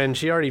 hop her in.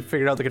 She already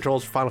figured out the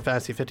controls for Final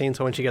Fantasy 15,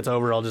 so when she gets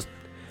over, I'll just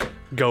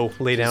go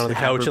lay down on the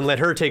couch and let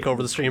her take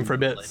over the stream for a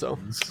bit. So,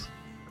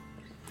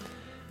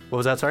 what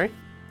was that? Sorry?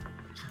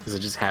 Does it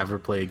just have her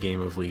play a game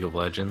of League of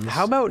Legends?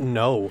 How about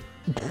no?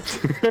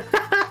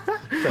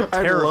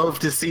 I'd love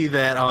to see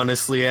that,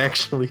 honestly,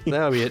 actually.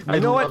 That would be it.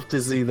 I'd love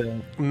to see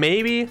that.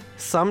 Maybe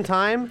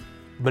sometime,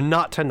 but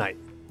not tonight.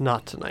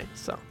 Not tonight,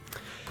 so.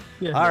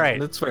 Yeah, all right.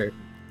 That's fair.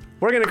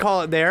 we're going to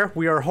call it there.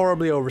 We are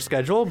horribly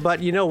overscheduled,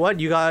 but you know what?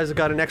 You guys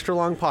got an extra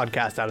long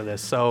podcast out of this.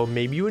 So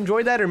maybe you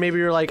enjoyed that, or maybe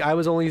you're like, I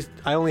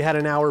only had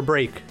an hour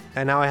break,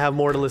 and now I have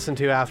more to listen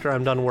to after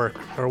I'm done work,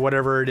 or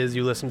whatever it is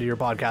you listen to your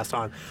podcast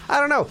on.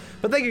 I don't know.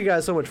 But thank you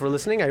guys so much for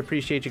listening. I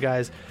appreciate you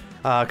guys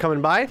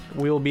coming by.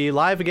 We will be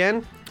live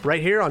again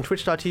right here on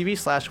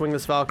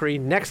twitch.tv/winglessvalkyrie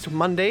next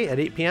Monday at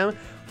 8 p.m.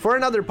 for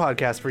another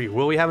podcast for you.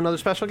 Will we have another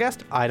special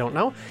guest? I don't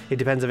know. It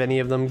depends if any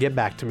of them get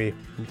back to me.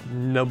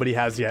 Nobody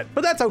has yet,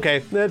 but that's okay.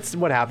 That's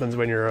what happens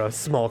when you're a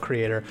small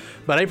creator.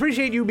 But I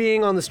appreciate you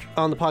being on the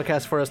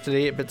podcast for us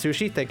today at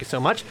Bitsushi. Thank you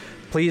so much.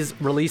 Please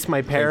release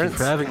my parents.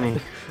 Thank you for having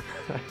me.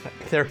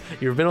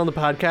 You've been on the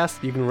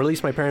podcast. You can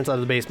release my parents out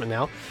of the basement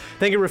now.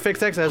 Thank you,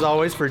 Rafixx, as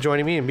always, for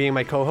joining me and being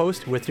my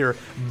co-host with your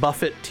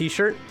Buffett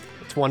t-shirt.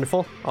 It's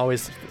wonderful.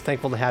 Always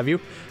thankful to have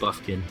you.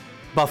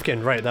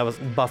 Buffkin, right, that was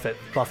Buffett,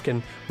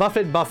 Buffkin,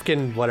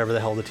 whatever the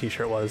hell the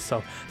t-shirt was.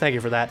 So thank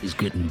you for that. He's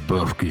getting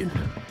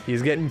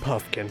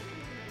Buffkin.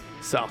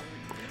 So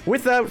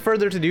without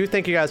further ado,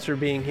 thank you guys for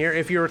being here.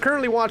 If you're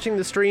currently watching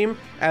the stream,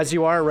 as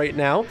you are right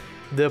now,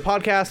 the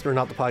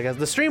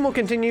stream will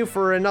continue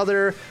for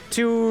another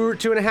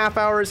 2.5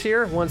 hours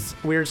here. Once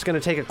we're just going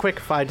to take a quick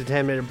 5 to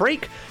 10 minute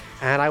break,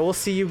 and I will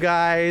see you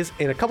guys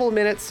in a couple of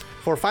minutes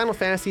for Final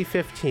Fantasy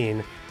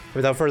 15.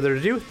 Without further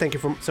ado, thank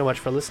you so much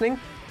for listening.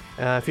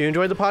 If you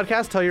enjoyed the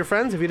podcast, tell your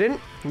friends. If you didn't,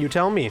 you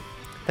tell me.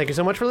 Thank you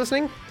so much for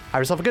listening.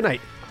 Have yourself a good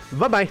night.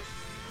 Bye-bye.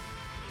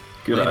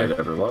 Good night,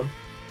 everyone.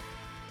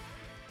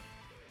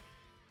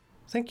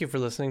 Thank you for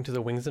listening to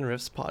the Wings and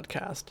Rifts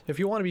podcast. If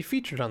you want to be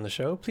featured on the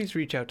show, please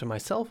reach out to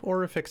myself or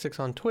Rafixx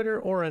on Twitter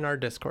or in our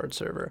Discord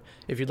server.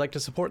 If you'd like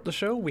to support the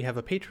show, we have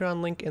a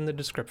Patreon link in the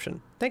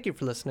description. Thank you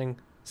for listening.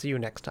 See you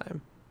next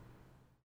time.